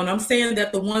I know, and I'm saying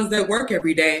that the ones that work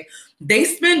every day, they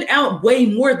spend out way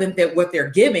more than what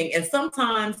they're giving. And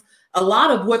sometimes a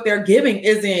lot of what they're giving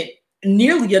isn't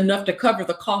nearly enough to cover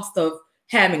the cost of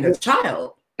having a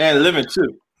child and living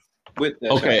too. With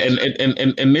that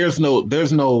child. And there's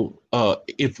no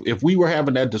if we were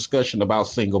having that discussion about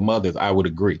single mothers, I would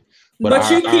agree. But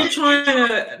you keep trying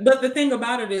to. But the thing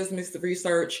about it is, Mr.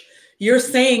 Research, you're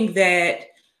saying that,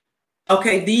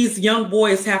 okay, these young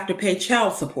boys have to pay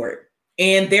child support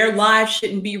and their lives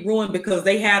shouldn't be ruined because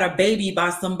they had a baby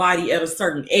by somebody at a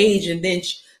certain age, and then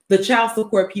the child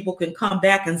support people can come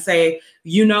back and say,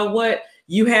 you know what,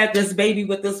 you had this baby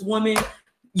with this woman,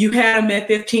 you had him at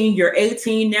 15, you're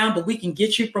 18 now, but we can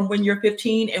get you from when you're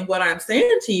 15. And what I'm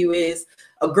saying to you is,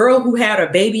 a girl who had a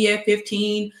baby at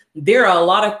 15, there are a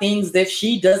lot of things that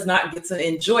she does not get to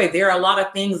enjoy. There are a lot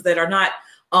of things that are not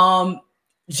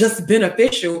just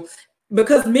beneficial,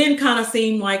 because men kind of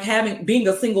seem like being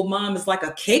a single mom is like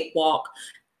a cakewalk.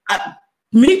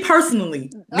 Me personally,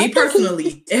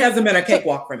 it hasn't been a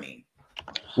cakewalk for me.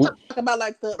 Talk about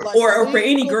or for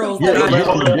any girls that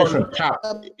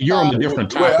you're on a different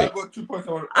topic.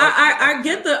 I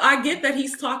get that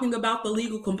he's talking about the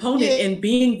legal component, and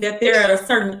being that they're at a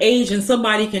certain age and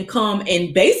somebody can come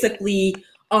and basically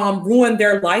ruin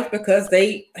their life because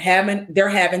they're having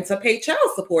to pay child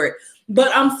support.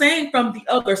 But I'm saying from the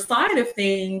other side of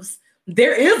things,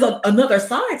 there is another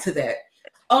side to that.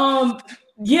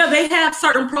 Yeah, they have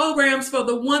certain programs for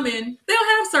the woman. They'll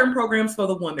have certain programs for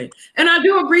the woman, and I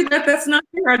do agree that that's not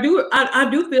fair. I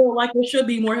do feel like there should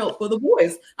be more help for the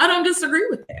boys. I don't disagree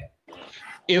with that.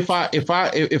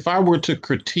 If I were to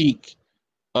critique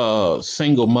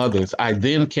single mothers, I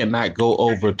then cannot go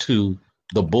over to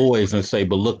the boys and say,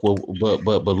 but look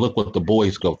what the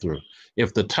boys go through.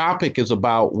 If the topic is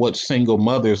about what single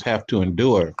mothers have to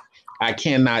endure, I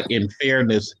cannot, in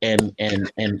fairness and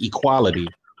equality,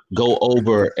 go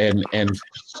over and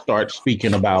start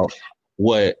speaking about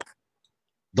what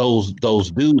those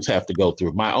dudes have to go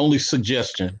through. My only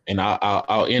suggestion, and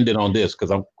I'll end it on this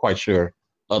because I'm quite sure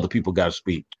other people got to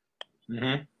speak.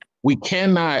 Mm-hmm. We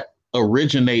cannot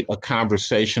originate a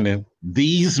conversation in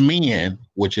these men,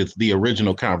 which is the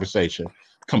original conversation,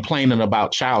 complaining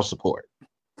about child support.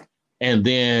 And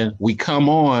then we come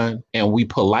on and we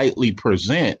politely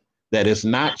present that it's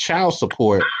not child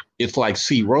support. It's like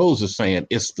C. Rose is saying,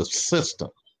 it's the system.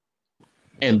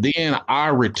 And then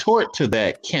our retort to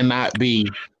that cannot be,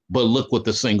 but look what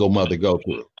the single mother go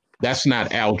through. That's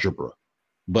not algebra.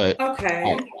 But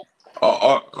Okay.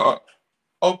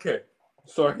 Okay.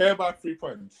 So here are my 3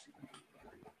 points.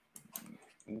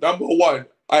 Number one,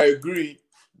 I agree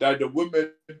that the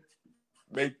women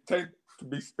may tend to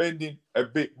be spending a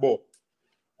bit more.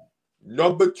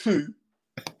 Number two,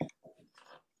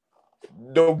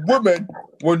 the woman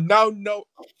will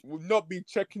not be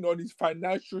checking on his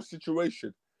financial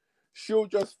situation. She'll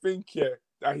just think here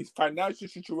that his financial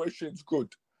situation is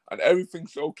good and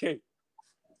everything's okay.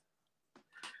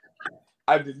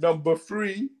 And number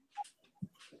three,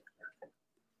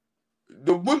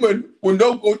 the woman will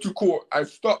not go to court and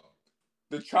stop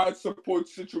the child support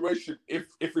situation if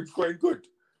it's going good.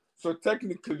 So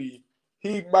technically,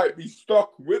 he might be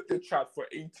stuck with the child for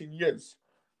 18 years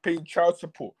paying child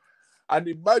support. And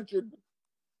imagine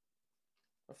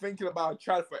thinking about a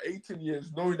child for 18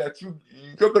 years, knowing that you're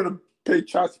going to pay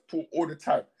child support all the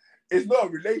time. It's not a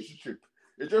relationship.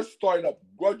 It's just starting up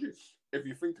grudges, if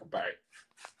you think about it.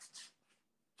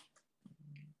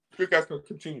 You guys can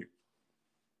continue.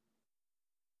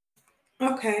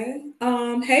 Okay.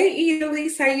 Hey,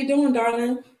 Elise, how you doing,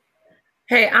 darling?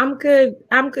 Hey, I'm good.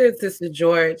 I'm good, Sister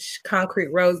George.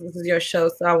 Concrete Rose, this is your show,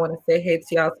 so I want to say hey to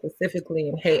y'all specifically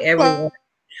and hey everyone.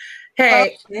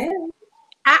 Hey,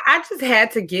 I just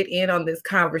had to get in on this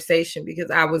conversation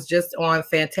because I was just on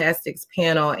Fantastic's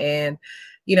panel and,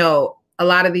 you know, a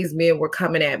lot of these men were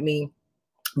coming at me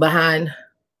behind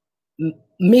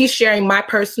me sharing my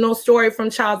personal story from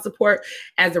child support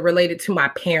as it related to my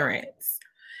parents.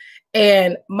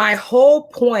 And my whole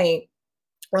point,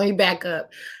 let me back up.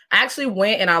 I actually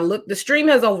went and I looked, the stream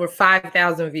has over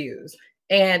 5,000 views.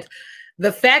 And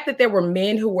the fact that there were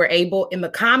men who were able in the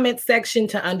comment section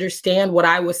to understand what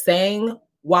I was saying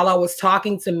while I was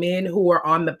talking to men who were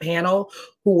on the panel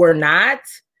who were not,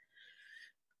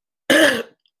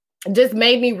 just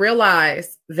made me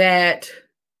realize that,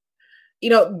 you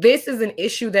know, this is an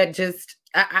issue that just,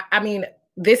 I mean,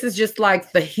 this is just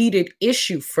like the heated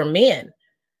issue for men.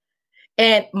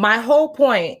 And my whole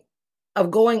point of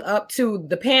going up to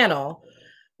the panel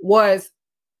was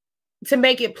to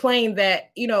make it plain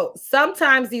that, you know,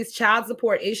 sometimes these child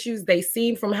support issues, they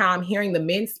seem from how I'm hearing the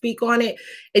men speak on it,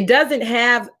 it doesn't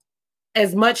have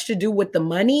as much to do with the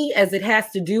money as it has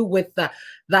to do with the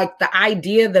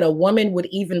idea that a woman would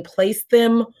even place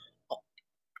them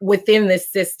within this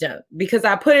system. Because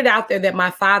I put it out there that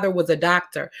my father was a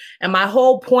doctor. And my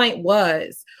whole point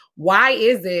was, why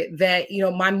is it that, you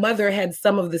know, my mother had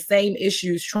some of the same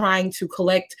issues trying to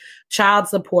collect child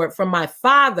support from my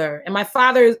father, and my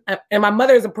father and my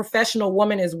mother is a professional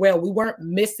woman as well. We weren't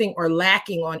missing or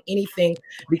lacking on anything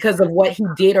because of what he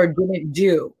did or didn't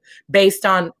do based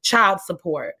on child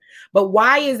support. But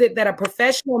why is it that a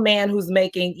professional man who's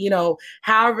making, you know,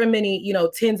 however many, you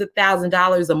know, tens of thousands of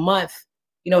dollars a month,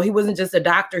 you know, he wasn't just a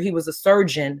doctor, he was a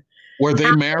surgeon. Were they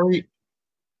married?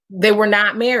 They were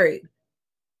not married.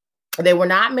 They were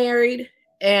not married.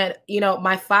 And, you know,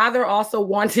 my father also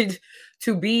wanted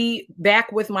to be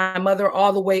back with my mother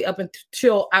all the way up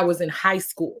until I was in high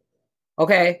school.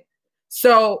 Okay.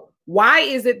 So why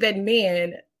is it that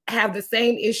men have the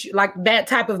same issue? Like that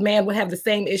type of man would have the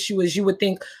same issue as you would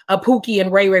think a Pookie and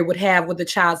Ray Ray would have with the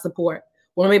child support.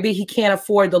 Or maybe he can't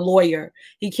afford the lawyer.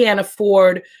 He can't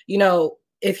afford, you know,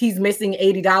 if he's missing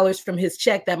 $80 from his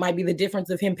check, that might be the difference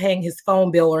of him paying his phone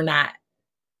bill or not.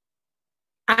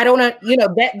 I don't know, you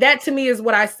know, that to me is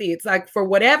what I see. It's like, for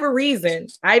whatever reason,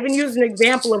 I even used an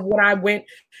example of when I went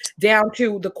down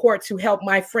to the court to help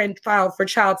my friend file for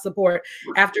child support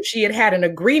after she had had an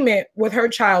agreement with her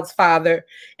child's father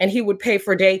and he would pay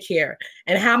for daycare.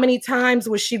 And how many times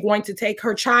was she going to take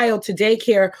her child to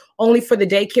daycare only for the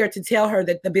daycare to tell her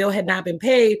that the bill had not been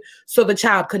paid, so the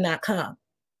child could not come?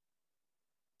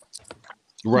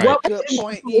 Right. Good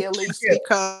point, Elise,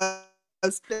 because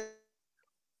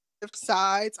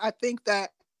sides. I think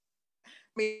that,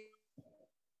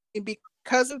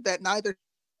 because of that, neither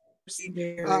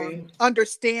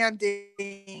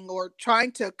understanding or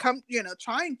trying to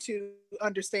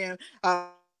understand,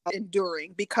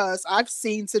 enduring, because I've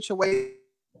seen situations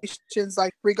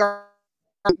like regarding,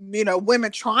 you know,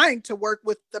 women trying to work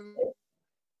with the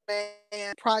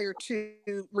man prior to,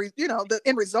 you know, the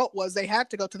end result was they had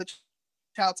to go to the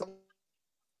child support.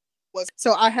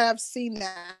 So I have seen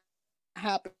that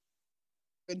happen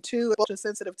into. It's a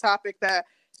sensitive topic that,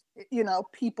 you know,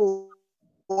 people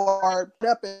are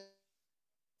up in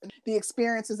the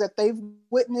experiences that they've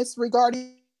witnessed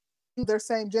regarding their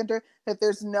same gender, that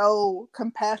there's no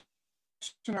compassion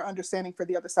or understanding for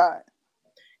the other side.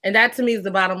 And that to me is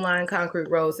the bottom line, Concrete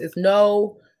Rose. It's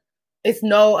no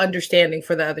understanding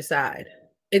for the other side.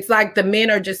 It's like the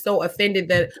men are just so offended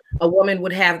that a woman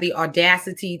would have the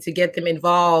audacity to get them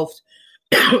involved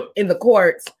in the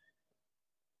courts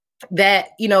that,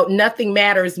 you know, nothing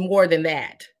matters more than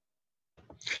that.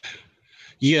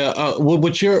 Yeah, well,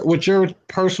 with your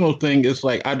personal thing, it's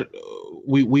like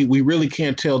we really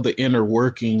can't tell the inner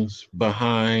workings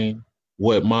behind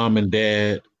what mom and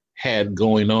dad had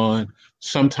going on.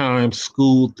 Sometimes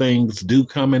school things do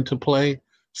come into play.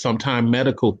 Sometimes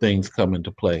medical things come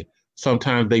into play.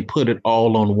 Sometimes they put it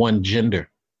all on one gender,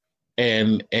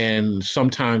 and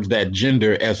sometimes that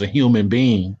gender, as a human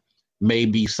being, may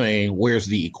be saying, "Where's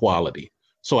the equality?"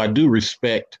 So I do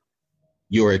respect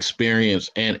your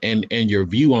experience and your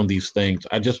view on these things.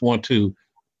 I just want to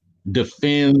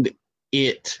defend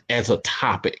it as a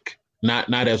topic,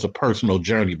 not as a personal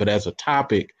journey, but as a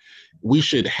topic. We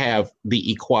should have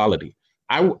the equality.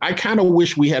 I kind of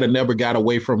wish we had never got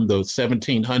away from the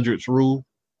 1700s rule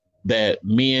that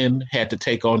men had to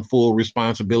take on full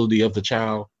responsibility of the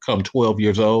child come 12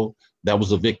 years old. That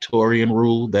was a Victorian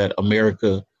rule that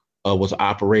America was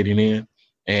operating in.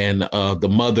 And the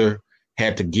mother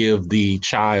had to give the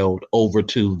child over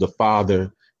to the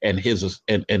father and his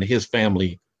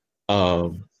family.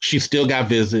 She still got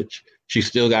visits. She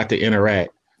still got to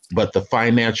interact, but the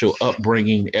financial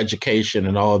upbringing, education,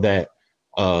 and all that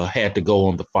had to go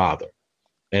on the father.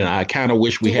 And I kind of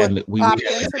wish we hadn't. We Opt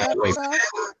into that way. stuff?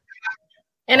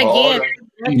 And again,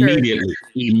 Immediately.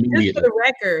 Just for the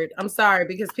record, I'm sorry,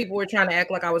 because people were trying to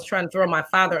act like I was trying to throw my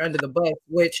father under the bus,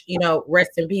 which, you know,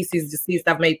 rest in peace, he's deceased.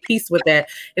 I've made peace with that.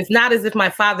 It's not as if my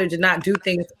father did not do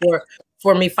things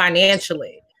for me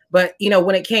financially. But, you know,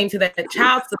 when it came to that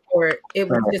child support, it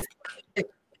was just,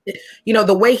 you know,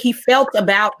 the way he felt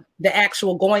about the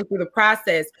actual going through the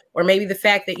process, or maybe the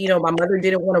fact that, you know, my mother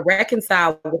didn't want to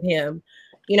reconcile with him,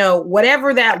 you know,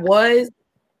 whatever that was,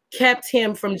 kept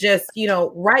him from just, you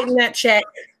know, writing that check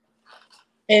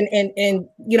and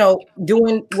you know,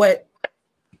 doing what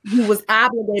he was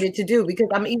obligated to do. Because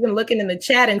I'm even looking in the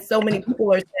chat and so many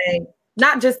people are saying,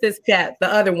 not just this chat, the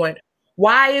other one,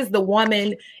 why is the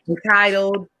woman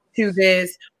entitled to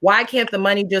this? Why can't the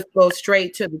money just go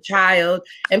straight to the child?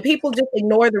 And people just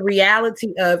ignore the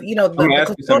reality of, you know, the Wait.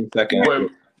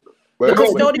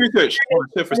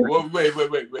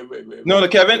 No,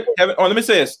 Kevin. Oh, let me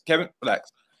say this. Kevin,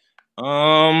 relax.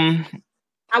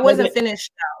 I wasn't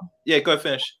finished though. Yeah, go ahead,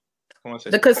 finish.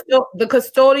 The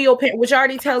custodial parent, which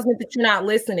already tells me that you're not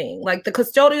listening. Like, the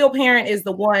custodial parent is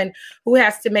the one who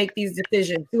has to make these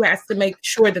decisions, who has to make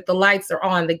sure that the lights are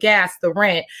on, the gas, the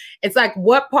rent. It's like,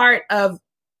 what part of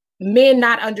men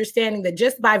not understanding that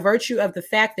just by virtue of the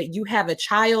fact that you have a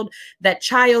child, that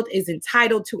child is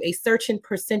entitled to a certain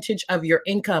percentage of your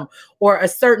income or a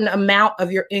certain amount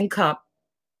of your income.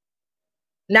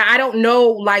 Now, I don't know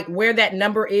like where that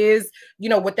number is, you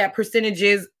know, what that percentage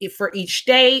is for each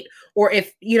state, or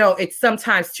if, you know, it's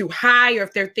sometimes too high, or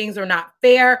if their things are not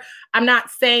fair. I'm not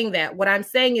saying that. What I'm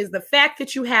saying is the fact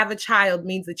that you have a child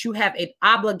means that you have an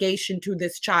obligation to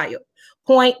this child.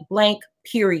 Point blank,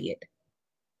 period.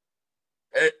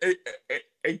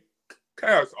 Hey,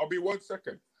 Chaos, I'll be 1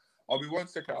 second. I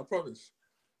promise.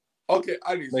 Okay,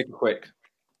 Alice. Make it quick.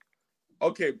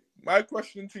 Okay, my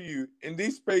question to you, in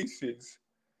these spaces,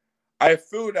 I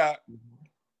feel that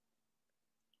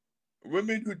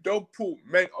women who don't put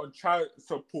men on child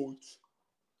support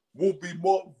will be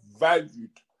more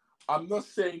valued. I'm not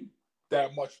saying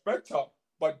they're much better,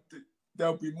 but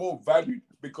they'll be more valued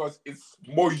because it's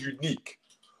more unique.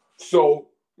 So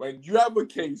when you have a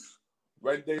case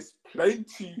when there's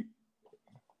plenty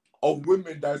of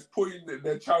women that's putting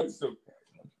their child support,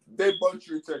 they want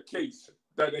you to a case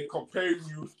that they compare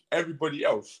you with everybody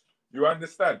else. You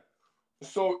understand?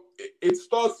 So it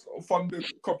starts from the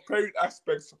comparing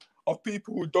aspects of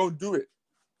people who don't do it.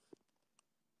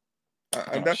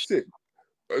 And that's it.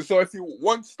 So if you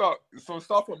want to start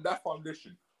from that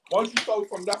foundation. Once you start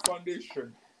from that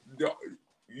foundation,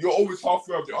 you're always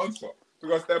halfway of the answer,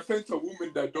 because there are plenty of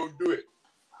women that don't do it.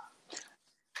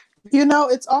 You know,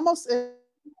 it's almost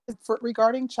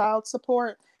regarding child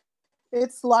support,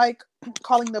 it's like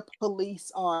calling the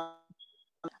police on.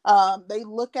 They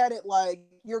look at it like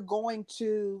you're going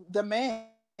to the man,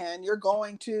 you're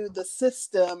going to the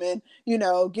system, and, you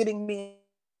know, getting me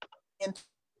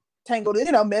entangled.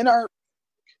 You know, men are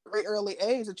very early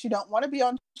age that you don't want to be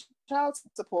on child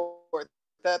support.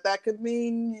 that could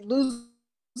mean losing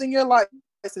your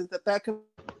license, that could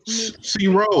mean See,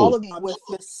 Rose, all of you with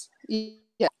this.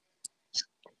 Yeah.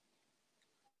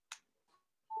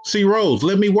 See, Rose,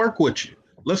 let me work with you.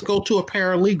 Let's go to a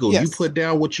paralegal. Yes. You put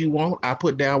down what you want. I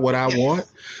put down what I want.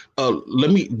 Let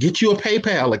me get you a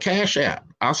PayPal, a Cash App.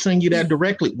 I'll send you that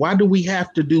directly. Why do we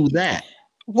have to do that?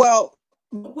 Well,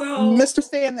 Mr.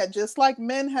 Stan, that just like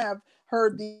men have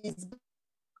heard these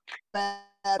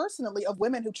personally of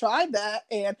women who tried that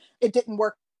and it didn't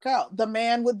work out. The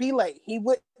man would be late. He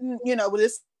wouldn't, would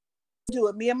just do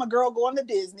it. Me and my girl going to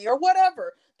Disney or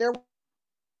whatever. There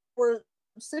were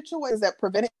situations that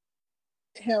prevented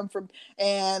him from,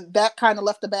 and that kind of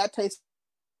left a bad taste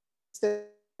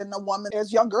in the woman.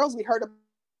 As young girls, we heard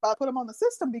about put him on the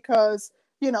system because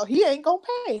he ain't gonna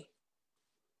pay.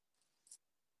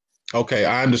 Okay,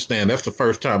 I understand. That's the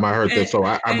first time I heard that, so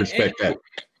I respect that.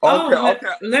 Okay.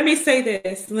 Let me say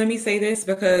this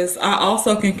because I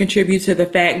also can contribute to the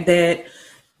fact that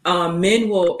men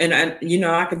will, and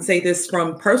I can say this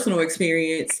from personal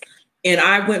experience. And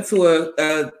I went to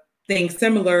a thing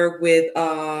similar with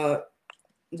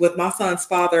my son's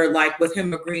father, like with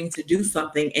him agreeing to do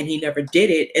something and he never did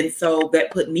it. And so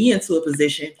that put me into a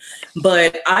position.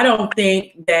 But I don't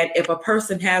think that if a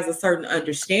person has a certain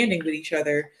understanding with each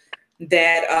other,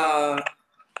 that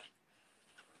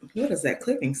what is that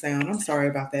clicking sound? I'm sorry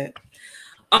about that.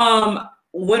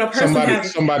 When a person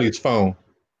somebody's phone.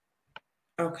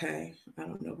 Okay, I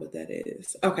don't know what that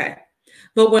is. Okay.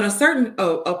 But when a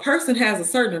person has a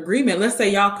certain agreement, let's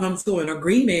say y'all come to an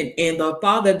agreement and the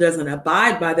father doesn't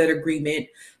abide by that agreement,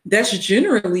 that's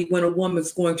generally when a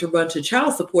woman's going to run to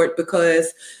child support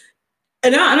because,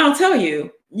 and I'll tell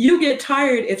you, you get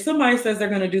tired if somebody says they're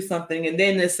going to do something and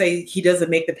then they say he doesn't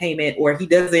make the payment or he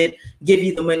doesn't give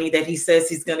you the money that he says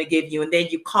he's going to give you. And then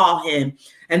you call him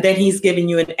and then he's giving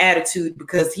you an attitude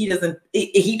because he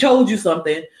told you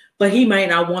something, but he might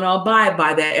not want to abide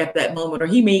by that at that moment, or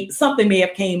something may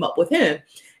have came up with him.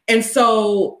 And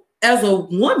so as a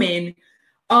woman,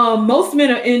 most men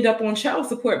end up on child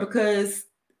support because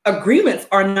agreements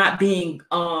are not being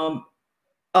followed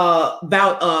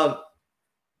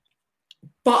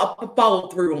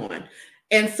through on.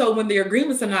 And so when the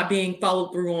agreements are not being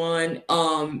followed through on,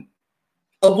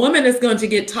 a woman is going to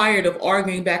get tired of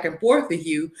arguing back and forth with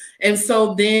you. And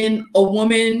so then a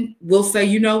woman will say,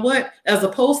 you know what, as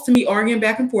opposed to me arguing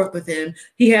back and forth with him,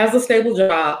 he has a stable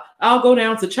job. I'll go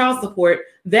down to child support.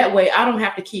 That way I don't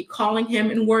have to keep calling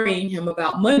him and worrying him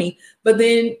about money. But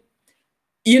then,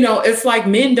 it's like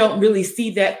men don't really see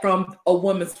that from a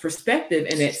woman's perspective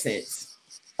in that sense.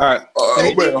 All right.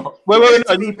 Wait.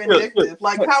 Be vindictive.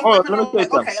 Like how women are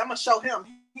like, okay, I'm gonna show him.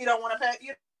 He don't want to pay.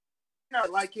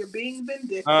 Like you're being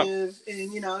vindictive,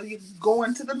 and you're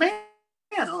going to the man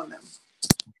on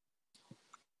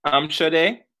them.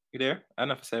 Sade, you there? I don't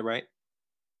know if I said it right.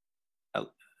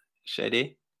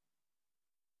 Sade,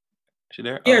 she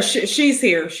there? Yeah, she's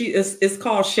here. It's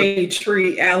called Shade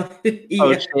Tree.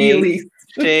 Elise.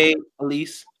 Shade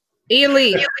Elise.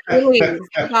 Elise.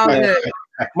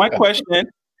 My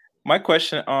question.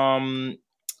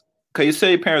 Cause you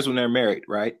say your parents when they're married,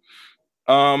 right?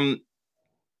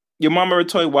 Your mom ever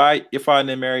told you why your father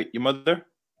didn't marry your mother?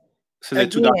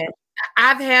 Again,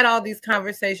 I've had all these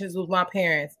conversations with my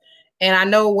parents, and I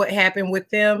know what happened with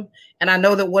them. And I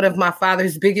know that one of my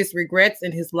father's biggest regrets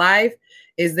in his life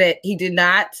is that he did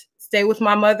not stay with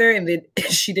my mother and that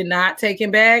she did not take him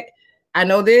back. I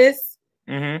know this,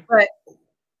 but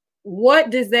what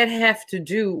does that have to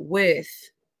do with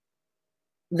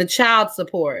the child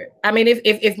support? I mean,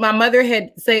 if my mother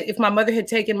had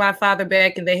taken my father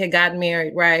back and they had gotten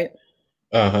married, right?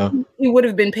 He would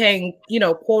have been paying,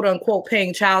 quote unquote,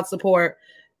 paying child support,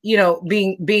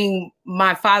 being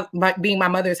my father, being my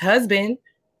mother's husband.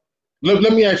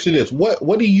 Let me ask you this: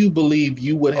 what do you believe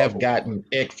you would have gotten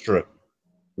extra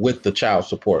with the child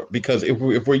support? Because if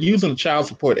we're using child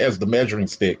support as the measuring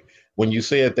stick, when you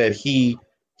said that he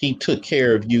took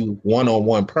care of you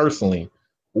one-on-one personally,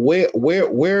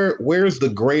 where's the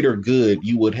greater good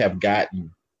you would have gotten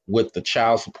with the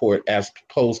child support as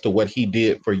opposed to what he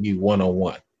did for you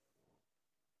one-on-one?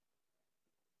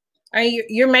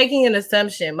 You're making an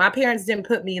assumption. My parents didn't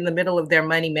put me in the middle of their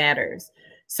money matters.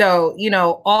 So,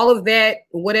 all of that,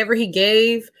 whatever he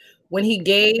gave, when he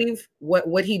gave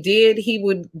what he did, he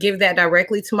would give that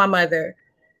directly to my mother.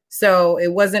 So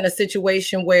it wasn't a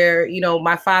situation where,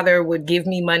 my father would give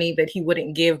me money that he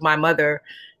wouldn't give my mother,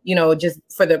 just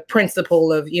for the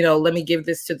principle of, let me give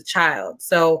this to the child.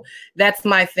 So that's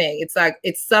my thing. It's like,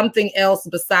 it's something else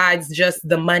besides just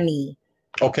the money.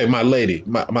 Okay, my lady,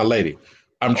 my lady,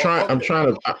 I'm trying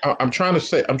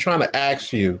to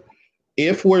ask you,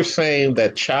 if we're saying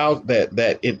that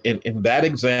in that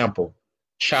example,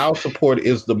 child support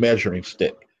is the measuring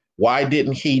stick, why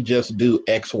didn't he just do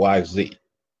X, Y, Z?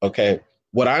 Okay.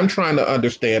 What I'm trying to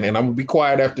understand, and I'm gonna be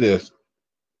quiet after this,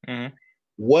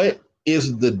 what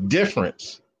is the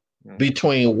difference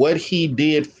between what he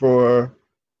did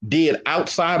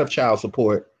outside of child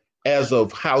support as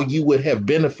of how you would have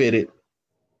benefited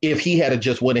if he had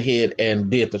just went ahead and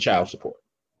did the child support?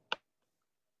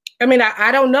 I mean,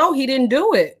 I don't know. He didn't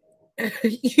do it.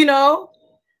 You know,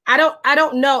 I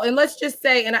don't know. And let's just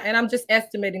say, and I'm just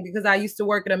estimating because I used to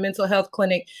work at a mental health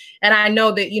clinic, and I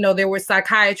know that, you know, there were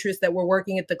psychiatrists that were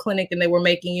working at the clinic and they were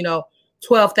making, you know,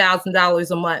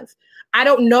 $12,000 a month. I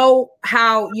don't know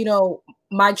how, you know,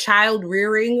 my child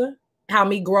rearing, how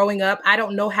me growing up, I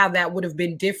don't know how that would have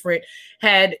been different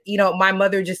had, you know, my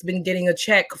mother just been getting a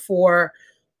check for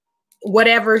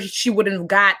whatever she would have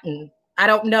gotten. I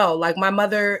don't know. Like, my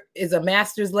mother is a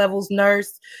master's levels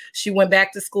nurse. She went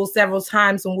back to school several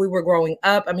times when we were growing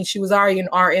up. I mean, she was already an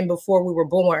RN before we were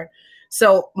born.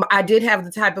 So I did have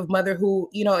the type of mother who,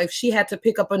 you know, if she had to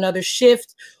pick up another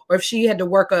shift or if she had to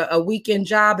work a weekend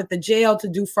job at the jail to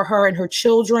do for her and her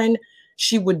children,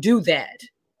 she would do that.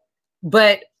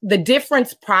 But the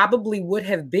difference probably would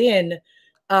have been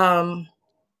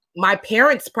my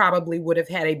parents probably would have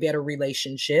had a better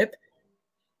relationship,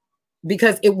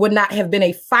 because it would not have been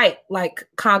a fight like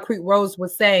Concrete Rose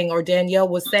was saying, or Danielle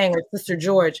was saying, or Sister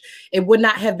George. It would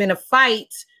not have been a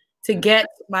fight to get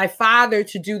my father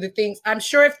to do the things. I'm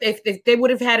sure if they would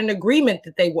have had an agreement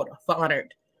that they would have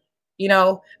honored, you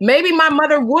know, maybe my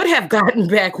mother would have gotten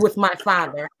back with my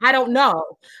father. I don't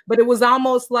know. But it was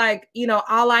almost like, you know,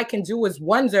 all I can do is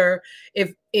wonder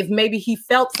if maybe he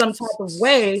felt some type of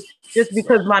way just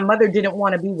because my mother didn't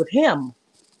want to be with him.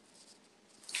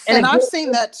 And I've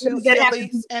seen that too,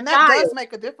 Phyllis, and that does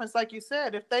make a difference. Like you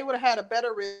said, if they would have had a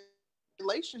better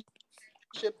relationship,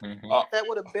 that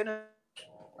would have benefited.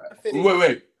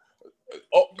 Wait.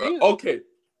 Okay.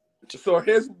 So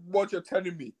here's what you're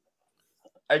telling me.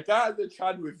 A guy has a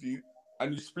child with you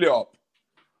and you split up.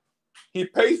 He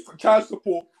pays for child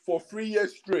support for 3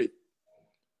 years straight.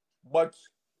 But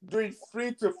during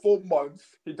 3 to 4 months,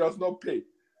 he does not pay.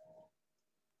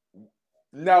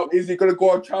 Now, is he going to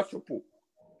go on child support?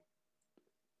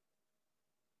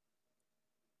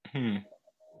 I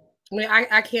mean,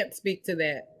 I can't speak to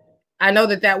that. I know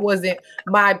that wasn't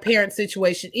my parents'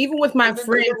 situation. Even with my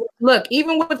friend, look,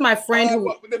 even with my friend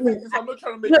who, I'm not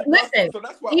trying to make listen, so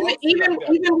that's why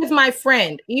even with my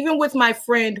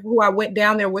friend who I went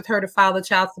down there with her to file the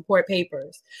child support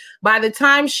papers, by the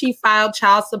time she filed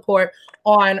child support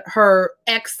on her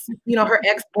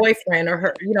ex-boyfriend or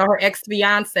her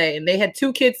ex-fiance, and they had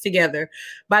 2 kids together,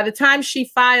 by the time she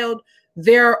filed,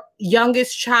 their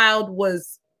youngest child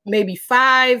was maybe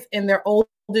 5 and their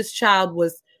oldest child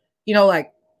was,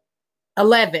 like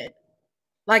 11.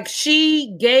 Like,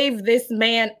 she gave this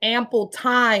man ample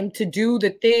time to do the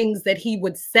things that he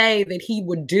would say that he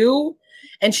would do.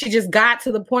 And she just got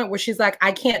to the point where she's like,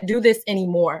 I can't do this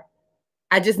anymore.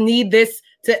 I just need this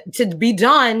to be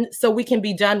done so we can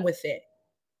be done with it.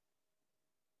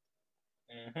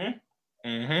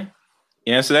 You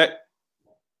answer that?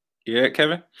 Yeah,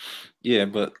 Kevin? Yeah,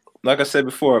 but like I said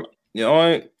before, the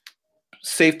only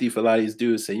safety for a lot of these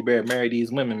dudes say you better marry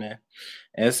these women, man.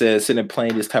 And it says sitting and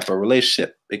playing this type of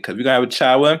relationship, because you're gonna have a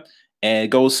child with them and it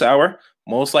goes sour,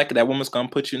 most likely that woman's gonna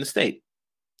put you in the state.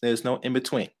 There's no in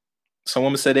between. Some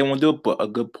women say they won't do it, but a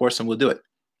good portion will do it,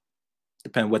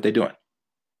 depending on what they're doing.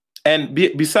 And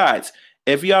besides,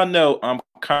 if y'all know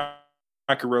Conquer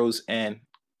Rose and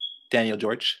Daniel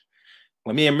George,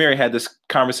 when me and Mary had this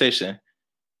conversation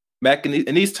back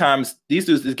in these times, these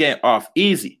dudes is getting off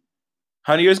easy.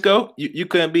 100 years ago, you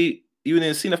couldn't be, you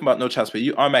didn't see nothing about no child support.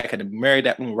 You automatically had to marry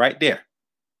that woman right there.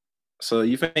 So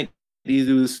you think these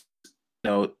dudes,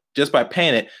 just by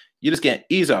paying it, you're just getting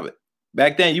ease of it.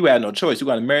 Back then, you had no choice. You're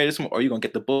going to marry this one or you're going to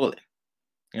get the bullet.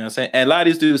 You know what I'm saying? And a lot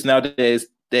of these dudes nowadays,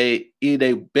 they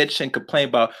bitch and complain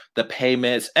about the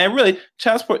payments. And really,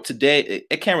 child support today,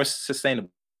 it can't sustain it.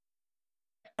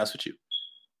 That's with you.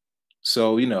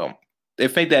 So, they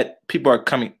think that people are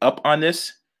coming up on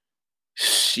this.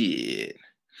 Shit.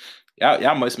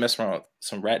 Y'all must mess around with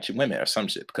some ratchet women or some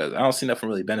shit, because I don't see nothing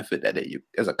really benefit that you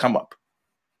as a come up.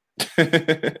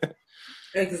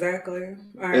 Exactly.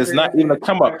 It's not even a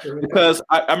come up, because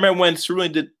I remember when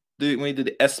Cerulean did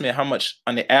the estimate how much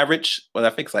on the average, well, I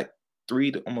think it's like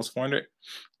 300 to almost 400.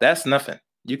 That's nothing.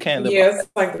 You can't live. Yeah, it's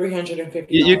like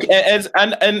 350. You can,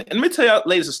 and let me tell y'all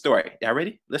ladies a story. Y'all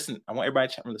ready? Listen, I want everybody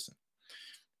to chat and listen.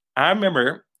 I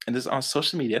remember, and this is on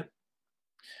social media,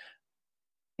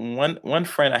 one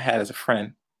friend I had as a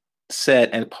friend said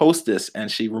and posted this, and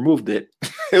she removed it.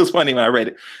 It was funny when I read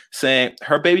it, saying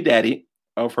her baby daddy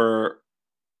of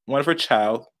one of her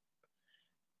child,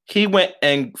 he went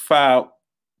and filed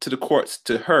to the courts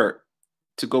to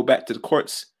go back to the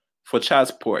courts for child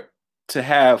support to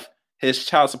have his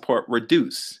child support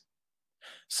reduced.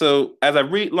 So as I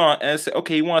read along and I said,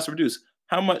 okay, he wants to reduce.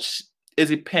 How much is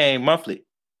he paying monthly?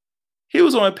 He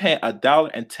was only paying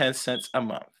 $1.10 a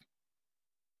month.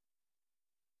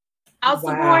 Child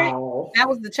support? That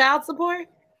was the child support?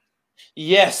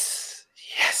 Yes.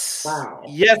 Yes. Wow.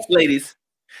 Yes, ladies.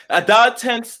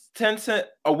 $1.10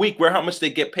 a week, where how much they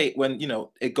get paid when, you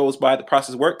know, it goes by, the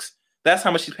process works. That's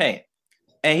how much he's paying.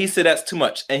 And he said that's too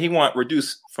much. And he want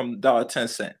reduced from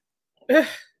 $1.10.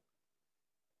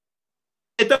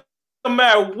 It doesn't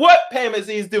matter what payments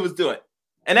these dudes doing.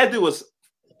 And that dude was,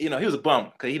 you know, he was a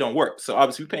bum because he don't work. So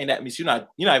obviously paying that means you're not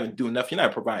even doing enough. You're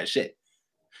not providing shit.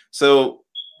 So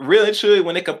really, truly,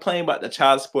 when they complain about the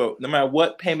child support, no matter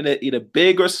what payment, either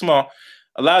big or small,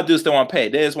 a lot of dudes don't want to pay.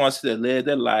 They just want to live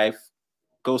their life,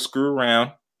 go screw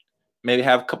around, maybe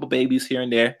have a couple babies here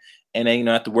and there, and then you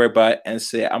don't have to worry about it and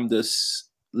say, I'm just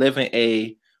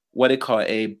living what they call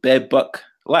a bed buck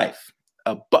life,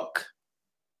 a buck.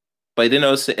 But they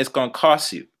know it's going to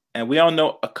cost you. And we all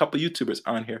know a couple YouTubers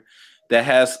on here that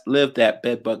has lived that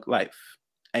bed bug life.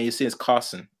 And you see it's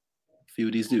costing a few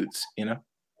of these dudes, you know?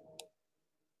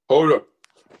 Hold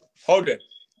on.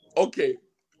 Okay,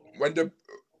 when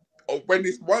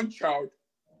it's one child,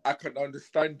 I can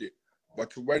understand it.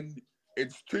 But when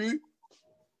it's two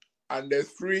and there's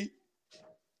three,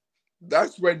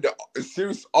 that's when the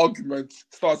serious argument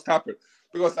starts happening.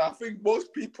 Because I think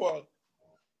most people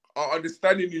are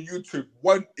understanding in YouTube,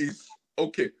 one is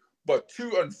okay, but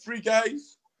 2 and 3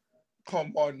 guys,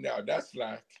 come on now, that's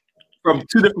like from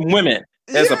 2 different women.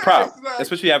 It's a problem, like,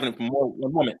 especially having more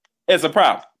one woman. It's a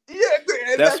problem.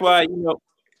 Yeah, that's why, you know.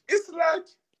 It's like,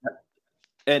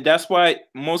 and that's why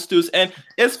most dudes. And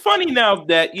it's funny now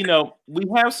that, you know, we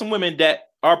have some women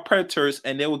that are predators,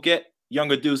 and they will get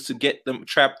younger dudes to get them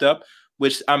trapped up,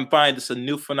 which I'm finding is a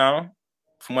new phenomenon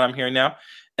from what I'm hearing now.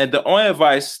 And the only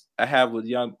advice I have with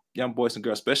young boys and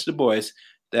girls, especially the boys,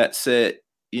 that said,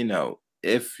 you know,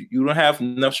 if you don't have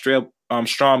enough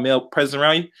strong male presence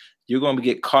around you, you're going to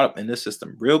get caught up in this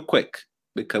system real quick,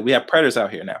 because we have predators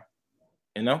out here now,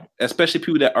 you know, especially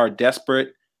people that are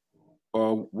desperate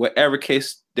or whatever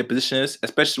case their position is,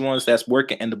 especially ones that's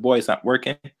working and the boy is not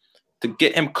working, to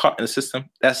get him caught in the system.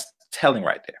 That's telling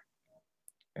right there.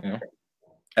 You know,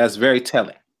 that's very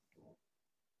telling.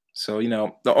 So, you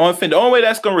know, the only way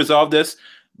that's going to resolve this,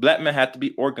 black men have to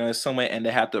be organized some way, and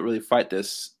they have to really fight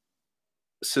this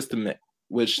system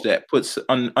which that puts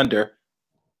under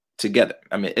together.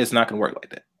 I mean, it's not going to work like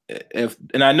that.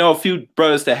 And I know a few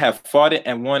brothers that have fought it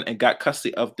and won and got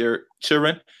custody of their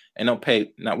children and don't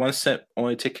pay not 1 cent,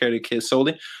 only take care of their kids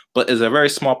solely, but it's a very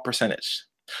small percentage.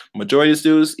 Majority of these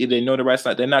dudes, either they know the rights or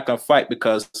not, they're not going to fight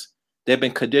because they've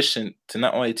been conditioned to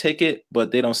not only take it,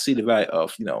 but they don't see the value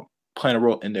of, you know, playing a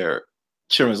role in their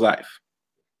children's life.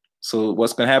 So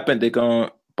what's going to happen? They're going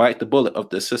to bite the bullet of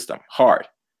the system hard,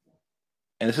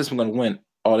 and the system is going to win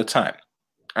all the time.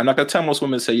 I'm not going to tell most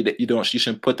women to say that you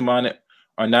shouldn't put them on it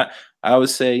or not. I would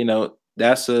say, you know,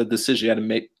 that's a decision you got to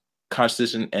make, conscious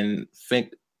decision, and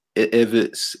think if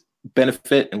it's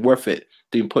benefit and worth it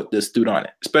to even put this dude on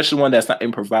it, especially one that's not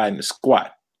even providing the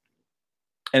squat.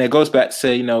 And it goes back to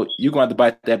say, you know, you're going to have to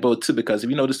bite that bullet too, because if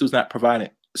you know this dude's not providing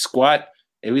squat,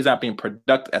 if he's not being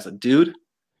productive as a dude,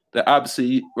 then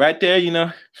obviously right there, you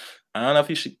know, I don't know if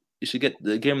you should give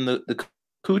him the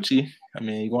coochie. I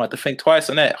mean, you're going to have to think twice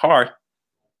on that hard.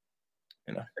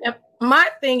 You know. My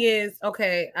thing is,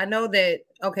 okay, I know that,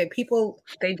 okay, people,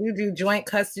 they do joint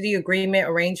custody agreement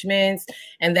arrangements,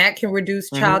 and that can reduce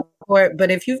child support.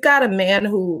 But if you've got a man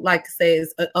who, like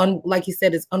like you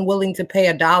said, is unwilling to pay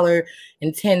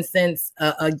 $1.10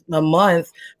 a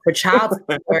month for child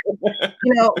support,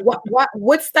 you know,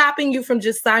 what's stopping you from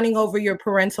just signing over your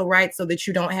parental rights so that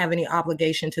you don't have any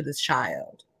obligation to this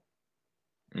child?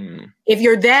 If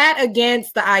you're that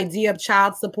against the idea of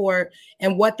child support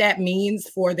and what that means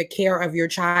for the care of your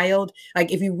child,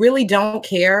 like if you really don't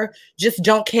care, just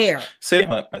don't care. So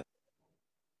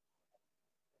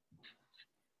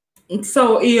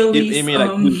Elise,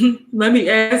 let me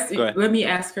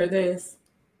ask her this.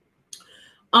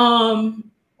 Are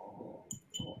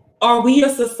we a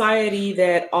society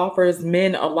that offers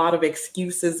men a lot of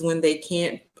excuses when they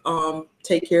can't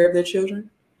take care of their children?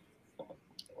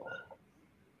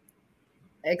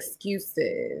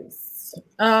 Excuses,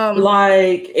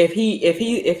 like if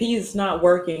he's not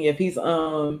working, if he's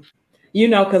you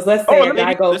know, because let's say a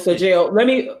guy goes to jail. Let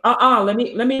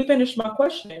me finish my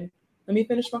question. Let me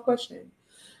finish my question.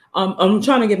 I'm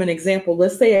trying to give an example.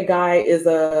 Let's say a guy is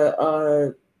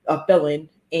a felon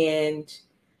and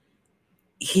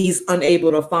he's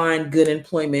unable to find good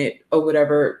employment or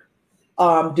whatever.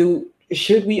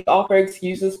 Should we offer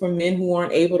excuses for men who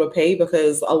aren't able to pay?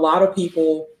 Because a lot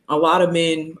of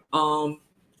men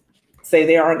say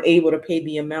they aren't able to pay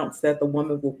the amounts that the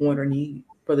woman would want or need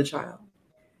for the child.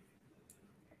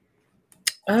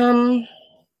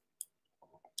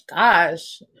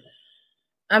 Gosh,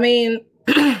 I mean,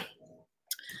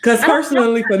 because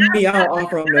personally, for me, I don't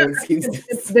offer them no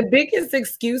excuses. The biggest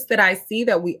excuse that I see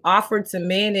that we offer to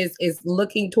men is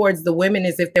looking towards the women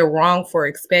as if they're wrong for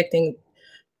expecting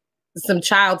some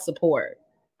child support.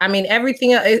 I mean,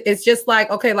 everything it's just like,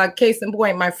 okay, like case in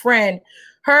point, my friend,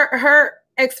 her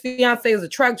ex-fiance is a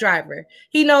truck driver.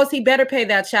 He knows he better pay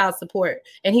that child support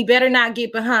and he better not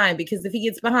get behind, because if he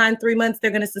gets behind 3 months, they're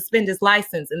going to suspend his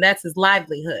license and that's his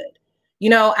livelihood. You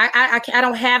know, I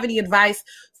don't have any advice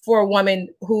for a woman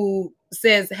who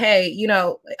says, hey, you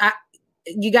know,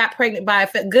 you got pregnant by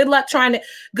a good luck trying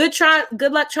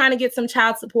to get some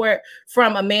child support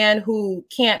from a man who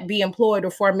can't be employed,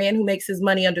 or for a man who makes his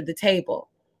money under the table.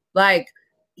 Like,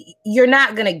 you're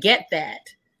not going to get that.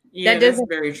 Yeah, that's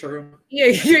very true. Yeah,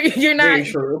 you're not. Very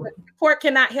true. Court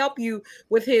cannot help you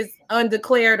with his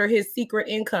undeclared or his secret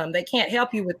income. They can't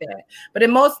help you with that. But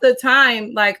in most of the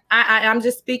time, like I'm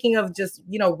just speaking of just,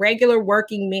 you know, regular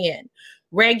working men,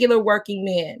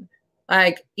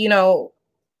 like, you know,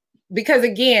 because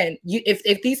again,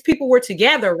 if these people were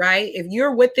together, right? If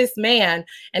you're with this man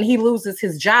and he loses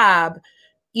his job,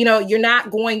 you know, you're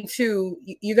going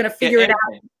to figure it out.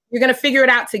 You're going to figure it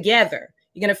out together.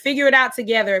 You're going to figure it out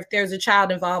together if there's a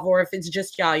child involved or if it's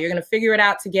just y'all. You're going to figure it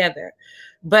out together.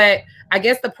 But I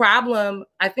guess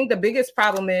I think the biggest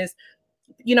problem is,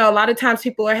 you know, a lot of times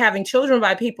people are having children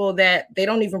by people that they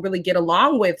don't even really get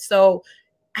along with. So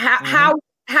how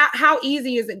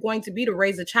easy is it going to be to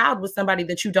raise a child with somebody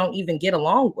that you don't even get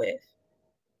along with?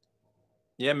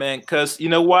 Yeah, man. Because you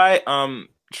know why?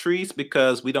 Trees,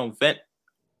 because we don't vent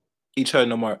each other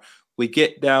no more. We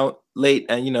get down late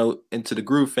and, you know, into the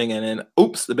groove thing, and then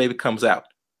oops, the baby comes out.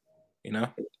 You know,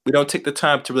 we don't take the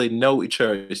time to really know each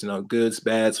other's, you know, goods,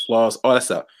 bads, flaws, all that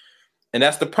stuff. And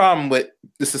that's the problem with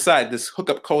the society, this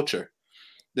hookup culture,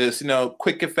 this, you know,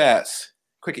 quick and fast,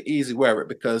 quick and easy, wherever,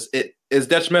 because it is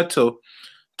detrimental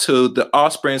to the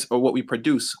offsprings or what we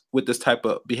produce with this type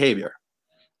of behavior.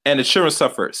 And the children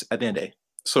suffers at the end of the day.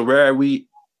 So where we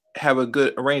have a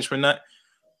good arrangement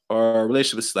or our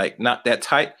relationship is like not that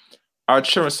tight, our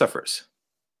children suffers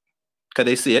because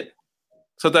they see it.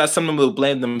 Sometimes some of them will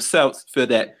blame themselves, feel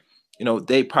that, you know,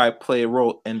 they probably play a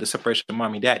role in the separation of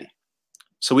mommy and daddy.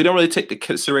 So we don't really take the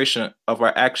consideration of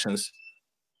our actions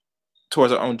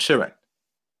towards our own children.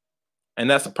 And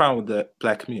that's the problem with the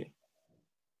Black community.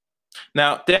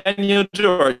 Now, Daniel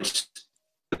George,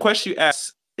 the question you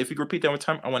asked, if you could repeat that one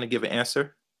time, I want to give an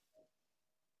answer.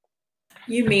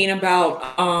 You mean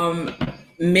about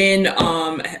men,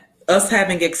 us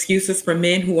having excuses for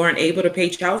men who aren't able to pay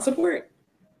child support?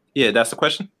 Yeah, that's the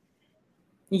question.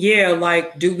 Yeah,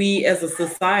 like, do we as a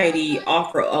society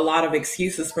offer a lot of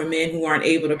excuses for men who aren't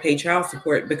able to pay child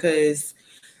support? Because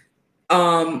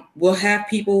we'll have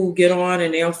people who get on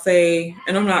and they'll say,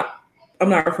 and I'm not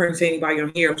referring to anybody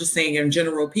on here, I'm just saying in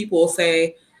general, people will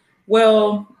say,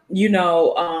 well, you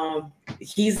know,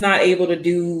 he's not able to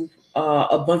do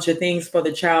a bunch of things for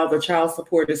the child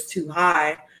support is too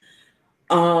high.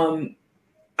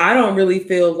 I don't really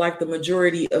feel like the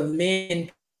majority of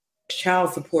men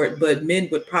child support, but men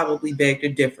would probably beg to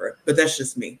differ. But that's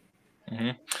just me. Mm-hmm.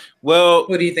 Well,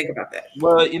 what do you think about that?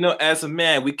 Well, you know, as a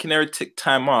man, we can never take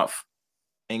time off,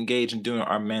 engage in doing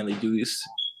our manly duties,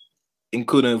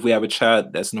 including if we have a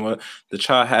child that's the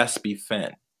child has to be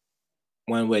fed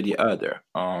one way or the other.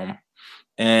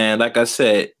 And like I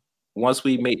said, once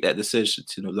we make that decision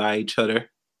to lie each other,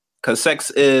 because sex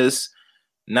is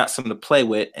not something to play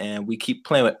with, and we keep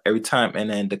playing with every time, and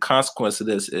then the consequence of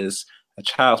this is a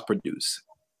child's produced.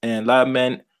 And a lot of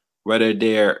men, whether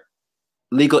they're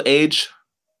legal age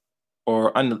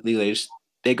or under legal age,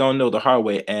 they're gonna know the hard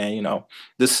way. And you know,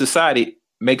 this society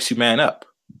makes you man up.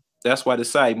 That's why the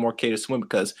society more caters to women,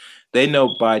 because they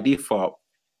know by default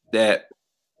that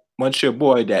once you're a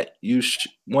boy, that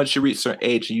once you reach a certain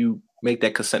age and you make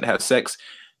that consent to have sex,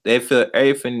 they feel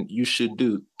everything you should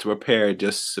do to prepare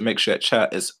just to make sure that child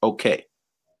is okay.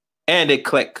 And they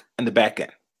collect in the back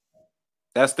end.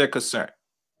 That's their concern.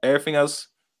 Everything else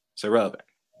is irrelevant.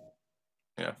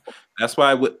 You know, that's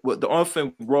why with the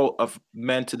only role of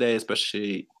men today,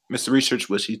 especially Mr. Research,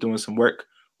 which he's doing some work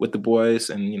with the boys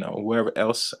and, you know, wherever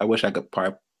else, I wish I could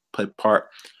play part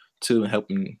too, and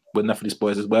helping with enough of these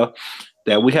boys as well,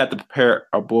 that we have to prepare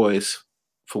our boys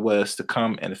for what is to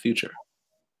come in the future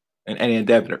and any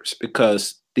endeavors,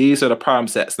 because these are the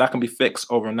problems that's not going to be fixed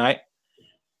overnight.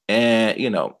 And, you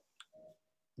know,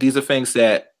 these are things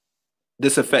that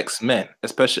this affects men,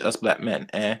 especially us Black men.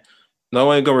 And the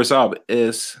only way going to resolve it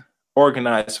is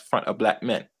organized in front of Black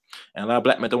men. And a lot of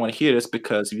Black men don't want to hear this,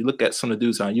 because if you look at some of the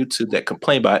dudes on YouTube that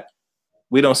complain about it,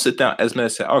 we don't sit down as men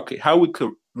and say, okay, how we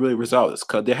could really resolve this?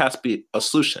 Because there has to be a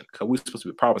solution, because we're supposed to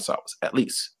be problem solvers, at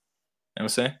least. You know what I'm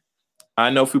saying? I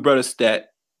know a few brothers that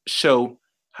show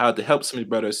how to help some of these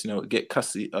brothers, you know, get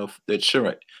custody of their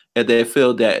children, and they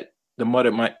feel that the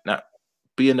mother might not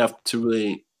be enough to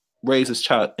really raise this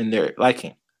child in their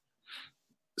liking.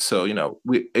 So, you know,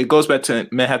 it goes back to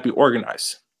men have to be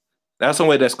organized. That's the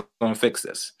only way that's going to fix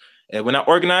this. If we're not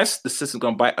organized, the system's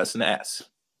going to bite us in the ass.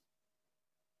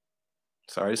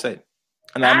 Sorry to say.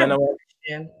 And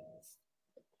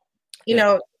you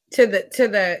know, to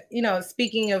the, you know,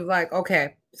 speaking of like,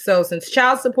 okay, so since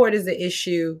child support is the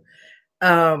issue,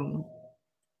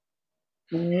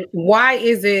 why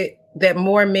is it that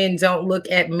more men don't look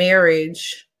at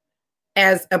marriage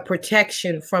as a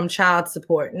protection from child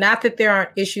support? Not that there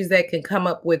aren't issues that can come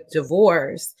up with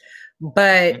divorce,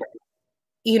 but,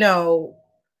 you know,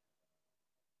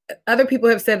 other people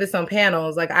have said this on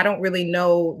panels. Like, I don't really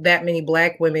know that many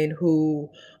Black women who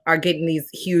are getting these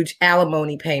huge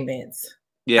alimony payments.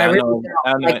 Yeah, I know.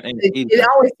 Like, it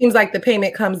always seems like the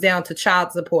payment comes down to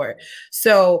child support.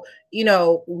 So, you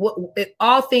know,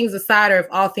 all things aside, or if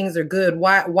all things are good,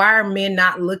 why are men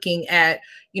not looking at,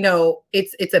 you know,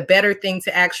 it's a better thing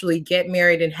to actually get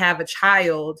married and have a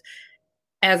child,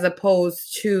 as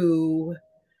opposed to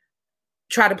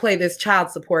try to play this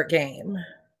child support game?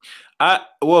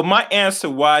 Well, my answer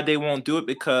why they won't do it,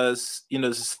 because, you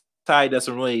know, society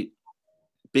doesn't really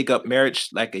big up marriage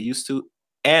like it used to.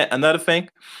 And another thing,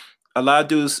 a lot of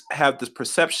dudes have this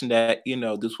perception that, you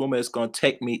know, this woman is going to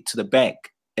take me to the bank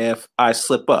if I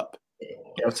slip up. You know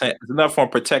what I'm saying? It's another form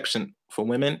of protection for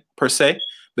women, per se,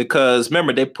 because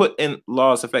remember, they put in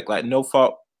laws effect like no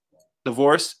fault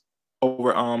divorce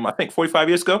over, I think 45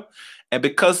 years ago. And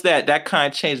because that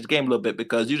kind of changed the game a little bit,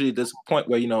 because usually there's a point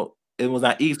where, you know, it was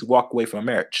not easy to walk away from a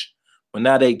marriage. But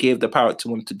now they gave the power to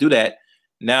women to do that.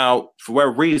 Now, for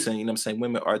whatever reason, you know what I'm saying,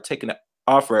 women are taking the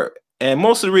offer. And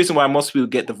most of the reason why most people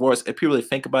get divorced, if people really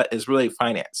think about it, is really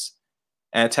finance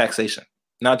and taxation,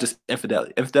 not just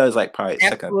infidelity. Infidelity is like probably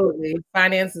second. Absolutely.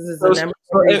 Finances is the number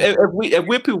one. If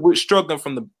we're people we're struggling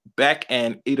from the back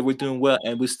end, either we're doing well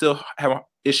and we still have an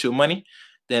issue of money,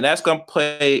 then that's going to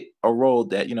play a role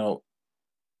that, you know,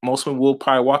 most women will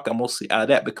probably walk out mostly out of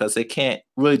that, because they can't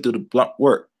really do the blunt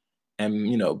work and,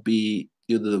 you know, be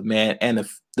either the man and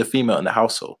the female in the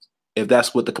household, if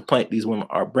that's what the complaint these women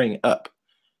are bringing up,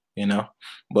 you know.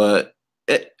 But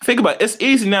think about it. It's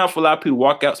easy now for a lot of people to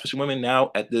walk out, especially women now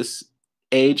at this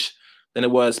age, than it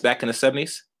was back in the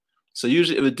 70s. So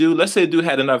usually if a dude, let's say a dude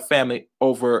had another family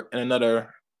over in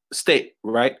another state,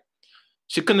 right?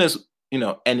 She couldn't just, you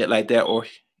know, end it like that, or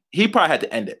he probably had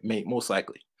to end it, most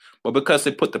likely. But because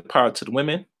they put the power to the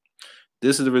women,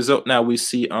 this is the result. Now we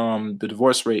see the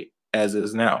divorce rate as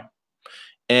is now.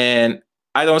 And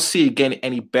I don't see it getting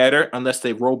any better unless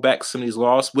they roll back some of these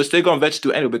laws, which they're going to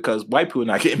eventually do anyway, because white people are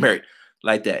not getting married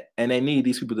like that. And they need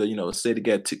these people to, you know, stay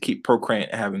together to keep procreating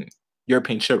and having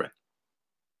European children.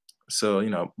 So,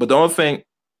 you know, but the only thing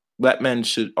Black men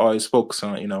should always focus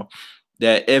on, you know,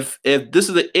 that if this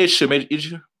is the issue, major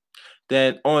issue,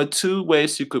 then only two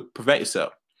ways you could prevent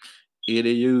yourself. Either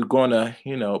you're going to,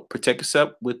 you know, protect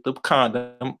yourself with the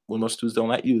condom, when most dudes don't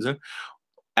like using,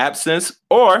 abstinence,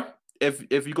 or if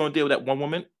you're going to deal with that one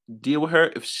woman, deal with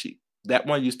her. If that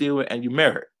one you deal with and you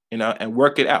marry her, you know, and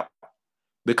work it out.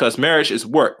 Because marriage is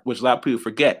work, which a lot of people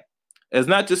forget. It's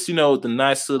not just, you know, the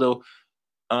nice little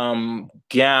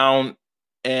gown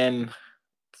and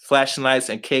flashing lights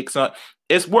and cakes on.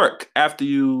 It's work after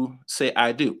you say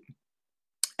I do.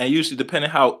 And usually,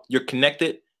 depending how you're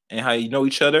connected and how you know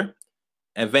each other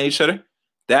and vet each other,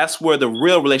 that's where the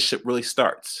real relationship really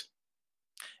starts.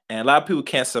 And a lot of people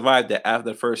can't survive that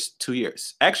after the first 2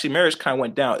 years. Actually, marriage kind of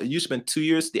went down. It used to be 2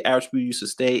 years. The average people used to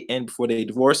stay in before they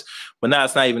divorced. But now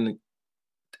it's not even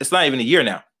a year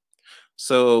now.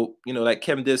 So, you know, like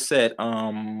Kevin just said,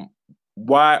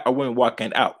 why are women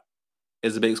walking out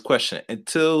is the biggest question.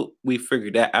 Until we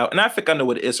figure that out, and I think I know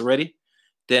what it is already,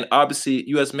 then obviously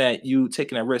you as man, you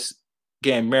taking that risk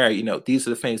getting married, you know, these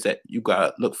are the things that you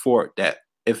gotta look for, that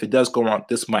if it does go wrong,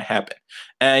 this might happen.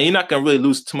 And you're not gonna really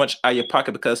lose too much out of your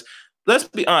pocket, because let's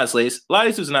be honest, ladies, a lot of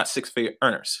these dudes are not six-figure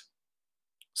earners.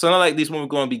 So not like these women are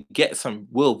going to be getting some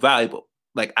real valuable.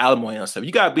 like alimony and stuff.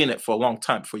 You gotta be in it for a long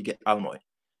time before you get alimony.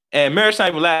 And marriage not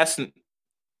even lasting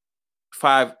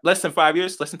less than 5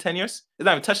 years, less than 10 years. It's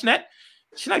not even touching that.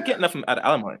 She's not getting nothing out of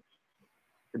alimony,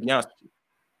 to be honest with you.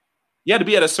 You have to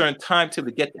be at a certain time to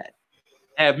get that.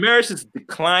 And if marriage is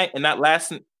declined and not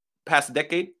lasting past a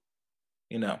decade,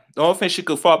 the only thing she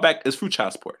could fall back is through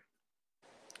child support.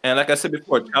 And like I said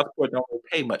before, child support don't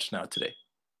pay much now today.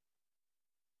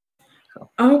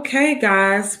 Okay,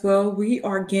 guys. Well, we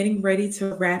are getting ready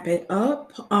to wrap it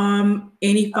up.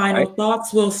 Any final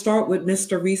thoughts? We'll start with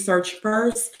Mr. Research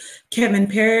first. Kevin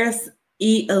Paris,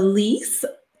 Elise,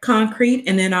 Concrete,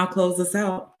 and then I'll close us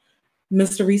out.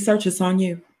 Mr. Research, it's on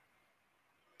you.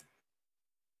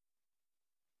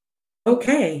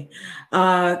 Okay.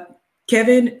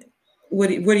 Kevin, what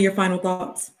are your final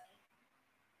thoughts?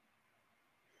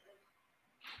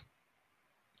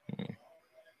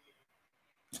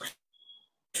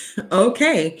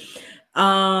 Okay.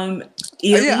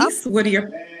 Elise, what are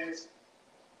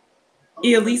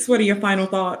your final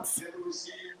thoughts?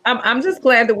 I'm just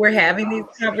glad that we're having these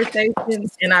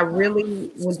conversations, and I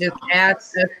really would just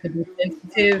ask us to be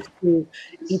sensitive to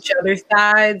each other's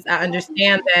sides. I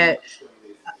understand that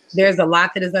there's a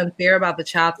lot that is unfair about the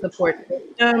child support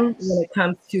system when it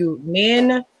comes to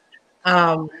men,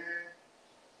 and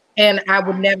I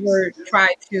would never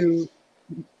try to,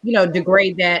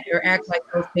 degrade that or act like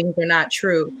those things are not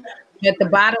true. But the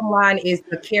bottom line is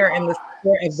the care and the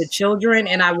support of the children.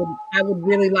 And I would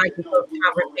really like if those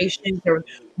conversations or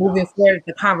moving forward,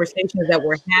 the conversations that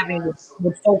we're having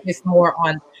would focus more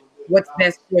on what's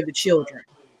best for the children.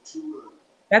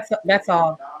 That's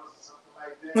all.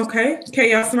 Okay.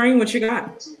 Chaos Marine, what you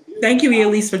got? Thank you,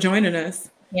 Elise, for joining us.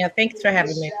 Yeah, thanks for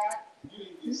having me.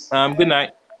 Good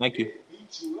night. Thank you.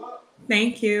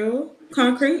 Thank you.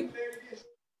 Concrete.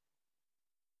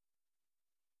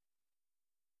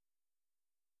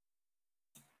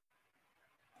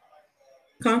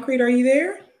 Concrete, are you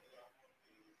there?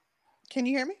 Can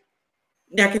you hear me?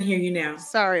 I can hear you now.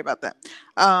 Sorry about that.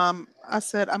 I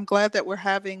said, I'm glad that we're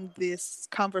having this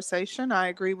conversation. I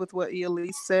agree with what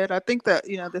Elise said. I think that,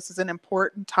 this is an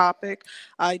important topic.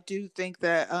 I do think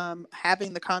that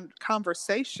having the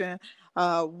conversation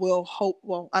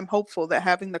I'm hopeful that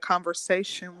having the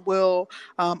conversation will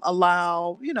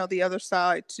allow, the other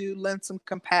side to lend some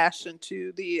compassion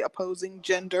to the opposing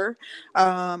gender.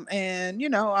 I'm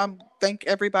thank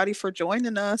everybody for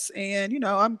joining us. And,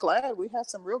 I'm glad we had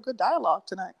some real good dialogue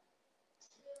tonight.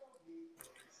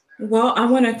 Well, I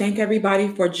want to thank everybody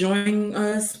for joining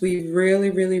us. We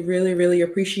really, really, really, really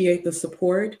appreciate the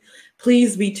support.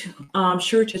 Please be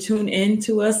sure to tune in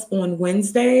to us on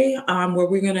Wednesday, where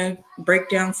we're going to break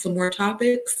down some more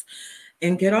topics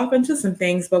and get off into some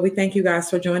things. But we thank you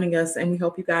guys for joining us, and we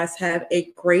hope you guys have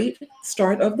a great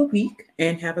start of the week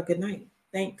and have a good night.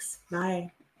 Thanks.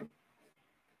 Bye.